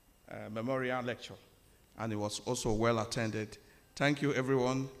memorial lecture. And it was also well attended. Thank you,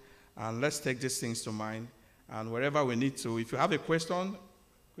 everyone. And let's take these things to mind. And wherever we need to, if you have a question,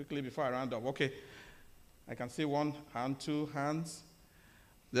 quickly before I round up. Okay, I can see 1 hand, 2 hands.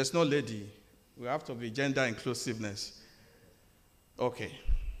 There's no lady. We have to be gender inclusiveness. Okay.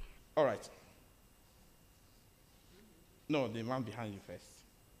 All right. No, the man behind you first.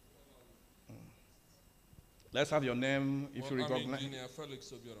 Let's have your name, if you recognize. I'm Engineer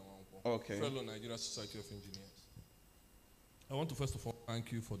Felix Obiora-Nwankwo, okay. Fellow Nigerian Society of Engineers. I want to first of all thank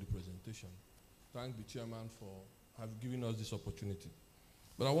you for the presentation. Thank the chairman for having given us this opportunity.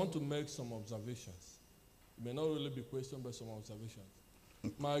 But I want to make some observations. It may not really be questions, but some observations.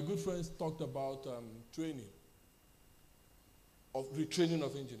 My good friends talked about retraining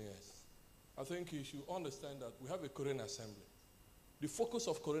of engineers. I think you should understand that we have a Korean assembly. The focus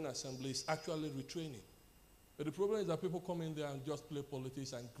of Korean assembly is actually retraining. But the problem is that people come in there and just play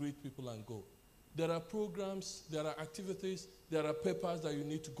politics and greet people and go. There are programs, there are activities, there are papers that you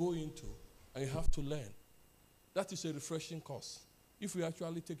need to go into, and you have to learn. That is a refreshing course, if we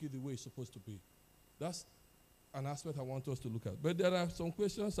actually take it the way it's supposed to be. That's an aspect I want us to look at. But there are some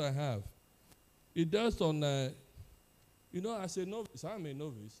questions I have. It does on, as a novice, I'm a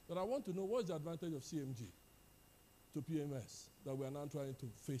novice, but I want to know what's the advantage of CMG to PMS that we are now trying to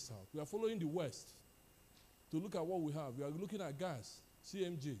phase out. We are following the West to look at what we have. We are looking at gas,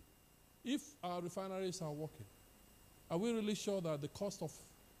 CMG. If our refineries are working, are we really sure that the cost of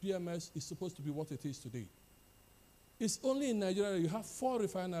PMS is supposed to be what it is today? It's only in Nigeria you have 4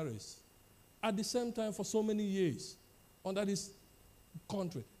 refineries at the same time for so many years under this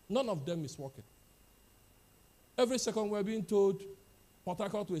country. None of them is working. Every second we're being told Port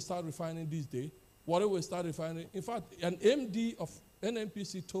Harcourt will start refining this day, Warri will start refining. In fact, an MD of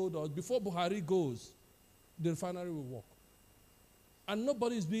NNPC told us before Buhari goes, the refinery will work. And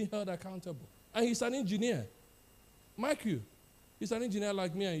nobody is being held accountable. And he's an engineer. Mark you, he's an engineer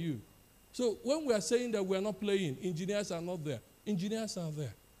like me and you. So when we are saying that we are not playing, engineers are not there. Engineers are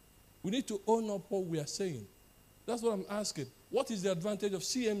there. We need to own up what we are saying. That's what I'm asking. What is the advantage of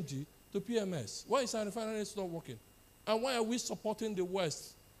CMG to PMS? Why is our refinery not working? And why are we supporting the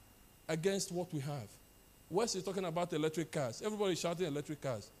West against what we have? West is talking about electric cars. Everybody is shouting electric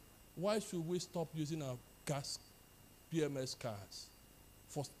cars. Why should we stop using our gas PMS cars?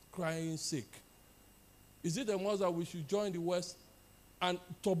 For crying sake. Is it the ones that we should join the West and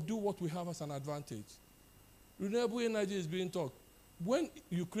do what we have as an advantage? Renewable energy is being talked. When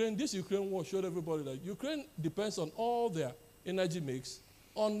this Ukraine war showed everybody that Ukraine depends on all their energy mix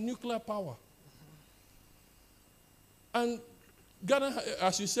on nuclear power. And Ghana,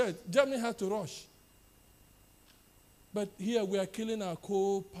 as you said, Germany had to rush. But here we are killing our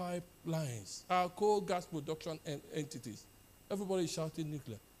coal pipelines, our coal gas production entities. Everybody is shouting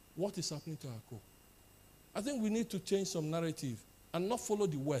nuclear. What is happening to our coal? I think we need to change some narrative and not follow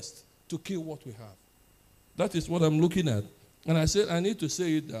the West to kill what we have. That is what I'm looking at. And I said I need to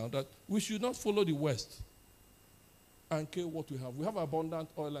say it now, that we should not follow the West and kill what we have. We have abundant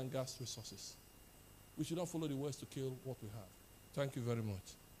oil and gas resources. We should not follow the West to kill what we have. Thank you very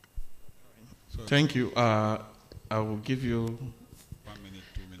much. Thank you. I will give you 1 minute,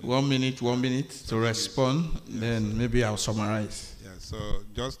 2 minutes. 1 minute to respond, then maybe I'll summarize. Yeah, so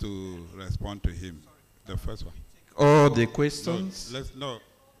just to respond to him, the first one. All the questions? No.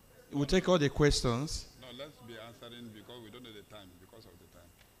 We'll take all the questions. No, let's be answering because we don't know the time, because of the time.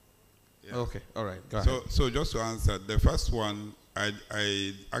 Yes. Okay, all right, go ahead. So just to answer, the first one,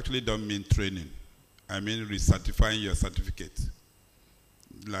 I actually don't mean training. I mean recertifying your certificate.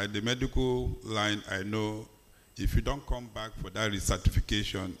 Like the medical line, I know if you don't come back for that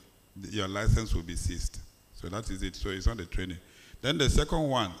recertification, your license will be seized. So that is it. So it's not the training. Then the second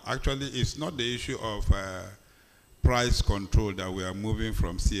one, actually, it's not the issue of price control that we are moving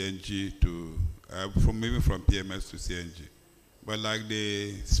from CNG to, moving from PMS to CNG. But like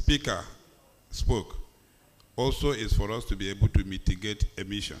the speaker spoke, also is for us to be able to mitigate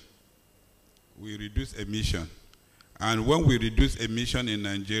emission. We reduce emission. And when we reduce emission in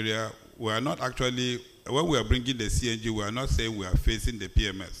Nigeria, we are not actually, when we are bringing the CNG, we are not saying we are facing the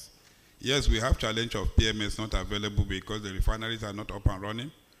PMS. Yes, we have challenge of PMS not available because the refineries are not up and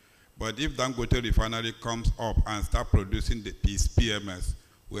running. But if Dangote refinery comes up and start producing the PMS,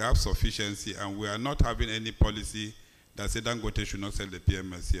 we have sufficiency, and we are not having any policy that says Dangote should not sell the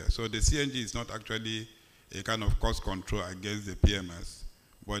PMS here. So the CNG is not actually a kind of cost control against the PMS,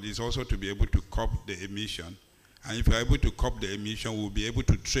 but it's also to be able to curb the emission. And if we are able to curb the emission, we'll be able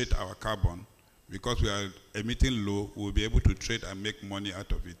to trade our carbon. Because we are emitting low, we'll be able to trade and make money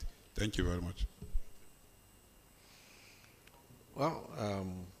out of it. Thank you very much. Well,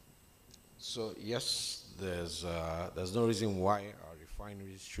 so yes, there's no reason why our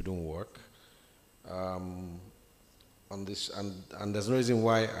refineries shouldn't work. On this, and there's no reason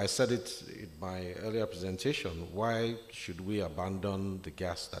why, I said it in my earlier presentation, why should we abandon the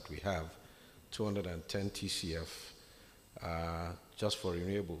gas that we have, 210 TCF, just for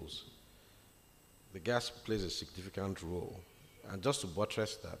renewables? The gas plays a significant role. And just to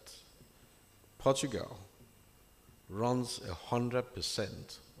buttress that, Portugal runs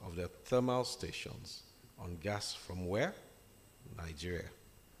 100% of their thermal stations on gas from where? Nigeria.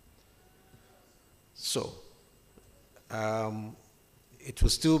 So, it will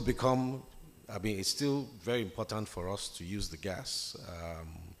still become, it's still very important for us to use the gas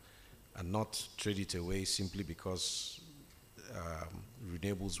and not trade it away simply because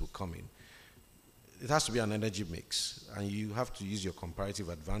renewables will come in. It has to be an energy mix, and you have to use your comparative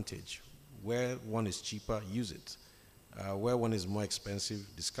advantage. Where one is cheaper, use it. Where one is more expensive,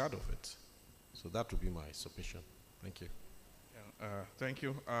 discard of it. So that would be my submission. Thank you. Yeah, thank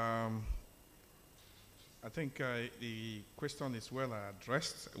you. I think the question is well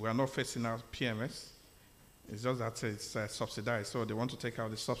addressed. We are not facing out PMS. It's just that it's subsidized, so they want to take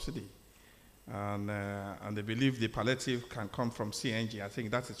out the subsidy. And they believe the palliative can come from CNG. I think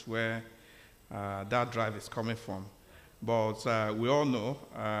that is where that drive is coming from. But we all know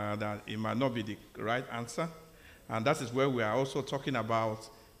that it might not be the right answer. And that is where we are also talking about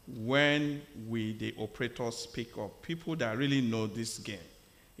when the operators speak up, people that really know this game.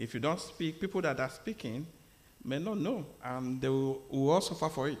 If you don't speak, people that are speaking may not know, and they will all suffer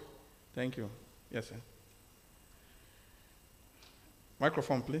for it. Thank you. Yes, sir.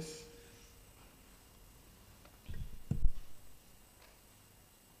 Microphone, please.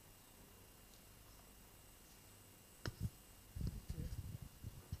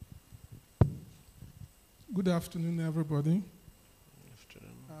 Good afternoon, everybody. Good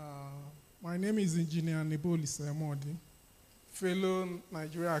afternoon. My name is Engineer Neboli Sayamodi fellow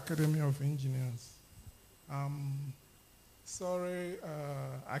Nigerian Academy of Engineers. Sorry,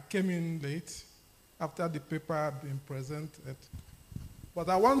 I came in late after the paper had been presented. But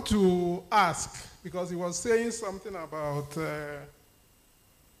I want to ask, because he was saying something about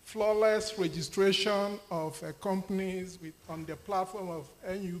flawless registration of companies on the platform of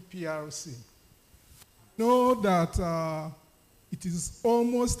NUPRC. Know that it is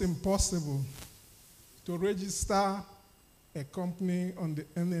almost impossible to register a company on the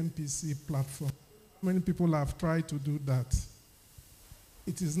NNPC platform. Many people have tried to do that.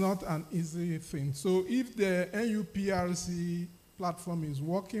 It is not an easy thing. So if the NUPRC platform is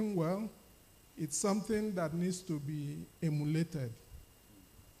working well, it's something that needs to be emulated.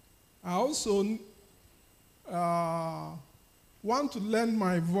 I also want to lend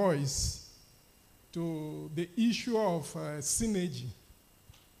my voice to the issue of synergy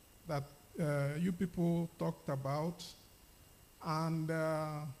that you people talked about. And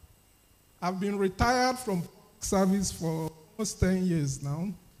I've been retired from service for almost 10 years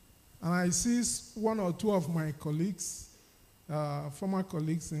now. And I see one or two of my colleagues, former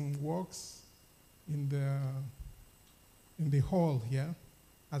colleagues in works in the hall here,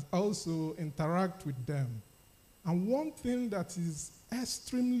 I also interact with them. And one thing that is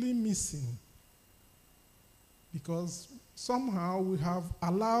extremely missing, because somehow we have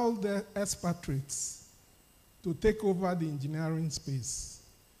allowed the expatriates to take over the engineering space,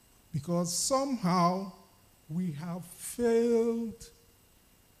 because somehow we have failed,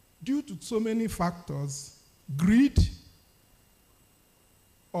 due to so many factors, greed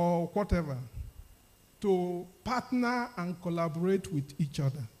or whatever, to partner and collaborate with each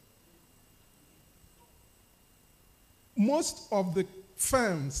other. Most of the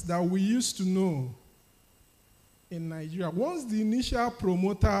firms that we used to know in Nigeria, once the initial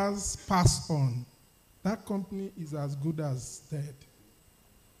promoters pass on, that company is as good as dead.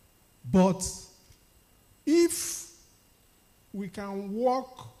 But if we can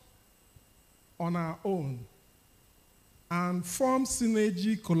work on our own and form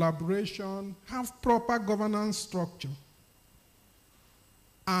synergy, collaboration, have proper governance structure,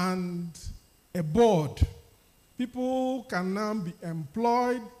 and a board, people can now be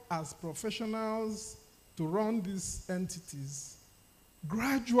employed as professionals to run these entities.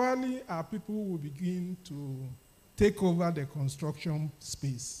 Gradually, our people will begin to take over the construction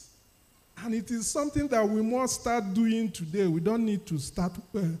space. And it is something that we must start doing today. We don't need to start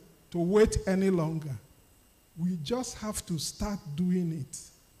to wait any longer. We just have to start doing it.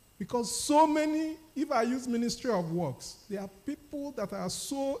 Because so many, if I use Ministry of Works, there are people that are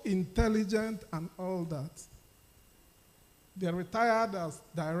so intelligent and all that. They're retired as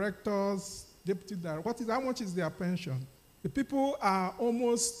directors, deputy directors. How much is their pension? The people are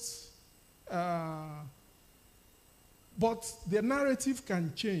almost, but the narrative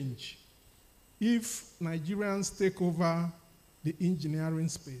can change if Nigerians take over the engineering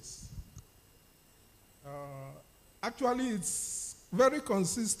space. Actually, it's very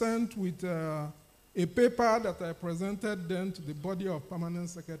consistent with a paper that I presented then to the body of permanent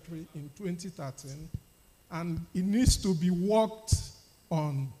secretary in 2013, and it needs to be worked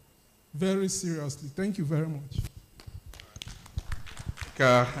on very seriously. Thank you very much.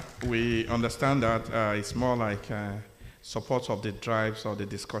 We understand that it's more like support of the drives of the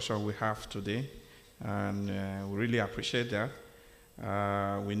discussion we have today, and we really appreciate that.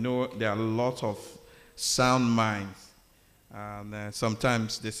 We know there are a lot of sound minds, and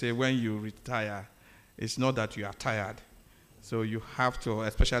sometimes they say when you retire, it's not that you are tired. So you have to,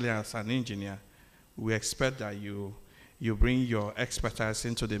 especially as an engineer, we expect that you bring your expertise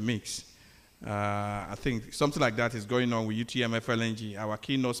into the mix. I think something like that is going on with UTM FLNG. Our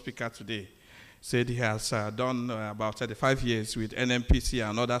keynote speaker today said he has done about 35 years with NNPC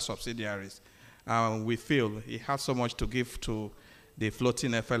and other subsidiaries. We feel he has so much to give to the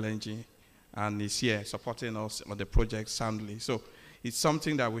floating FLNG, and is here supporting us on the project soundly. So it's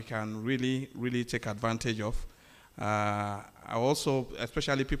something that we can really, really take advantage of. Also,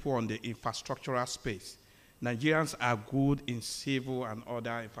 especially people on the infrastructural space. Nigerians are good in civil and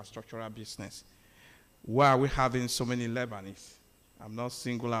other infrastructural business. Why are we having so many Lebanese? I'm not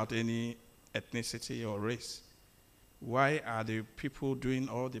single out any ethnicity or race. Why are the people doing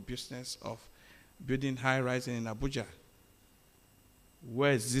all the business of building high-rise in Abuja?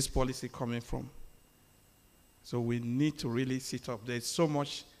 Where is this policy coming from? So we need to really sit up. There's so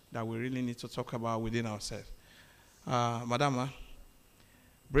much that we really need to talk about within ourselves. Madam,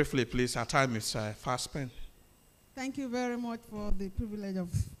 briefly, please, our time is fast spent. Thank you very much for the privilege of...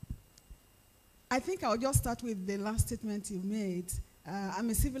 I think I'll just start with the last statement you made, I'm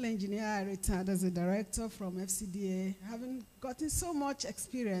a civil engineer. I retired as a director from FCDA. Having gotten so much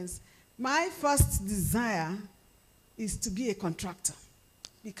experience, my first desire is to be a contractor,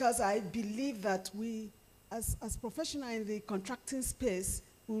 because I believe that we, as professionals in the contracting space,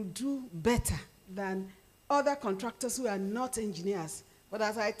 will do better than other contractors who are not engineers. But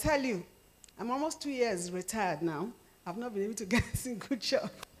as I tell you, I'm almost 2 years retired now. I've not been able to get a good job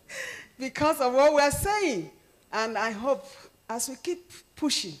because of what we're saying. And I hope as we keep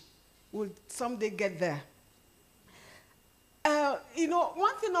pushing, we'll someday get there. You know,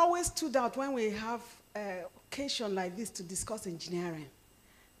 one thing always stood out when we have occasion like this to discuss engineering,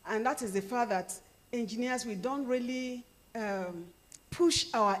 and that is the fact that engineers, we don't really push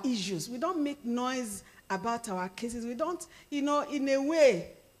our issues. We don't make noise about our cases. We don't, you know, in a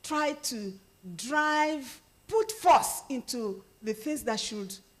way, try to put force into the things that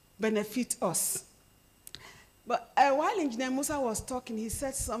should benefit us. But while Engineer Musa was talking, he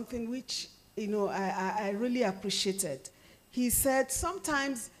said something which, you know, I really appreciated. He said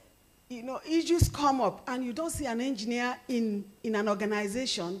sometimes, you know, issues come up and you don't see an engineer in an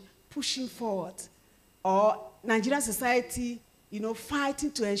organization pushing forward, or Nigerian society, you know,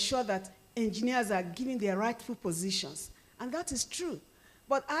 fighting to ensure that engineers are given their rightful positions. And that is true.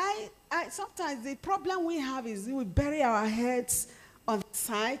 But sometimes the problem we have is we bury our heads on the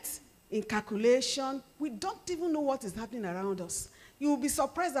site in calculation. We don't even know what is happening around us. You will be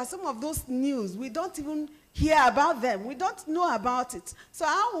surprised that some of those news, we don't even hear about them. We don't know about it. So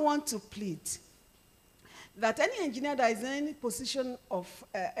I want to plead that any engineer that is in any position of,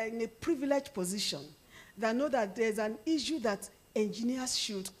 in a privileged position, that know that there's an issue that engineers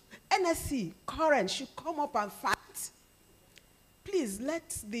should, NSC, current, should come up and fight. Please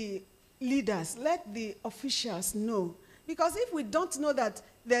let the leaders, let the officials know. Because if we don't know that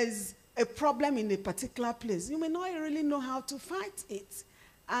there's a problem in a particular place, you may not really know how to fight it.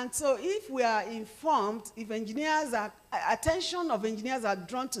 And so if we are informed, if engineers are, attention of engineers are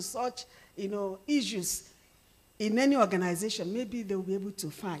drawn to such, you know, issues in any organization, maybe they'll be able to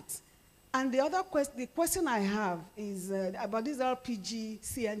fight. And the other question I have is about this LPG,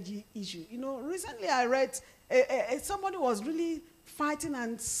 CNG issue. You know, recently I read somebody was really fighting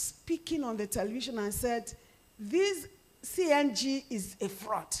and speaking on the television and said, this CNG is a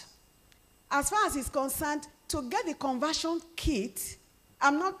fraud. As far as he's concerned, to get the conversion kit,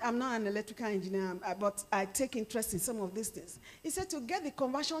 I'm not an electrical engineer, but I take interest in some of these things. He said to get the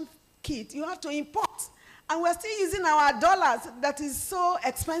conversion kit, you have to import. And we're still using our dollars that is so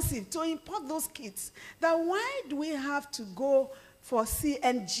expensive to import those kits. Then why do we have to go for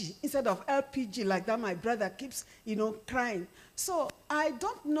CNG instead of LPG like that? My brother keeps, you know, crying. So I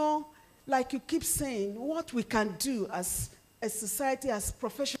don't know, like you keep saying, what we can do as a society, as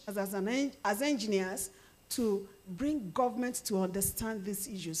professionals, as engineers, to bring government to understand these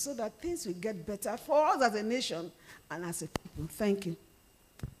issues so that things will get better for us as a nation and as a people. Thank you.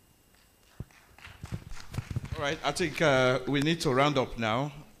 All right, I think we need to round up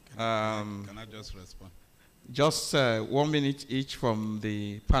now. Can I just respond? Just 1 minute each from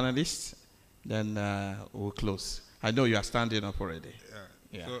the panelists, then we'll close. I know you are standing up already.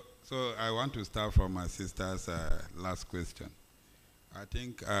 Yeah. So I want to start from my sister's last question. I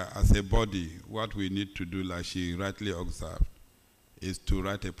think as a body, what we need to do, like she rightly observed, is to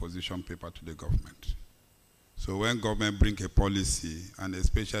write a position paper to the government. So when government bring a policy, and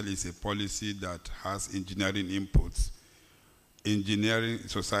especially it's a policy that has engineering inputs, engineering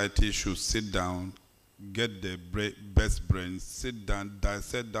society should sit down, get the best brains, sit down,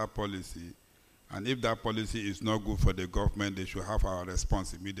 dissect that policy, and if that policy is not good for the government, they should have our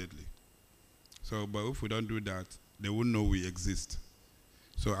response immediately. So, but if we don't do that, they won't know we exist.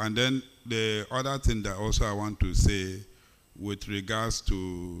 So, and then the other thing that also I want to say with regards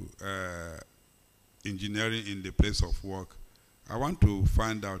to engineering in the place of work, I want to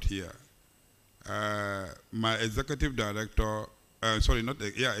find out here. My executive director,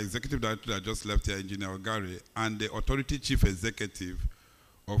 executive director that just left here, Engineer Ogari, and the authority chief executive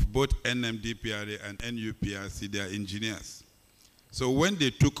of both NMDPRA and NUPRC, they are engineers. So when they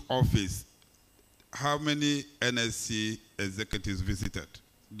took office, how many NSC executives visited?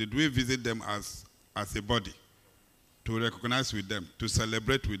 Did we visit them as a body to recognize with them, to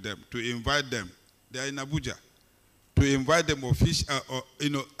celebrate with them, to invite them? They are in Abuja. To invite them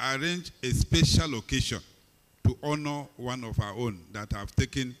arrange a special occasion to honor one of our own that have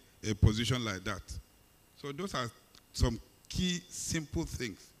taken a position like that. So those are some key, simple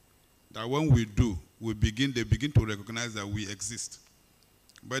things that when we do, they begin to recognize that we exist.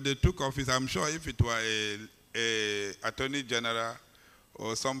 But they took office. I'm sure if it were a attorney general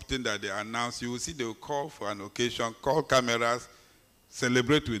or something that they announced, you will see they will call for an occasion, call cameras,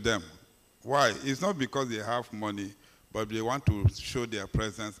 celebrate with them. Why? It's not because they have money, but they want to show their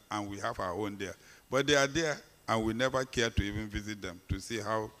presence, and we have our own there. But they are there, and we never care to even visit them to see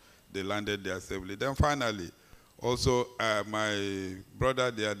how they landed there safely. Then finally, also my brother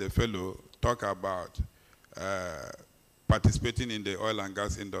there, the fellow, talk about participating in the oil and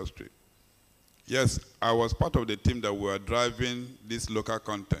gas industry. Yes, I was part of the team that were driving this local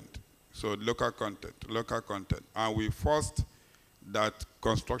content. So local content. And we forced that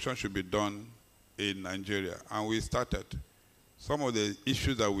construction should be done in Nigeria. And we started. Some of the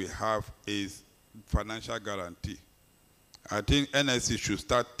issues that we have is financial guarantee. I think NSC should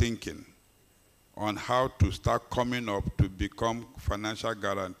start thinking on how to start coming up to become financial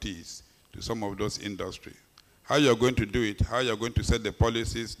guarantees to some of those industries. How you're going to do it, how you're going to set the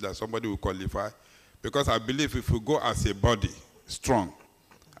policies that somebody will qualify. Because I believe if we go as a body, strong,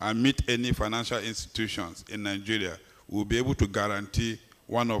 and meet any financial institutions in Nigeria, we'll be able to guarantee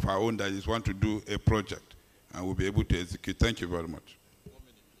one of our own that is want to do a project, and we'll be able to execute. Thank you very much.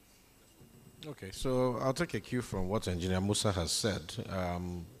 Okay, so I'll take a cue from what Engineer Musa has said.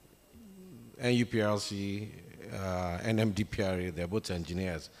 NUPRC, NMDPRA, they're both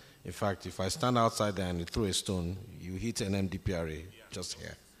engineers. In fact, if I stand outside there and you throw a stone, you hit NMDPRA just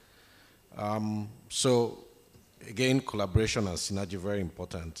here. So, again, collaboration and synergy very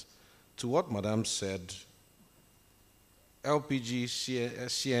important. To what Madam said, LPG,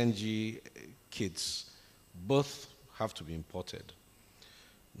 CNG kits, both have to be imported.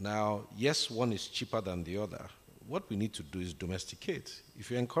 Now, yes, one is cheaper than the other. What we need to do is domesticate. If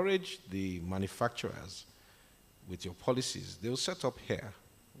you encourage the manufacturers with your policies, they'll set up here.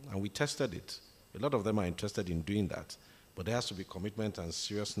 And we tested it. A lot of them are interested in doing that. But there has to be commitment and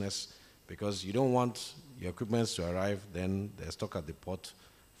seriousness, because you don't want your equipment to arrive, then they're stuck at the port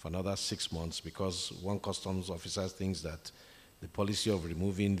for another 6 months because one customs officer thinks that the policy of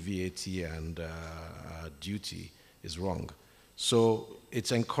removing VAT and duty is wrong. So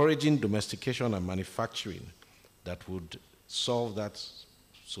it's encouraging domestication and manufacturing that would solve that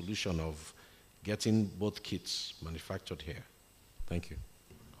solution of getting both kits manufactured here. Thank you.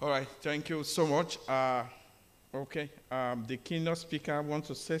 All right, thank you so much. Okay, the keynote speaker wants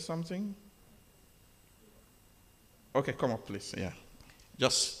to say something? Okay, come up, please. Yeah,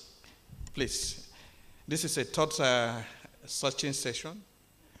 just please. This is a thought-searching session,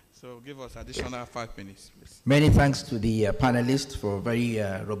 so give us additional 5 minutes, please. Many thanks to the panelists for a very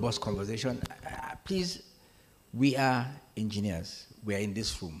robust conversation. Please, we are engineers. We are in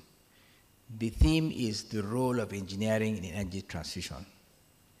this room. The theme is the role of engineering in energy transition.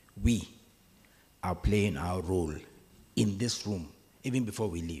 We are playing our role in this room, even before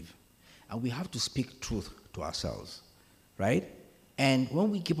we leave. And we have to speak truth to ourselves, right? And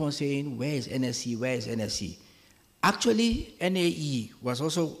when we keep on saying, where is NSC, where is NSC? Actually, NAE was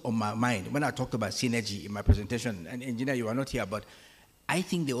also on my mind when I talked about synergy in my presentation. And engineer, you are not here, but I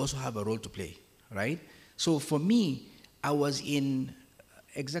think they also have a role to play, right? So for me, I was in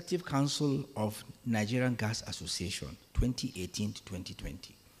Executive Council of Nigerian Gas Association, 2018 to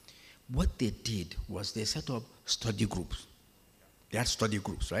 2020. What they did was they set up study groups. They had study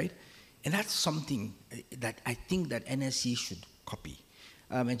groups, right? And that's something that I think that NSC should copy.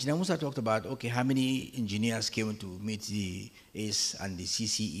 Engineer Musa talked about, okay, how many engineers came to meet the ACE and the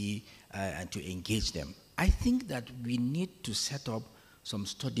CCE and to engage them. I think that we need to set up some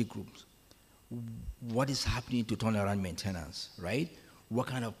study groups. What is happening to turnaround maintenance, right? What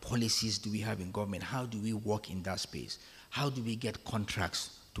kind of policies do we have in government? How do we work in that space? How do we get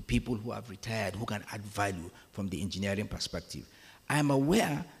contracts to people who have retired, who can add value from the engineering perspective? I am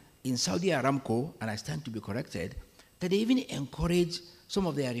aware in Saudi Aramco, and I stand to be corrected, that they even encourage some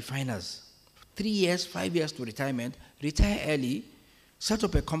of their refiners, 3 years, 5 years to retirement, retire early, set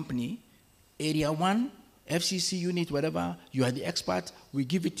up a company, area 1, FCC unit, whatever, you are the expert, we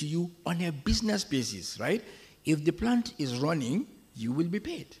give it to you on a business basis, right? If the plant is running, you will be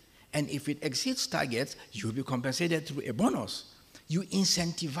paid. And if it exceeds targets, you will be compensated through a bonus. You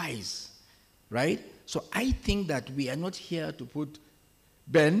incentivize, right? So I think that we are not here to put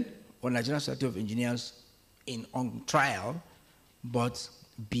Ben or Nigerian Society of Engineers on trial, but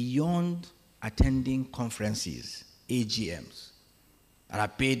beyond attending conferences, AGMs, and I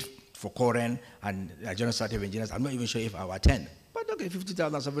paid for Koren and Nigerian Society of Engineers, I'm not even sure if I will attend, but okay,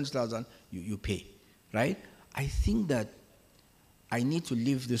 50,000, 70,000, you pay, right? I think that I need to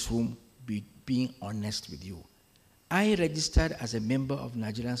leave this room being honest with you. I registered as a member of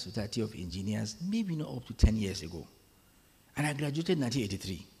Nigerian Society of Engineers maybe not up to 10 years ago. And I graduated in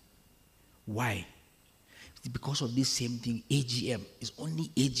 1983. Why? It's because of this same thing, AGM. It's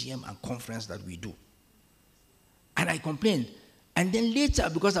only AGM and conference that we do. And I complained. And then later,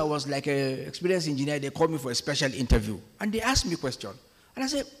 because I was like an experienced engineer, they called me for a special interview. And they asked me a question. And I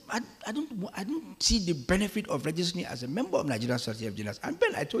said, I don't see the benefit of registering as a member of Nigerian Society of Engineers. And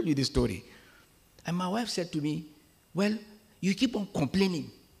Ben, I told you this story. And my wife said to me, well, you keep on complaining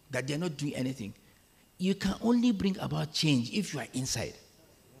that they're not doing anything. You can only bring about change if you are inside.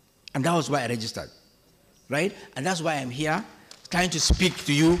 And that was why I registered, right? And that's why I'm here, trying to speak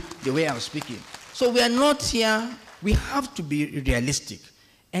to you the way I'm speaking. So we are not here, we have to be realistic.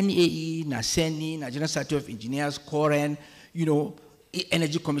 NAE, NASENI, Nigerian Society of Engineers, COREN,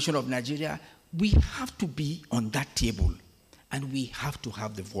 Energy Commission of Nigeria, we have to be on that table. And we have to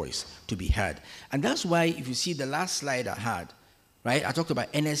have the voice to be heard. And that's why, if you see the last slide I had, right, I talked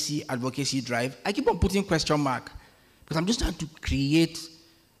about NSC advocacy drive. I keep on putting question mark because I'm just trying to create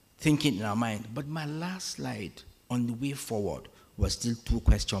thinking in our mind. But my last slide on the way forward was still 2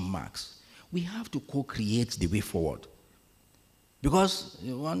 question marks. We have to co-create the way forward. Because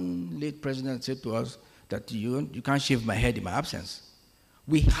one late president said to us that you can't shave my head in my absence.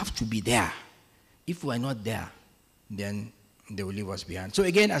 We have to be there. If we are not there, then they will leave us behind. So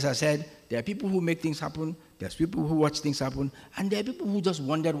again, as I said, there are people who make things happen, there's people who watch things happen, and there are people who just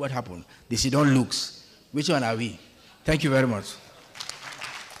wonder what happened. They see don't looks. Which one are we? Thank you very much.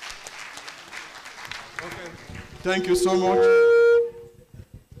 Okay. Thank you so much. Our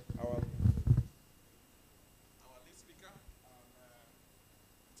lead speaker,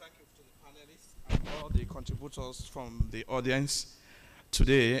 thank you to the panelists and all the contributors from the audience.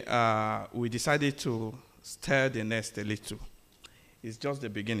 Today, we decided to stir the nest a little. It's just the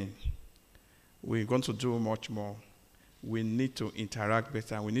beginning. We're going to do much more. We need to interact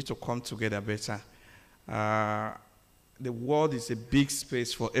better. We need to come together better. The world is a big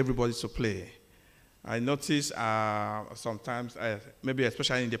space for everybody to play. I notice sometimes, maybe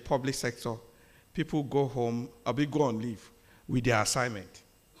especially in the public sector, people go home, or they go on leave with their assignment.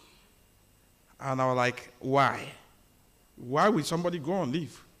 And I was like, why? Why would somebody go on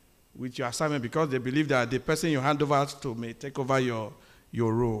leave with your assignment? Because they believe that the person you hand over to may take over your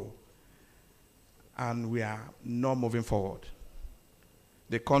role. And we are not moving forward.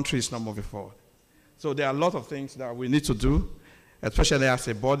 The country is not moving forward. So there are a lot of things that we need to do, especially as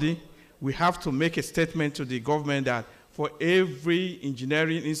a body. We have to make a statement to the government that for every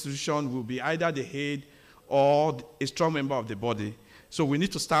engineering institution will be either the head or a strong member of the body. So we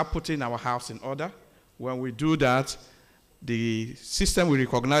need to start putting our house in order. When we do that, the system will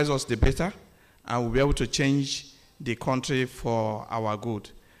recognize us the better, and we'll be able to change the country for our good.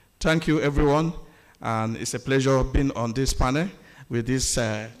 Thank you, everyone, and it's a pleasure being on this panel with this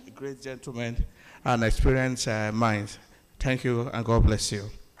great gentleman and experienced minds. Thank you, and God bless you.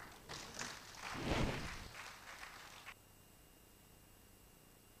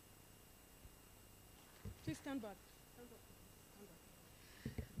 Please stand back.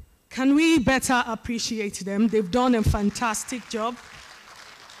 Can we better appreciate them? They've done a fantastic job.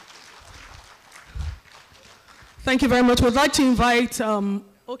 Thank you very much. We'd like to invite,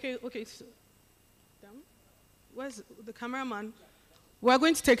 okay, so, down. Where's the cameraman? We're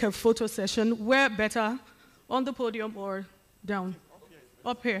going to take a photo session. Where better, on the podium or down?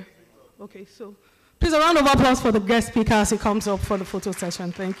 Up here. Okay, so please a round of applause for the guest speaker as he comes up for the photo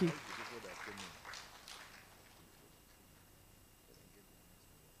session. Thank you.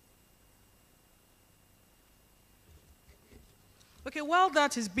 Okay, while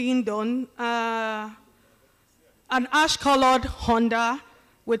that is being done, an ash-colored Honda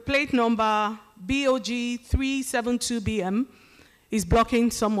with plate number BOG 372BM is blocking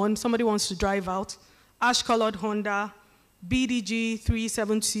someone. Somebody wants to drive out. Ash-colored Honda BDG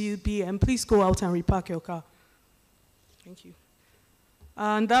 372BM. Please go out and repark your car. Thank you.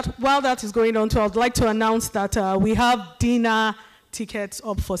 And while that is going on, too, I'd like to announce that we have dinner tickets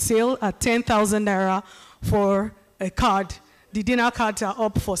up for sale at 10,000 naira for a card. The dinner cards are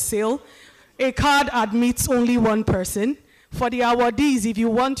up for sale. A card admits only one person. For the awardees, if you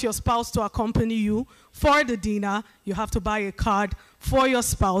want your spouse to accompany you for the dinner, you have to buy a card for your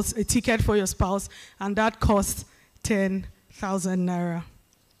spouse, a ticket for your spouse, and that costs 10,000 naira.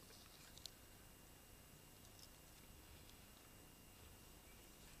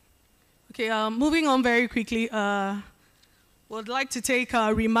 Okay, moving on very quickly, we'd like to take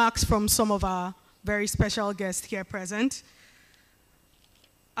remarks from some of our very special guests here present.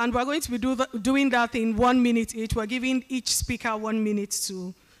 And we're going to be doing that in 1 minute each. We're giving each speaker 1 minute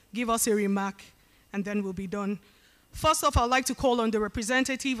to give us a remark, and then we'll be done. First off, I'd like to call on the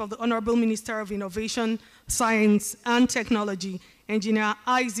representative of the Honorable Minister of Innovation, Science, and Technology, Engineer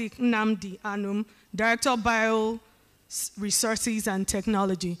Isaac Nnamdi Anum, Director of Bioresources and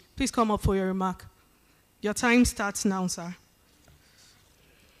Technology. Please come up for your remark. Your time starts now, sir.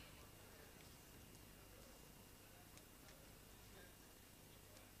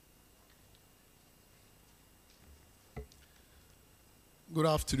 Good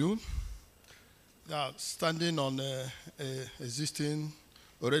afternoon. Standing on existing,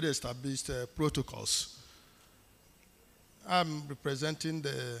 already established protocols. I'm representing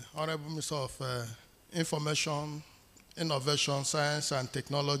the Honorable Minister of Information, Innovation, Science and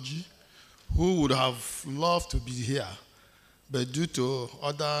Technology, who would have loved to be here, but due to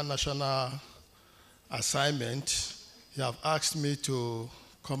other national assignments, he have asked me to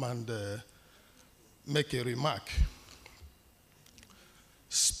come and make a remark.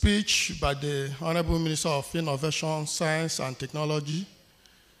 Speech by the Honorable Minister of Innovation, Science and Technology,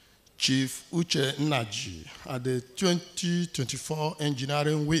 Chief Uche Nnaji, at the 2024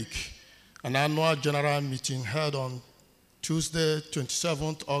 Engineering Week, an annual general meeting held on Tuesday,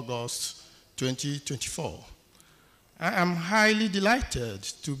 27th August 2024. I am highly delighted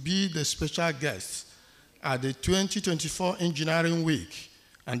to be the special guest at the 2024 Engineering Week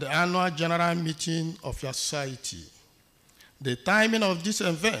and the annual general meeting of your society. The timing of this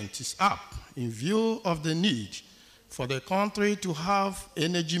event is up in view of the need for the country to have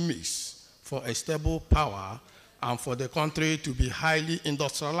energy mix for a stable power and for the country to be highly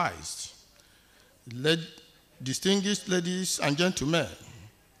industrialized. Distinguished ladies and gentlemen,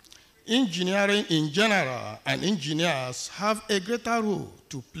 engineering in general and engineers have a greater role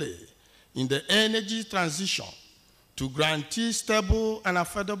to play in the energy transition to guarantee stable and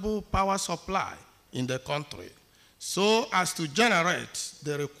affordable power supply in the country, so as to generate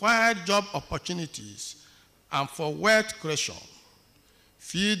the required job opportunities and for wealth creation.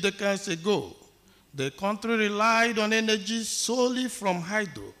 Few decades ago, the country relied on energy solely from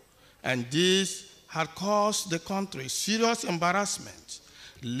hydro, and this had caused the country serious embarrassment,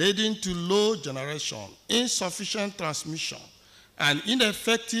 leading to low generation, insufficient transmission, and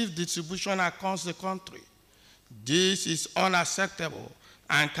ineffective distribution across the country. This is unacceptable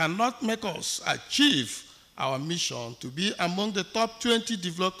and cannot make us achieve our mission to be among the top 20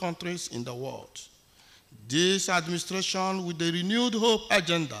 developed countries in the world. This administration, with the renewed hope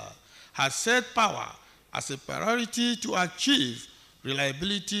agenda, has set power as a priority to achieve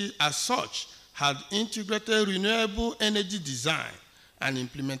reliability. As such, has integrated renewable energy design and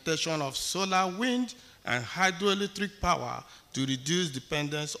implementation of solar, wind, and hydroelectric power to reduce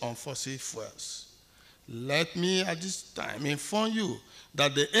dependence on fossil fuels. Let me at this time inform you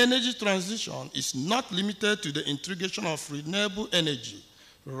that the energy transition is not limited to the integration of renewable energy.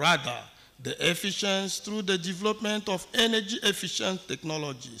 Rather, the efficiency through the development of energy-efficient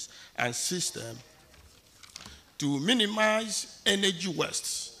technologies and systems to minimize energy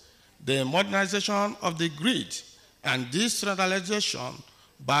waste, the modernization of the grid, and decentralization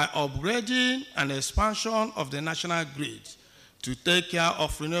by upgrading and expansion of the national grid to take care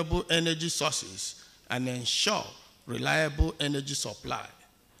of renewable energy sources and ensure reliable energy supply.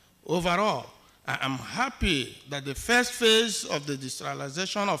 Overall, I am happy that the first phase of the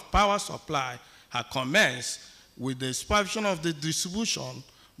decentralization of power supply has commenced with the expansion of the distribution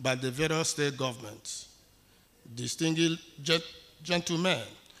by the various state governments. Distinguished gentlemen,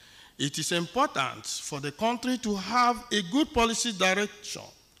 it is important for the country to have a good policy direction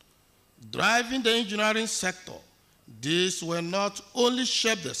driving the engineering sector. This will not only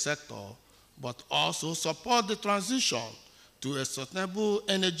shape the sector, but also support the transition to a sustainable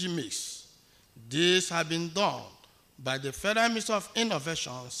energy mix. This has been done by the Federal Ministry of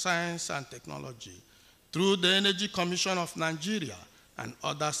Innovation, Science and Technology through the Energy Commission of Nigeria and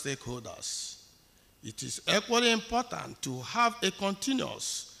other stakeholders. It is equally important to have a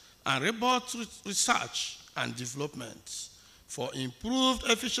continuous and robust research and development for improved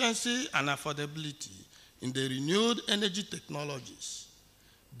efficiency and affordability in the renewed energy technologies.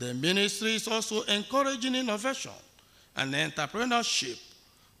 The ministry is also encouraging innovation and entrepreneurship,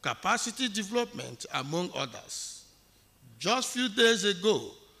 capacity development, among others. Just a few days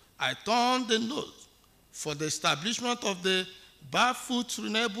ago, I turned the note for the establishment of the Barefoot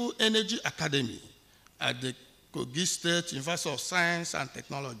Renewable Energy Academy at the Kogi State University of Science and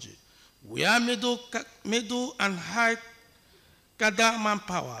Technology, where middle and high cadre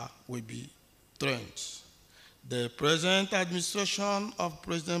manpower will be trained. The present administration of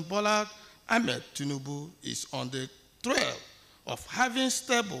President Bola Ahmed Tinubu is on the trail of having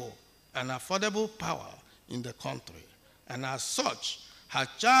stable and affordable power in the country, and as such, has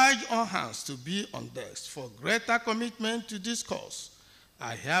charged on hands to be on deck for greater commitment to this cause.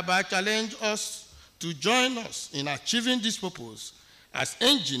 I hereby challenge us to join us in achieving this purpose. As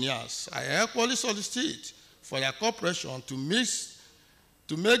engineers, I equally solicit for your cooperation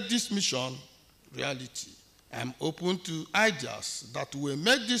to make this mission reality. I am open to ideas that will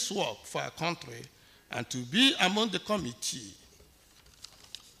make this work for our country and to be among the committee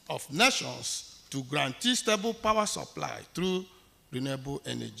of nations to guarantee stable power supply through renewable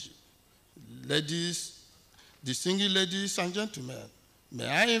energy. Ladies, distinguished ladies and gentlemen, may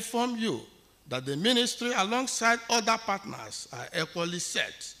I inform you that the ministry, alongside other partners, are equally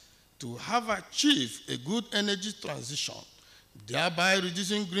set to have achieved a good energy transition, thereby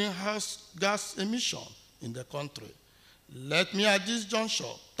reducing greenhouse gas emission in the country. Let me at this juncture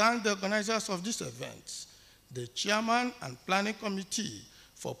thank the organizers of this event, the chairman and planning committee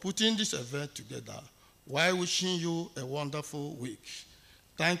for putting this event together, while wishing you a wonderful week.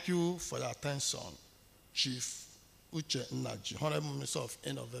 Thank you for your attention. Chief Uche Nnaji, Honorable Minister of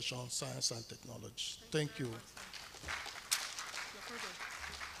Innovation, Science and Technology. Thank you.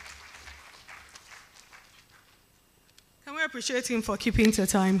 Can we appreciate him for keeping to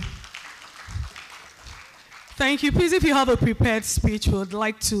time? Thank you. Please, if you have a prepared speech, we would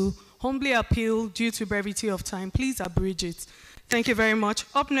like to humbly appeal, due to brevity of time, please abridge it. Thank you very much.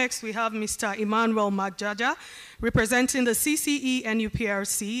 Up next, we have Mr. Emmanuel Magjaja, representing the CCE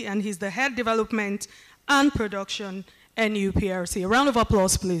NUPRC, and he's the Head Development and Production NUPRC. A round of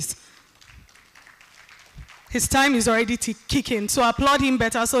applause, please. His time is already kicking, so applaud him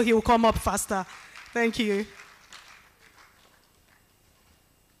better so he will come up faster. Thank you.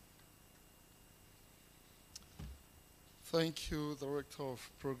 Thank you, Director of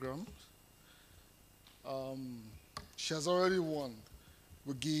Programs. She has already won.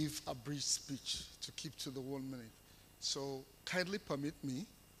 We give a brief speech to keep to the 1 minute. So kindly permit me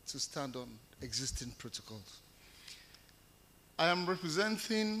to stand on existing protocols. I am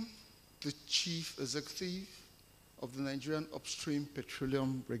representing the Chief Executive of the Nigerian Upstream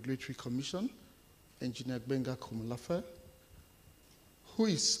Petroleum Regulatory Commission, Engineer Gbenga Komolafe, who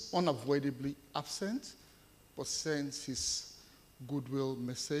is unavoidably absent, but sends his goodwill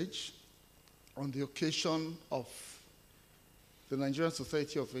message on the occasion of the Nigerian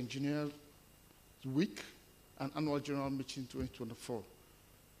Society of Engineers Week and Annual General Meeting 2024,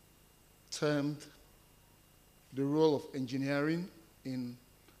 termed The Role of Engineering in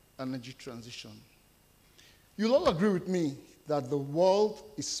Energy Transition. You'll all agree with me that the world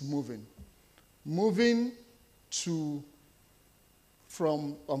is moving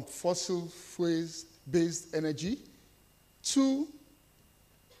from fossil fuels-based energy to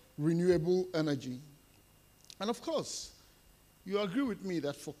renewable energy. And of course, you agree with me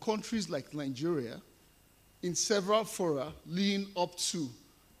that for countries like Nigeria, in several fora leading up to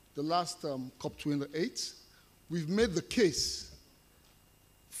the last COP28, we've made the case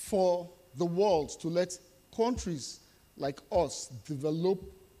for the world to let countries like us develop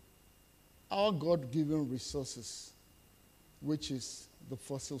our God-given resources, which is the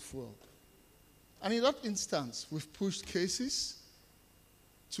fossil fuel. And in that instance, we've pushed cases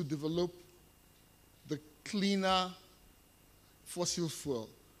to develop the cleaner fossil fuel,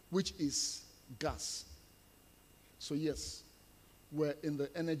 which is gas. So yes, we're in the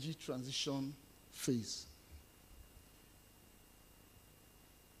energy transition phase.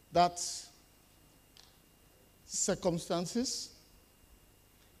 That circumstances,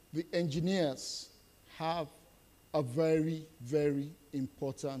 the engineers have a very, very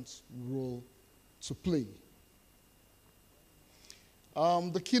important role to play.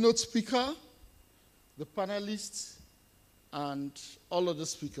 The keynote speaker, the panelists, and all of the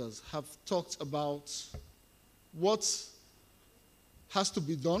speakers have talked about what has to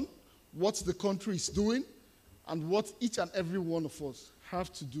be done, what the country is doing, and what each and every one of us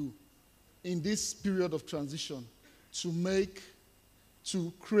have to do in this period of transition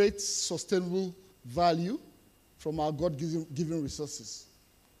to create sustainable value from our God-given resources.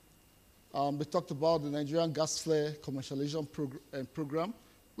 They talked about the Nigerian gas flare commercialization program,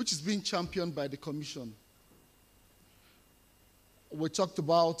 which is being championed by the Commission. We talked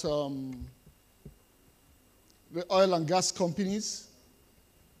about the oil and gas companies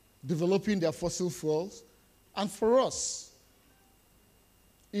developing their fossil fuels. And for us,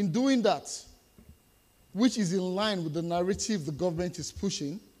 in doing that, which is in line with the narrative the government is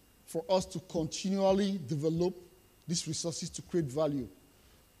pushing, for us to continually develop these resources to create value,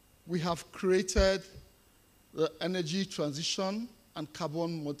 we have created the Energy Transition and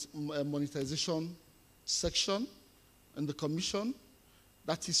Carbon Monetization section in the Commission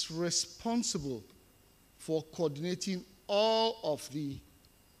that is responsible for coordinating all of the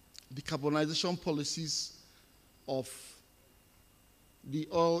decarbonization policies of the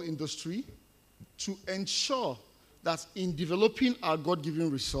oil industry to ensure that in developing our God-given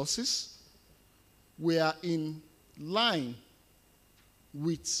resources, we are in line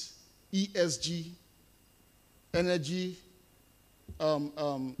with ESG, energy,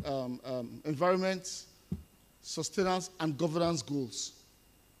 environment, sustenance, and governance goals.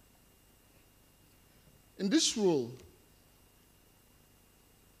 In this role,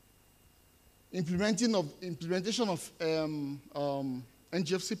 implementation of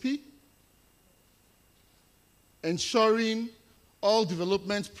NGFCP, ensuring all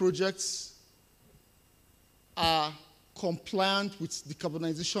development projects are compliant with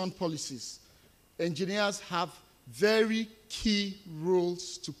decarbonization policies. Engineers have very key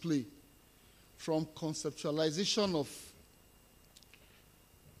roles to play, from conceptualization of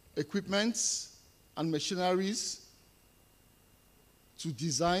equipment and machineries to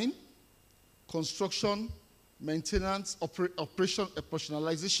design, construction, maintenance,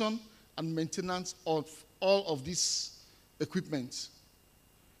 operationalization, and maintenance of all of this equipment.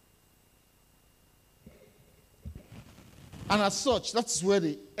 And as such, that's where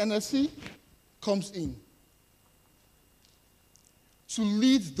the NSE comes in, to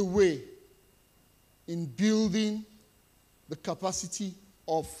lead the way in building the capacity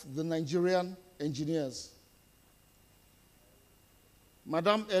of the Nigerian engineers.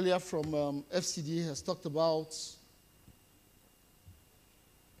 Madam earlier from FCD has talked about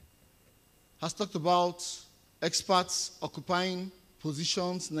experts occupying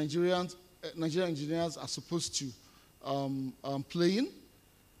positions Nigerian engineers are supposed to play in.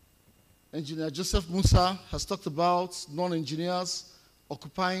 Engineer Joseph Musa has talked about non-engineers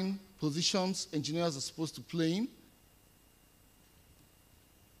occupying positions engineers are supposed to play in.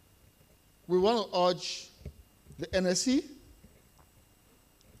 We want to urge the NSE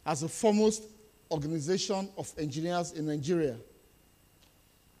as a foremost organization of engineers in Nigeria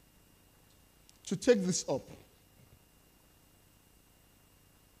to take this up.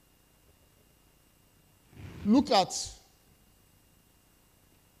 Look at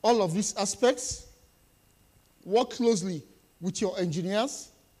all of these aspects, work closely with your engineers,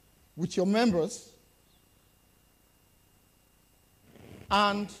 with your members,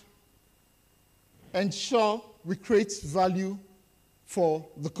 and ensure we create value for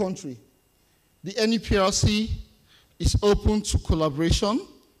the country. The NEPRC is open to collaboration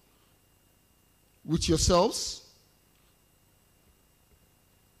with yourselves,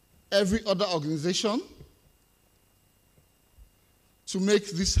 every other organization, to make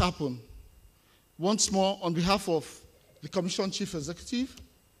this happen. Once more, on behalf of the Commission Chief Executive,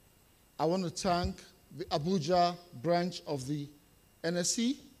 I want to thank the Abuja branch of the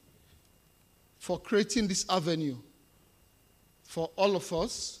NSE for creating this avenue for all of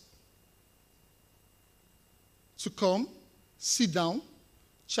us to come, sit down,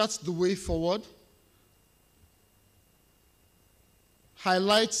 chart the way forward,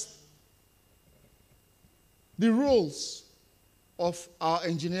 highlight the roles of our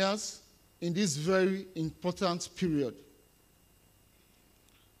engineers in this very important period.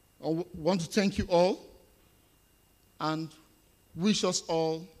 I want to thank you all and wish us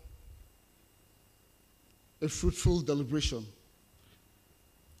all a fruitful deliberation.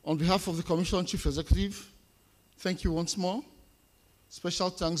 On behalf of the Commission Chief Executive, thank you once more.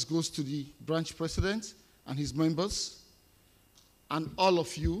 Special thanks goes to the branch president and his members, and all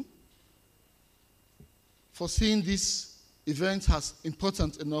of you for seeing this event as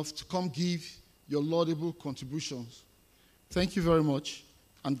important enough to come give your laudable contributions. Thank you very much,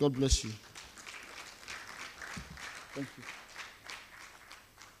 and God bless you. Thank you.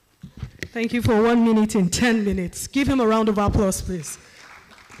 Thank you for 1 minute and 10 minutes. Give him a round of applause, please.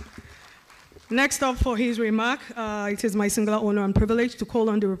 Next up for his remark, it is my singular honor and privilege to call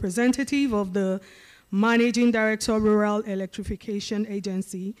on the representative of the Managing Director, Rural Electrification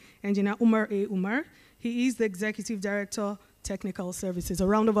Agency, Engineer Umar A. Umar. He is the Executive Director, Technical Services. A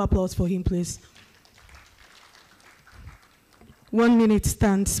round of applause for him, please. 1 minute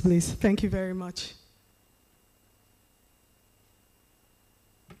stands, please. Thank you very much.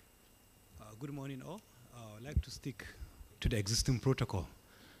 Good morning, all. I'd like to stick to the existing protocol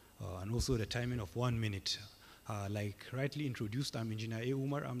and also the timing of 1 minute. Like rightly introduced, I'm Engineer A.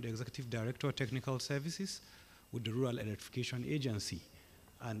 Umar. I'm the Executive Director, Technical Services with the Rural Electrification Agency.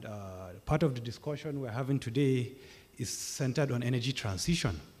 And part of the discussion we're having today is centered on energy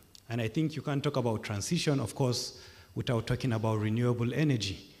transition. And I think you can't talk about transition, of course, without talking about renewable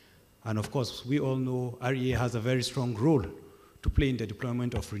energy. And of course, we all know REA has a very strong role to play in the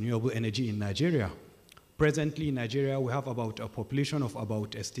deployment of renewable energy in Nigeria. Presently in Nigeria, we have about a population of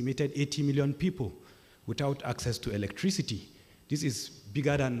about estimated 80 million people without access to electricity. This is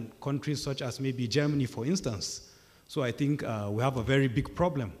bigger than countries such as maybe Germany, for instance. So I think we have a very big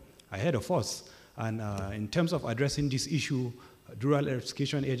problem ahead of us. And in terms of addressing this issue, the Rural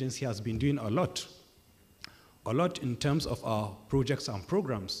Electrification Agency has been doing a lot in terms of our projects and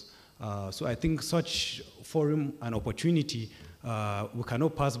programs. So I think such forum and opportunity we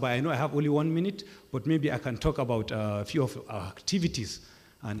cannot pass by. I know I have only 1 minute, but maybe I can talk about a few of our activities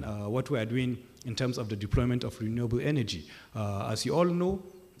and what we are doing in terms of the deployment of renewable energy. As you all know,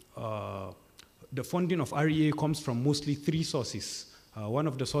 the funding of REA comes from mostly 3 sources. One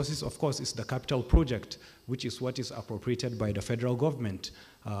of the sources, of course, is the capital project, which is what is appropriated by the federal government.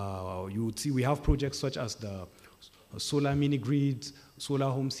 You would see we have projects such as the solar mini grids, solar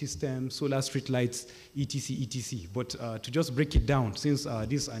home systems, solar street lights, etc., etc. But to just break it down, since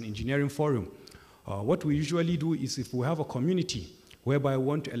this is an engineering forum, what we usually do is if we have a community whereby we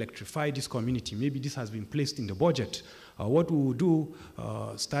want to electrify this community, maybe this has been placed in the budget, what we will do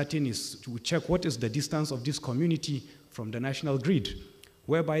starting is to check what is the distance of this community from the national grid,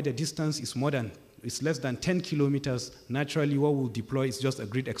 whereby the distance is less than 10 kilometers. Naturally, what we'll deploy is just a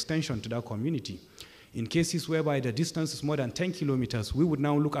grid extension to that community. In cases whereby the distance is more than 10 kilometers, we would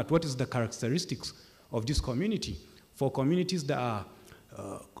now look at what is the characteristics of this community. For communities that are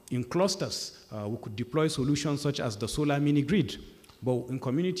in clusters, we could deploy solutions such as the solar mini grid. But in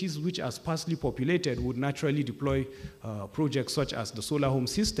communities which are sparsely populated, we would naturally deploy projects such as the solar home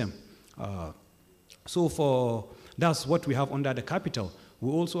system. That's what we have under the capital.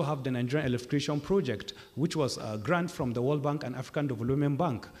 We also have the Nigerian Electrification Project, which was a grant from the World Bank and African Development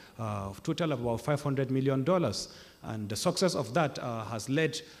Bank, total of about $500 million. And the success of that has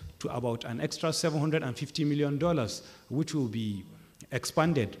led to about an extra $750 million, which will be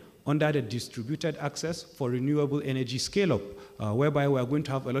expanded under the distributed access for renewable energy scale-up, whereby we are going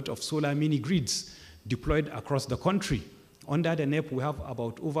to have a lot of solar mini grids deployed across the country. Under the NEP, we have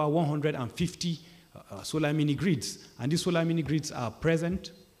about over 150 solar mini grids, and these solar mini grids are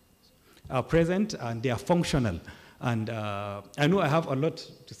present and they are functional. And I know I have a lot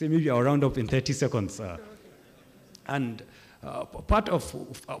to say, maybe I'll round up in 30 seconds. And part of,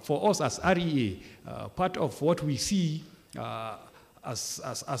 for us as REA, part of what we see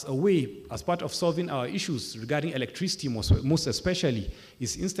as a way, as part of solving our issues regarding electricity most especially,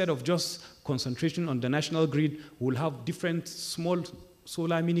 is instead of just concentration on the national grid, we'll have different small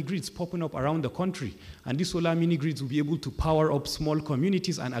solar mini grids popping up around the country. And these solar mini grids will be able to power up small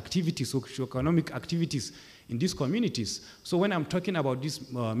communities and activities, socioeconomic activities in these communities. So when I'm talking about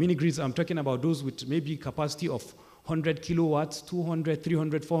these mini grids, I'm talking about those with maybe capacity of 100 kilowatts, 200,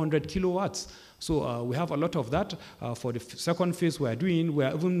 300, 400 kilowatts. So we have a lot of that. For the second phase we're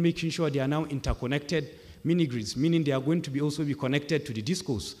even making sure they are now interconnected mini grids, meaning they are going to also be connected to the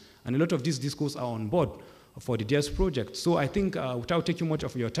discos. And a lot of these discos are on board for the DES project. So I think without taking much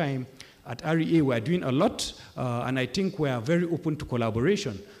of your time, at REA we're doing a lot, and I think we are very open to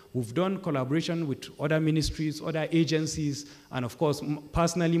collaboration. We've done collaboration with other ministries, other agencies, and of course,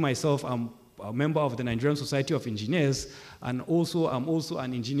 personally myself, I'm a member of the Nigerian Society of Engineers, and also I'm also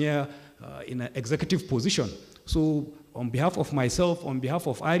an engineer in an executive position. So on behalf of myself, on behalf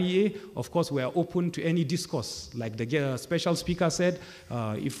of REA, of course, we are open to any discourse. Like the special speaker said,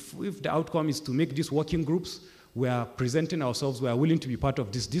 if the outcome is to make these working groups, we are presenting ourselves, we are willing to be part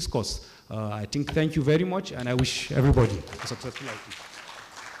of this discourse. I think thank you very much, and I wish everybody a successful outing.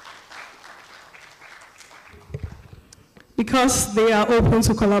 Because they are open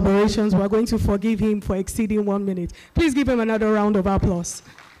to collaborations, we're going to forgive him for exceeding 1 minute. Please give him another round of applause.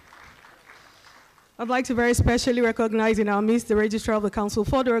 I'd like to very specially recognize in our midst the Registrar of the Council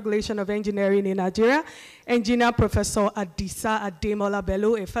for the Regulation of Engineering in Nigeria, Engineer Professor Adisa Ademola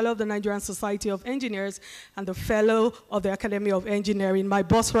Bello, a fellow of the Nigerian Society of Engineers and the fellow of the Academy of Engineering. My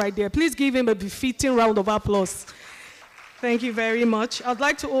boss right there. Please give him a befitting round of applause. Thank you very much. I'd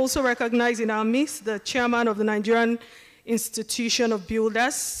like to also recognize in our midst the chairman of the Nigerian Institution of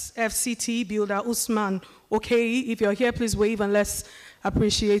Builders, FCT, Builder Usman Okei. If you're here, please wave and let's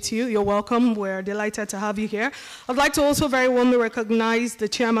appreciate you. You're welcome. We're delighted to have you here. I'd like to also very warmly recognize the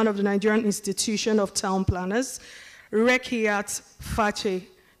chairman of the Nigerian Institution of Town Planners, Rekiat Fache.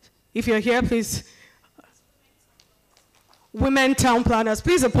 If you're here, please. Women Town Planners,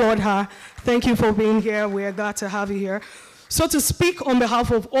 please applaud her. Thank you for being here. We're glad to have you here. So to speak on behalf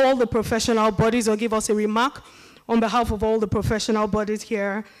of all the professional bodies or give us a remark on behalf of all the professional bodies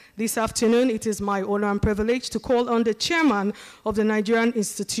here this afternoon, it is my honor and privilege to call on the chairman of the Nigerian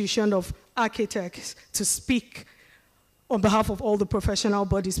Institution of Architects to speak on behalf of all the professional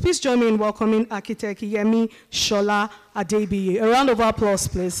bodies. Please join me in welcoming architect Yemi Shola Adebiyi. A round of applause,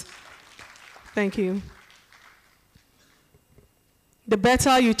 please. Thank you. The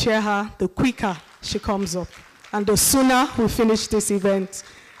better you chair her, the quicker she comes up, and the sooner we finish this event.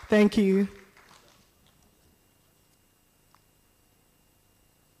 Thank you.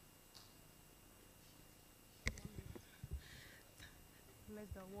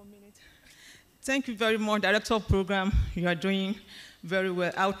 Thank you very much, Director of Program. You are doing very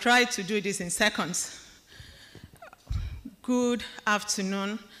well. I'll try to do this in seconds. Good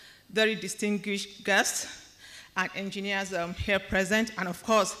afternoon, very distinguished guests and engineers here present, and of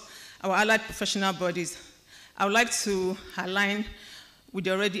course, our allied professional bodies. I would like to align with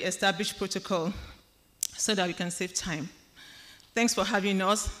the already established protocol so that we can save time. Thanks for having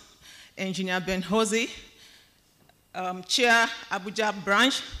us, Engineer Ben Hosey, Chair Abuja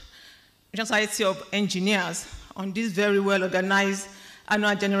Branch, National Society of Engineers, on this very well-organized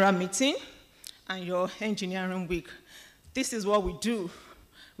annual general meeting and your engineering week. This is what we do.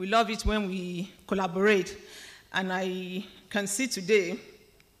 We love it when we collaborate. And I can see today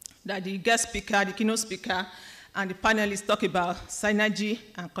that the guest speaker, the keynote speaker, and the panelists talk about synergy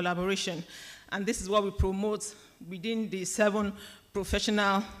and collaboration. And this is what we promote within the 7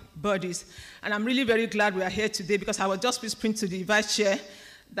 professional bodies. And I'm really very glad we are here today, because I was just whispering to the vice chair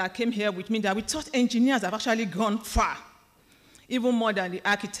that came here with me that we thought engineers have actually gone far, even more than the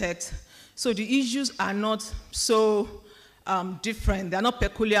architects. So the issues are not so different. They are not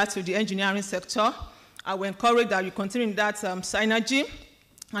peculiar to the engineering sector. I will encourage that you continue in that synergy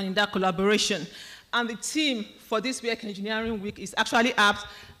and in that collaboration. And the theme for this week, Engineering Week, is actually apt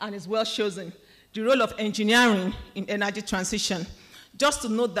and is well chosen. The role of engineering in energy transition. Just to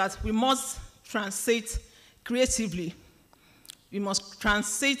note that we must transit creatively, we must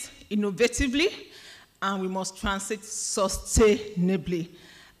transit innovatively, and we must transit sustainably.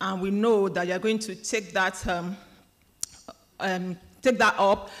 And we know that you're going to take that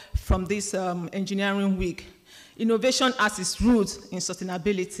up from this engineering week. Innovation has its roots in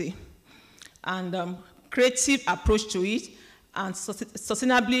sustainability, and creative approach to it, and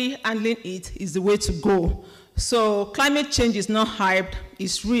sustainably handling it is the way to go. So climate change is not hyped,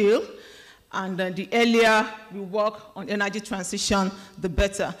 it's real, and the earlier we work on energy transition, the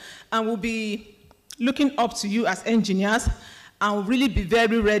better. And we'll be looking up to you as engineers, and we'll really be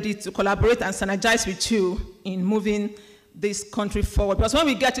very ready to collaborate and synergize with you in moving this country forward. Because when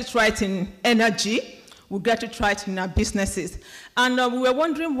we get it right in energy, we'll get it right in our businesses. And we were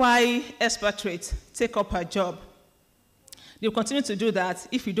wondering why expatriates take up our job. They'll continue to do that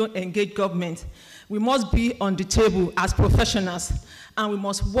if we don't engage government. We must be on the table as professionals, and we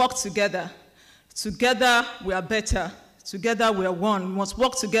must work together. Together, we are better. Together, we are one. We must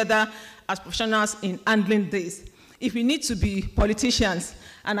work together as professionals in handling this. If we need to be politicians,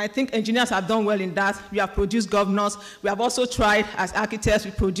 and I think engineers have done well in that, we have produced governors. We have also tried as architects, we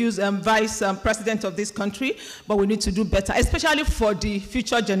produce vice president of this country, but we need to do better, especially for the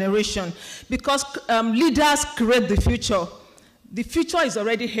future generation, because leaders create the future. The future is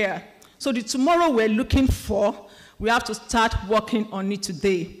already here. So the tomorrow we're looking for, we have to start working on it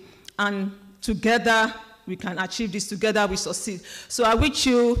today. And together, we can achieve this. Together, we succeed. So I wish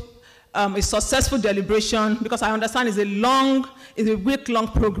you a successful deliberation, because I understand it's a week-long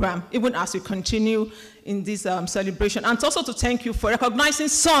program, even as we continue in this celebration. And also to thank you for recognizing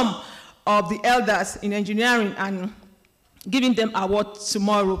some of the elders in engineering and giving them awards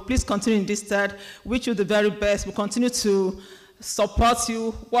tomorrow. Please continue in this thread. Wish you the very best. We'll continue to support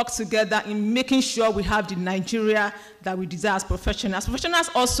you, work together in making sure we have the Nigeria that we desire as professionals. As professionals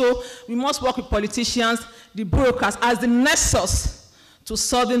also, we must work with politicians, the bureaucrats, as the nexus to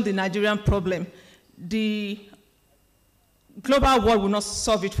solving the Nigerian problem. The global world will not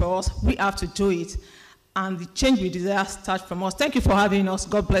solve it for us. We have to do it. And the change we desire starts from us. Thank you for having us.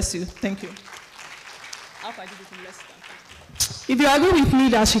 God bless you. Thank you. If you agree with me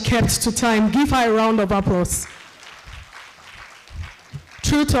that she kept to time, give her a round of applause.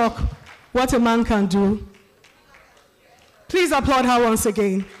 True talk, what a man can do. Please applaud her once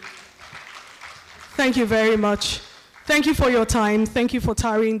again. Thank you very much. Thank you for your time. Thank you for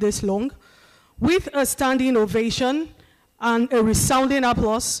tarrying this long. With a standing ovation and a resounding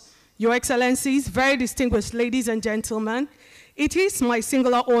applause, Your Excellencies, very distinguished ladies and gentlemen, it is my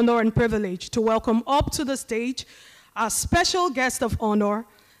singular honor and privilege to welcome up to the stage our special guest of honor,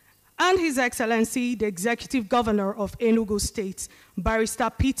 and His Excellency, the Executive Governor of Enugu State,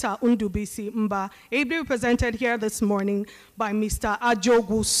 Barrister Peter Ndubisi Mba, ably represented here this morning by Mr.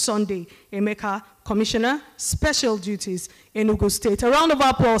 Ajogu Sunday Emeka, Commissioner, Special Duties, Enugu State. A round of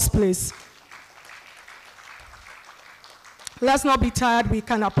applause, please. Let's not be tired, we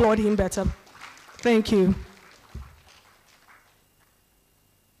can applaud him better. Thank you.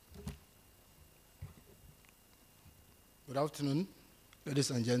 Good afternoon,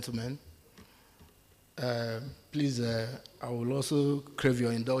 ladies and gentlemen. Please, I will also crave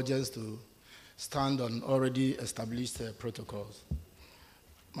your indulgence to stand on already established protocols.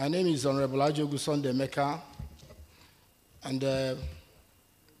 My name is Honorable Ajogu Sunday Emeka, and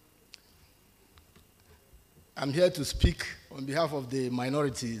I'm here to speak on behalf of the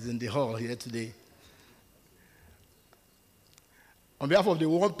minorities in the hall here today. on behalf of the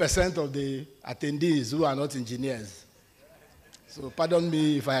 1% of the attendees who are not engineers. So pardon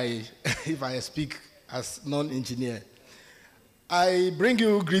me if I speak as non-engineer. I bring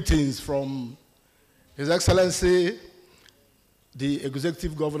you greetings from His Excellency, the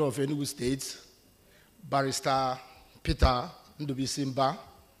Executive Governor of Enugu State, Barrister Peter Ndubisimba,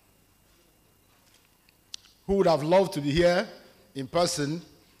 who would have loved to be here in person,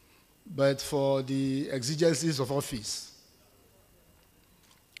 but for the exigencies of office.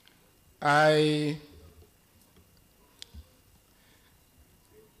 I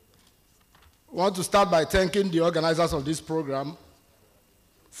want to start by thanking the organizers of this program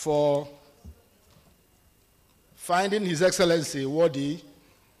for finding His Excellency worthy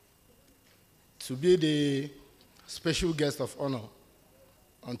to be the special guest of honor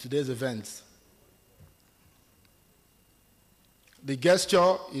on today's event. The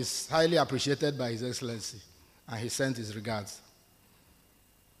gesture is highly appreciated by His Excellency, and he sent his regards.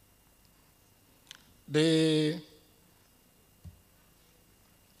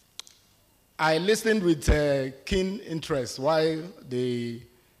 I listened with keen interest while the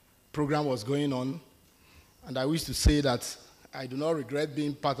program was going on, and I wish to say that I do not regret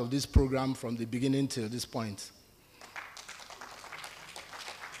being part of this program from the beginning till this point.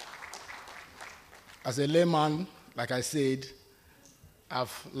 As a layman, like I said,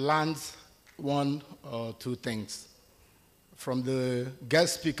 I've learned one or two things from the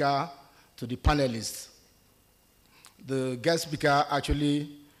guest speaker to the panelists. The guest speaker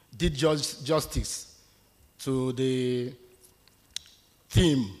actually did justice to the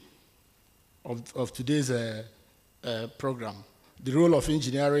theme of today's program, the role of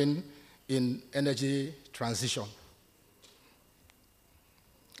engineering in energy transition.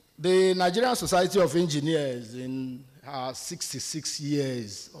 The Nigerian Society of Engineers, in our 66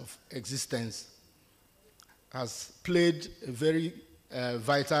 years of existence, has played a very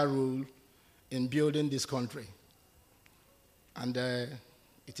vital role in building this country. And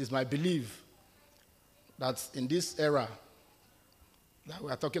it is my belief that in this era that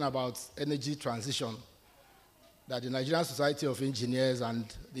we are talking about energy transition, that the Nigerian Society of Engineers and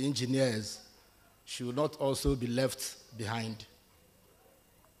the engineers should not also be left behind.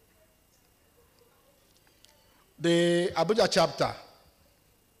 The Abuja chapter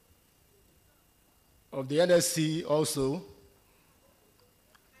of the NSC also,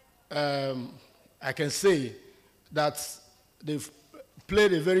 I can say that they've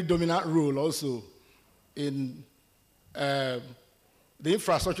played a very dominant role also in the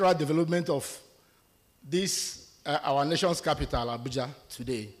infrastructural development of this, our nation's capital, Abuja,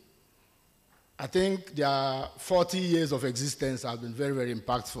 today. I think their 40 years of existence have been very, very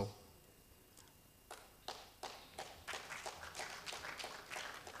impactful.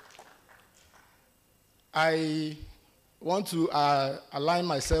 I want to align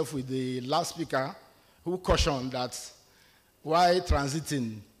myself with the last speaker who cautioned that while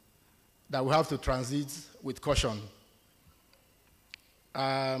transiting, that we have to transit with caution.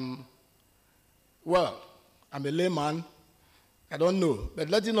 Well, I'm a layman, I don't know, but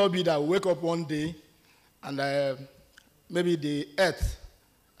let it not be that we wake up one day and maybe the earth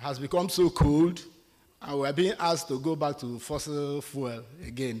has become so cold and we're being asked to go back to fossil fuel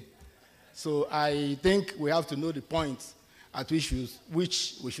again. So I think we have to know the point at which we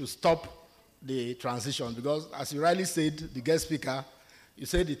should stop the transition, because as you rightly said, the guest speaker, you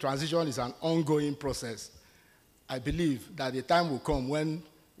said the transition is an ongoing process. I believe that the time will come when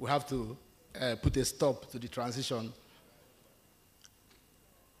we have to put a stop to the transition.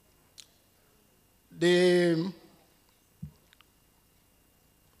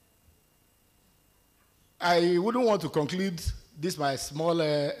 I wouldn't want to conclude my small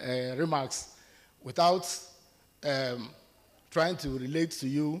remarks without trying to relate to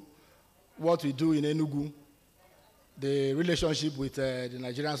you what we do in Enugu, the relationship with the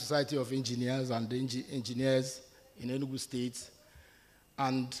Nigerian Society of Engineers and the engineers in Enugu State,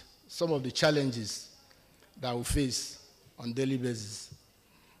 and some of the challenges that we face on a daily basis.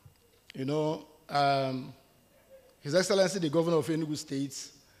 You know, His Excellency, the Governor of Enugu State,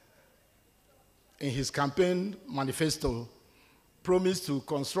 in his campaign manifesto, promised to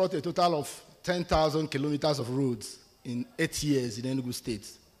construct a total of 10,000 kilometers of roads in 8 years in Enugu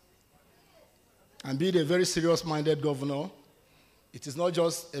State. And being a very serious-minded governor, it is not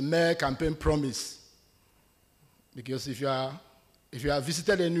just a mere campaign promise. Because if you have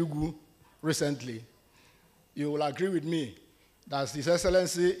visited Enugu recently, you will agree with me that His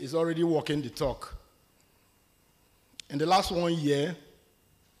Excellency is already walking the talk. In the last 1 year,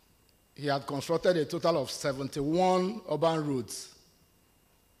 he had constructed a total of 71 urban roads,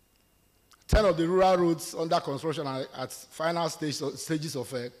 10 of the rural roads under construction are at final stages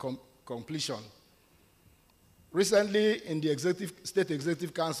of completion. Recently, in the State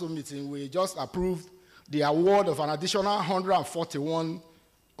Executive Council meeting, we just approved the award of an additional 141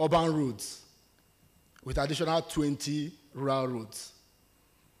 urban roads with additional 20 rural roads.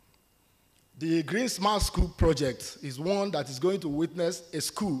 The Green Smart School project is one that is going to witness a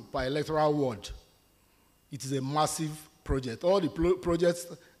school per electoral ward. It is a massive project. All the projects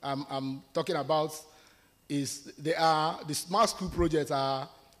I'm talking about the smart school projects are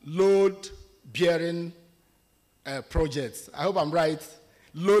load-bearing projects. I hope I'm right.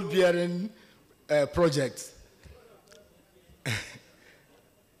 Load-bearing projects.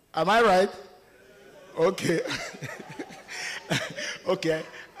 Am I right? Okay. Okay.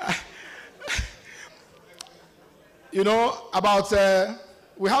 You know,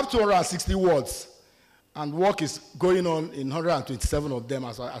 we have 260 wards, and work is going on in 127 of them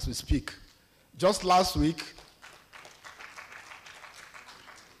as we speak. Just last week,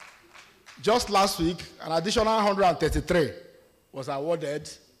 an additional 133 was awarded,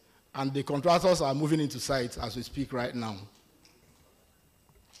 and the contractors are moving into site as we speak right now.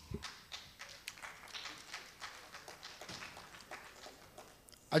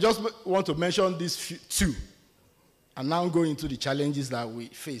 I just want to mention these two, and now go into the challenges that we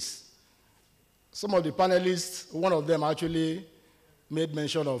face. Some of the panelists, one of them actually made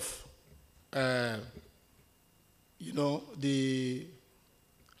mention of, you know, the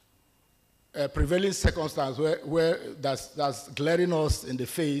prevailing circumstance where that's glaring us in the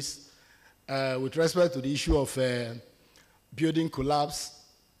face with respect to the issue of building collapse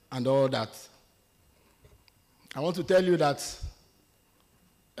and all that. I want to tell you that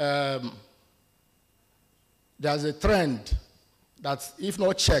there's a trend that, if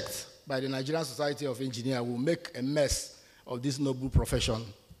not checked by the Nigerian Society of Engineers, will make a mess of this noble profession.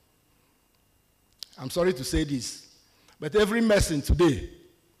 I'm sorry to say this, but every medicine today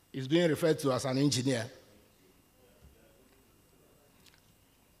is being referred to as an engineer.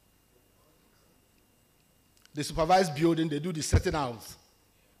 The supervised building, they do the setting out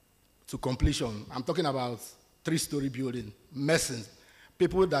to completion. I'm talking about 3-story building, medicine,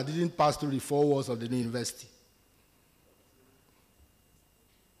 people that didn't pass through the 4 walls of the new university.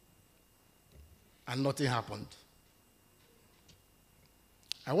 And nothing happened.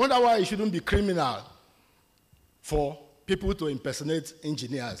 I wonder why it shouldn't be criminal for people to impersonate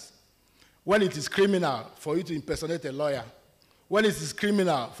engineers, when it is criminal for you to impersonate a lawyer, when it is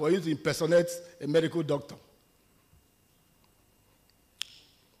criminal for you to impersonate a medical doctor.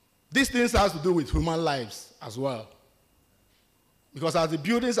 These things have to do with human lives as well. Because as the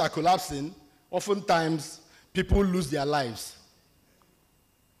buildings are collapsing, oftentimes people lose their lives.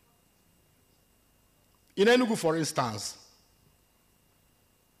 In Enugu, for instance,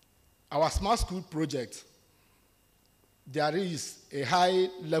 our smart school project, there is a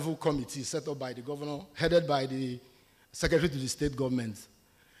high-level committee set up by the governor, headed by the secretary to the state government,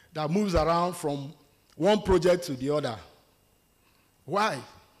 that moves around from one project to the other. Why?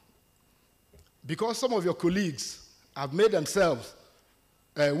 Because some of your colleagues have made themselves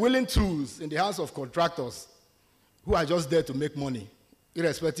willing tools in the hands of contractors who are just there to make money,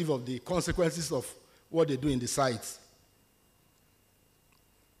 irrespective of the consequences of what they do in the site.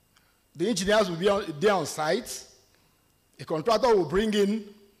 The engineers will be there on site. A contractor will bring in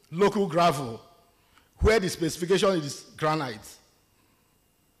local gravel where the specification is granite,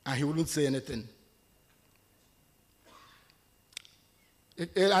 and he wouldn't say anything.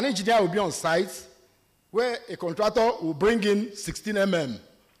 An engineer will be on site where a contractor will bring in 16 mm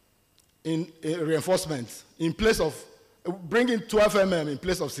in reinforcement in place of, bring in 12 mm in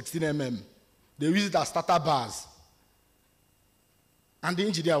place of 16 mm. They use it as starter bars. And the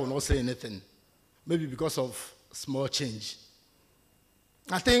engineer will not say anything, maybe because of small change.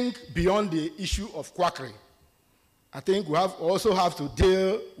 I think beyond the issue of quackery, I think we also have to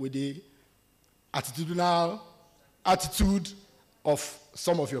deal with the attitudinal attitude of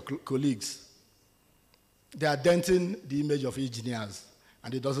some of your colleagues. They are denting the image of engineers,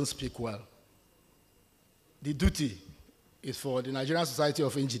 and it doesn't speak well. The duty is for the Nigerian Society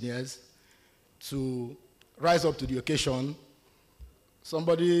of Engineers to rise up to the occasion.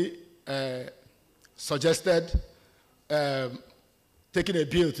 Somebody suggested taking a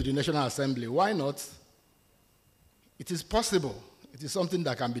bill to the National Assembly. Why not? It is possible. It is something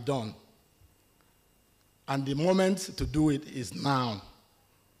that can be done. And the moment to do it is now,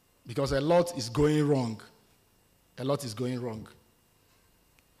 because a lot is going wrong. A lot is going wrong.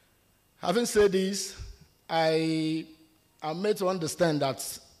 Having said this, I am made to understand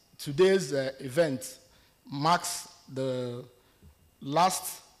that today's event marks the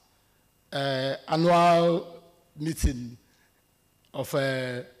last annual meeting of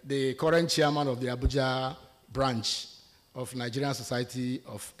the current chairman of the Abuja branch of Nigerian Society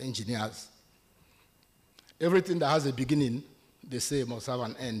of Engineers. Everything that has a beginning, they say, must have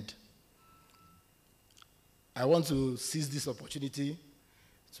an end. I want to seize this opportunity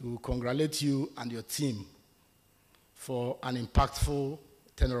to congratulate you and your team for an impactful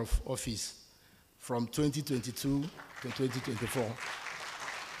tenure of office from 2022 to 2024.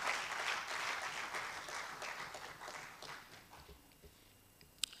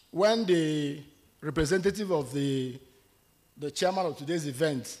 When the representative of the chairman of today's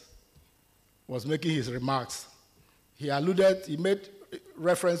event was making his remarks, he made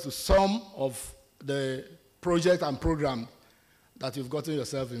reference to some of the project and program that you've gotten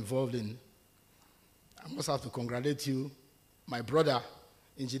yourself involved in. I must have to congratulate you, my brother,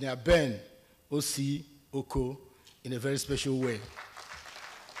 Engineer Ben O.C. Oko, in a very special way.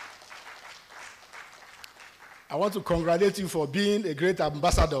 I want to congratulate you for being a great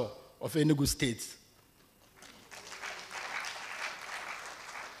ambassador of Enugu State.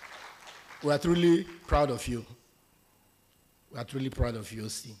 We are truly proud of you. We are truly proud of you,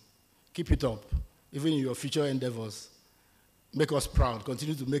 OC. Keep it up, even in your future endeavors. Make us proud.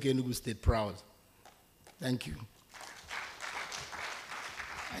 Continue to make Enugu State proud. Thank you.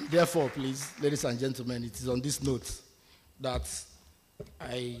 And therefore, please, ladies and gentlemen, it is on this note that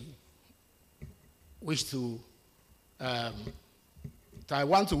I wish to, I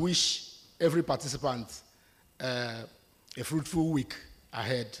want to wish every participant a fruitful week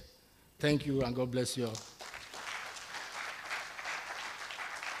ahead. Thank you, and God bless you all.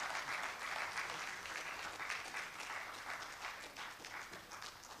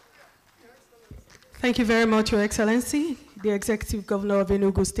 Thank you very much, Your Excellency, the Executive Governor of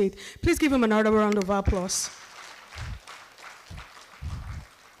Enugu State. Please give him another round of applause.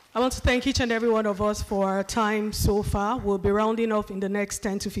 I want to thank each and every one of us for our time so far. We'll be rounding off in the next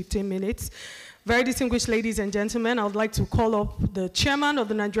 10 to 15 minutes. Very distinguished ladies and gentlemen, I would like to call up the chairman of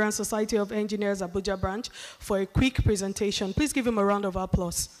the Nigerian Society of Engineers Abuja branch for a quick presentation. Please give him a round of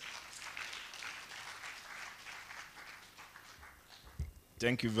applause.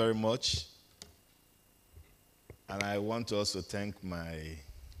 Thank you very much. And I want to also thank my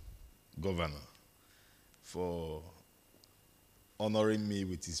governor for honoring me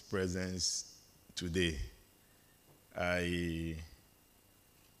with his presence today. The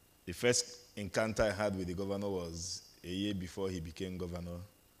first encounter I had with the governor was a year before he became governor.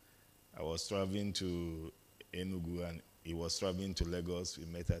 I was traveling to Enugu and he was traveling to Lagos. We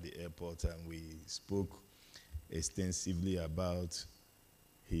met at the airport and we spoke extensively about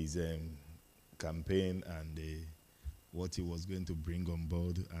his campaign and what he was going to bring on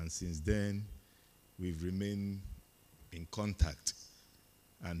board. And since then, we've remained in contact.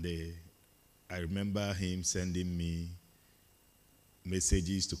 And I remember him sending me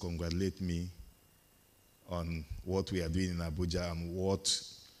messages to congratulate me on what we are doing in Abuja and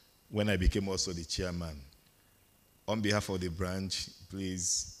when I became also the chairman. On behalf of the branch,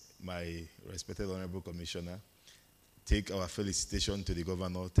 please, my respected Honorable Commissioner, take our felicitation to the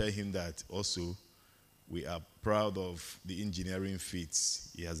governor. Tell him that also we are proud of the engineering feats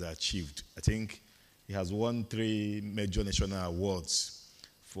he has achieved. I think he has won 3 major national awards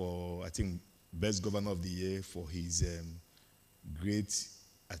for, I think, Best Governor of the Year for his great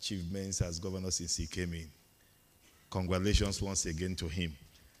achievements as governor since he came in. Congratulations once again to him.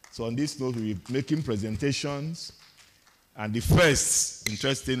 So on this note, we'll be making presentations, and the first,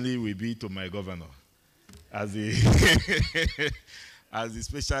 interestingly, will be to my governor. As the, as the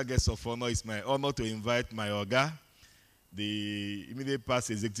special guest of honor, it's my honor to invite my Oga, the immediate past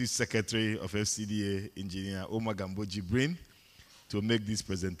Executive Secretary of FCDA, Engineer Omar Gambo Jibrin, to make this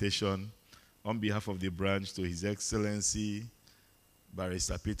presentation on behalf of the branch to His Excellency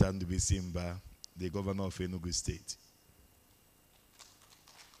Barrister Peter Ndubisimba, the Governor of Enugu State.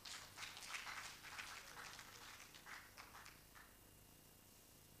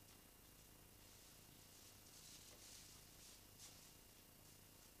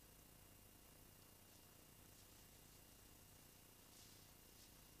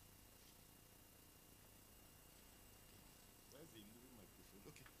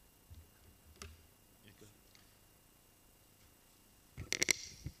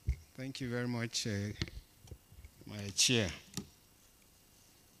 Thank you very much, my chair.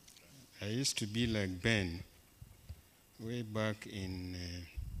 I used to be like Ben way back in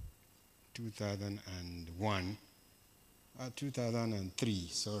 2001, 2003,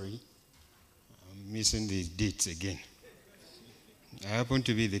 sorry. I'm missing the dates again. I happen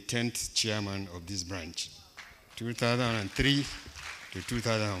to be the 10th chairman of this branch, 2003 to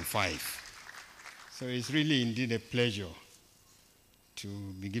 2005. So it's really indeed a pleasure to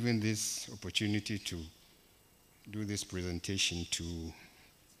be given this opportunity to do this presentation to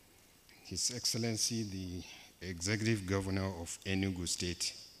His Excellency, the Executive Governor of Enugu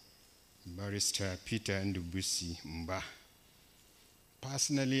State, Barrister Peter Ndubuisi Mba.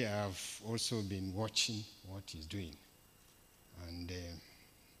 Personally, I've also been watching what he's doing. And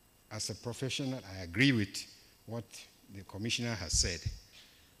as a professional, I agree with what the Commissioner has said.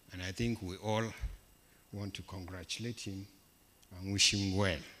 And I think we all want to congratulate him and wish him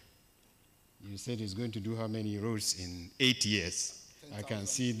well. You said he's going to do how many roads in 8 years? I can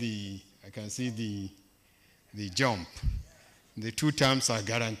see the jump. The 2 terms are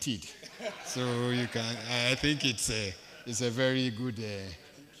guaranteed. So you can, I think it's a very good,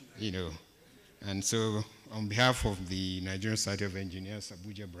 And so on behalf of the Nigerian Society of Engineers,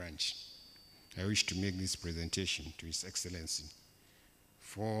 Abuja branch, I wish to make this presentation to His Excellency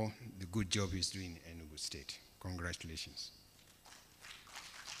for the good job he's doing in Enugu State. Congratulations.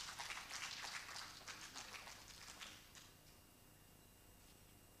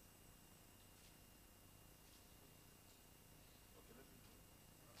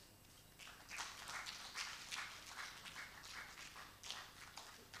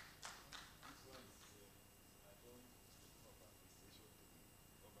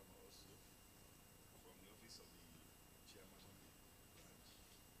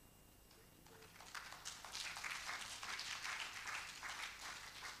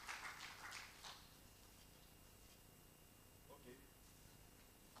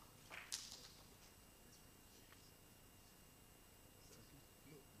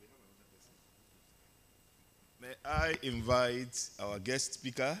 May I invite our guest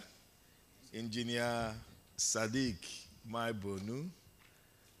speaker, Engineer Sadiq Maibonu,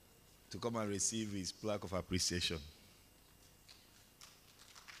 to come and receive his plaque of appreciation.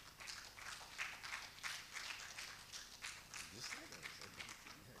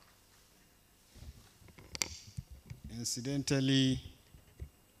 Incidentally,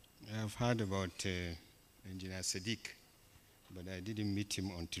 I've heard about Engineer Sadiq, but I didn't meet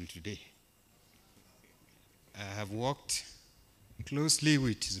him until today. I have worked closely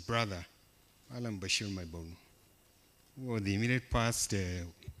with his brother, Alan Bashir Maibonu, who was the immediate past,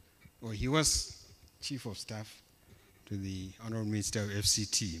 he was Chief of Staff to the Honorable Minister of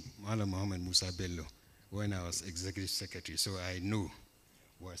FCT, Malam Mohammed Musa Bello, when I was Executive Secretary, so I know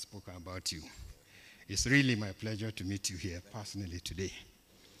what I spoke about you. It's really my pleasure to meet you here personally today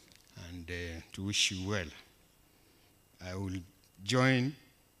and to wish you well. I will join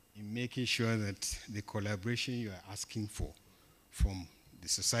in making sure that the collaboration you are asking for from the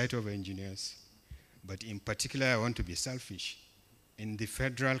Society of Engineers, but in particular, I want to be selfish, in the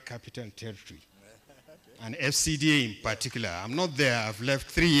Federal Capital Territory, and FCDA in particular. I'm not there, I've left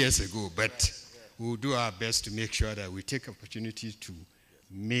 3 years ago, but we'll do our best to make sure that we take opportunities to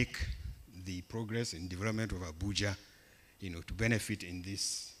make the progress and development of Abuja, to benefit in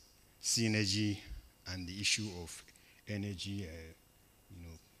this synergy and the issue of energy,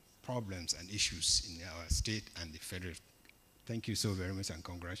 problems and issues in our state and the federal. Thank you so very much and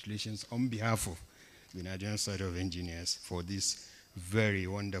congratulations on behalf of the Nigerian Society of Engineers for this very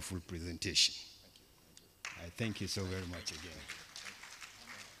wonderful presentation. I thank you so very much again.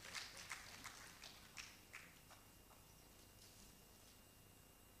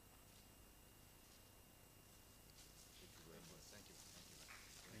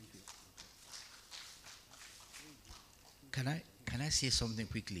 Can I say something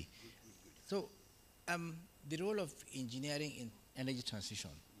quickly? So, the role of engineering in energy transition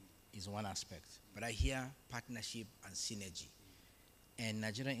is one aspect, but I hear partnership and synergy. And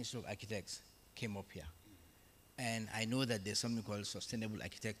Nigerian Institute of Architects came up here. And I know that there's something called sustainable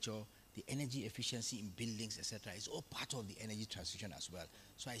architecture, the energy efficiency in buildings, etc. is all part of the energy transition as well.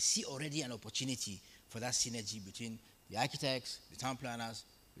 So I see already an opportunity for that synergy between the architects, the town planners,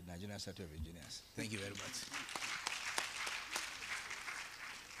 with Nigerian Society of Engineers. Thank you very much.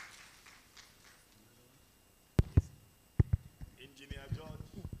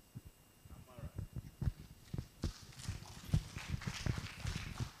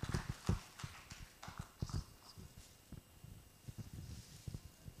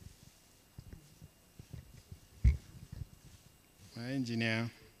 My engineer,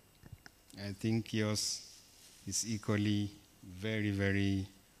 I think yours is equally very, very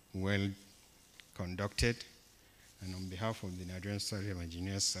well conducted. And on behalf of the Nigerian Society of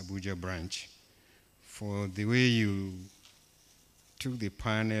Engineers Abuja branch, for the way you took the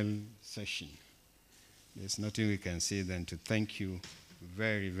panel session, there's nothing we can say than to thank you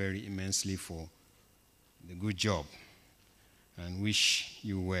very, very immensely for the good job and wish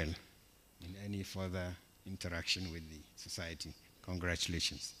you well in any further interaction with the society.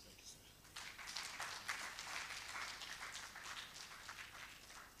 Congratulations.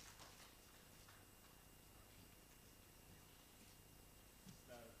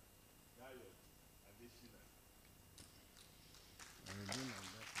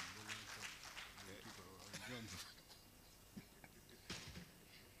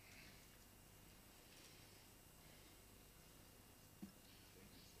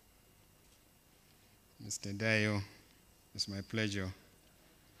 Mr. Dayo, it's my pleasure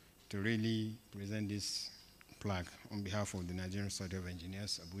to really present this plaque on behalf of the Nigerian Society of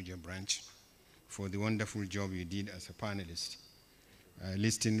Engineers, Abuja branch, for the wonderful job you did as a panelist. I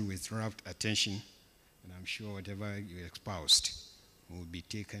listened with rapt attention, and I'm sure whatever you espoused will be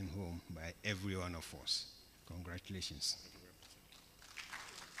taken home by every one of us. Congratulations.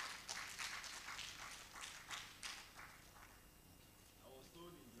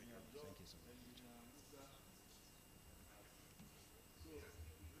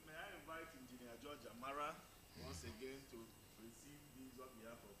 Once again to receive these on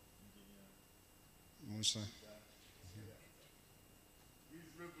behalf of Engineer Musa. His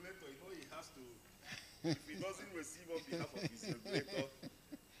regulator, you know he has to, if he doesn't receive on behalf of his regulator,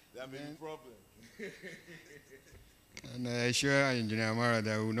 there may be problem. And I assure Engineer Amara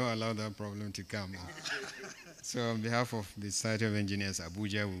that we will not allow that problem to come. So on behalf of the Society of Engineers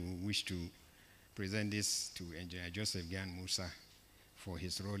Abuja, we wish to present this to Engineer Joseph Gian Musa for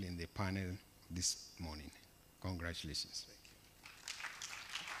his role in the panel this morning. Congratulations.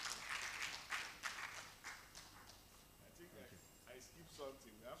 I think I skipped something.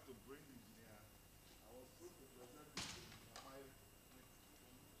 We have to bring the engineer. I was supposed to present this to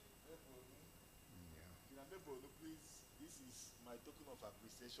please, this is my token of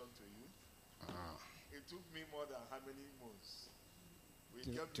appreciation to you. It took me more than how many months? We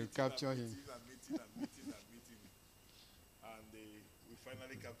kept to capture him. And meeting. And we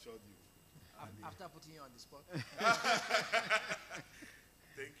finally captured you. After putting you on the spot. Thank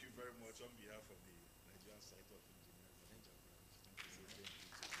you very much on behalf of the Nigerian Society of Engineers. Thank you.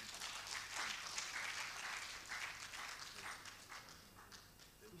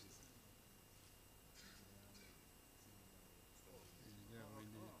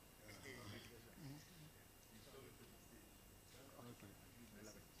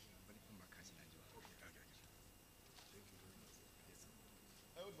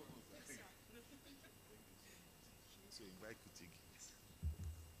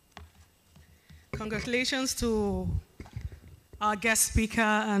 Congratulations to our guest speaker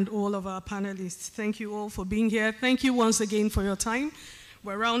and all of our panelists. Thank you all for being here. Thank you once again for your time.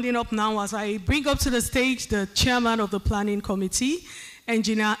 We're rounding up now as I bring up to the stage the chairman of the planning committee,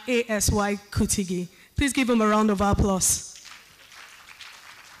 Engineer A.S.Y. Kutigi. Please give him a round of applause.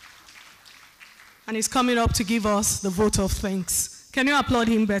 And he's coming up to give us the vote of thanks. Can you applaud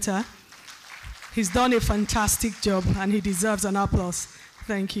him better? He's done a fantastic job and he deserves an applause.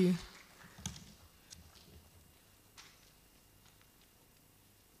 Thank you.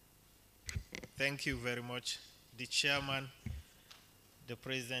 Thank you very much. The chairman, the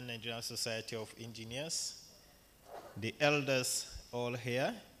president, Nigerian Society of Engineers, the elders all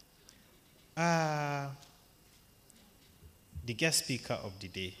here, the guest speaker of the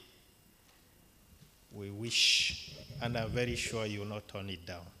day. We wish, and I'm very sure you'll not turn it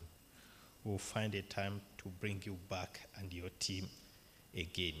down, we'll find a time to bring you back and your team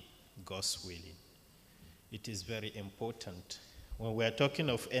again, God's willing. It is very important. When we're talking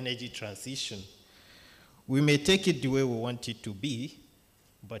of energy transition, we may take it the way we want it to be,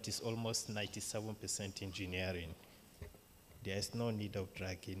 but it's almost 97% engineering. There is no need of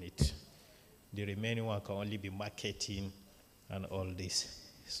dragging it. The remaining one can only be marketing and all this.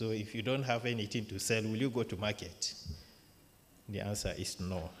 So if you don't have anything to sell, will you go to market? The answer is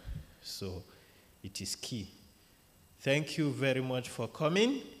no. So it is key. Thank you very much for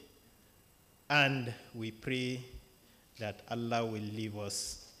coming, and we pray that Allah will leave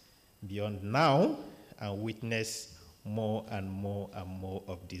us beyond now and witness more and more and more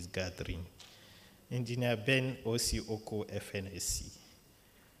of this gathering. Engineer Ben Osi Oko FNSC,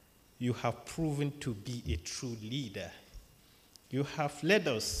 you have proven to be a true leader. You have led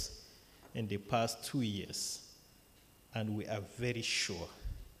us in the past 2 years, and we are very sure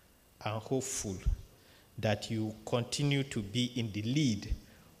and hopeful that you continue to be in the lead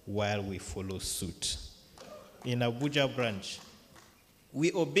while we follow suit. In Abuja branch,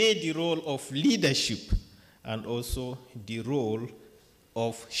 we obey the role of leadership and also the role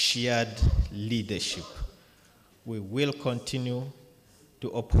of shared leadership. We will continue to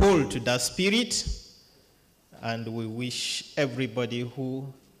uphold to that spirit, and we wish everybody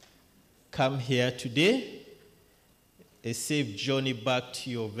who come here today. A safe journey back to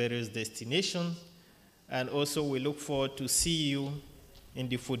your various destinations. And also we look forward to see you in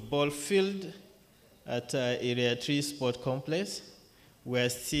the football field at Area 3 Sport Complex. We are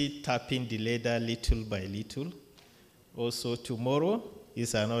still tapping the ladder little by little. Also tomorrow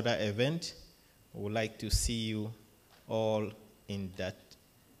is another event. We would like to see you all in that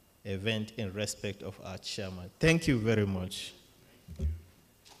event in respect of our chairman. Thank you very much.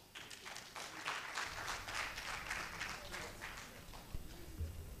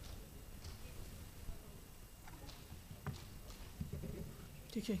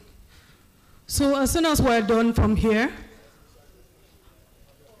 Okay. So as soon as we're done from here,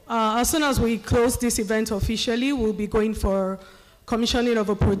 as soon as we close this event officially, we'll be going for commissioning of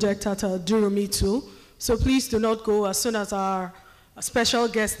a project at Durumi 2. So please do not go as soon as our special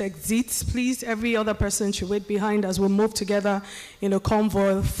guest exits. Please, every other person should wait behind as we move together in a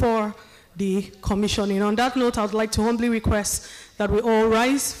convoy for the commissioning. On that note, I would like to humbly request that we all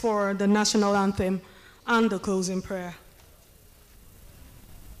rise for the national anthem and the closing prayer.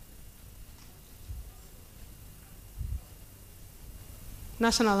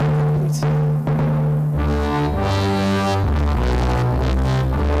 National anthem, please.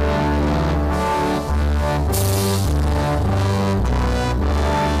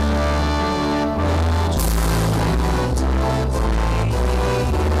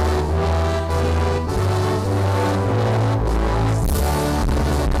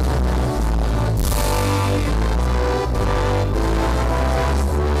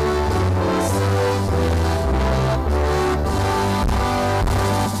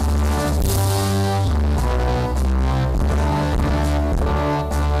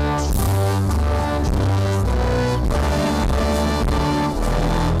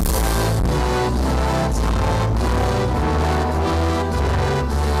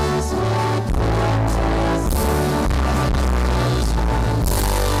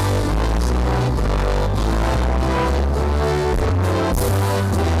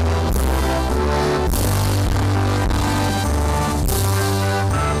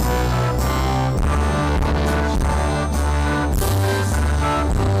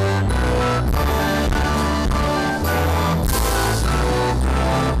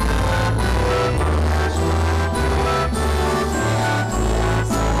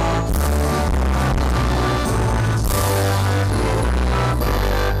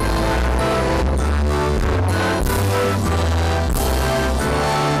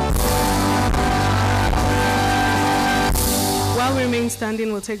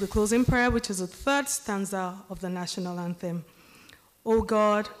 Standing, we'll take the closing prayer, which is the third stanza of the national anthem. O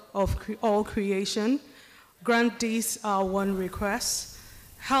God of all creation, grant this our one request.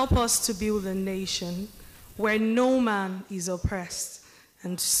 Help us to build a nation where no man is oppressed,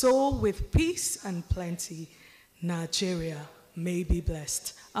 and so with peace and plenty, Nigeria may be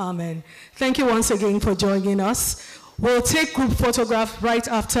blessed. Amen. Thank you once again for joining us. We'll take group photograph right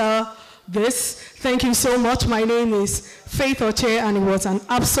after this. Thank you so much. My name is Faith Oche, and it was an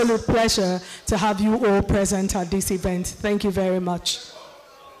absolute pleasure to have you all present at this event. Thank you very much.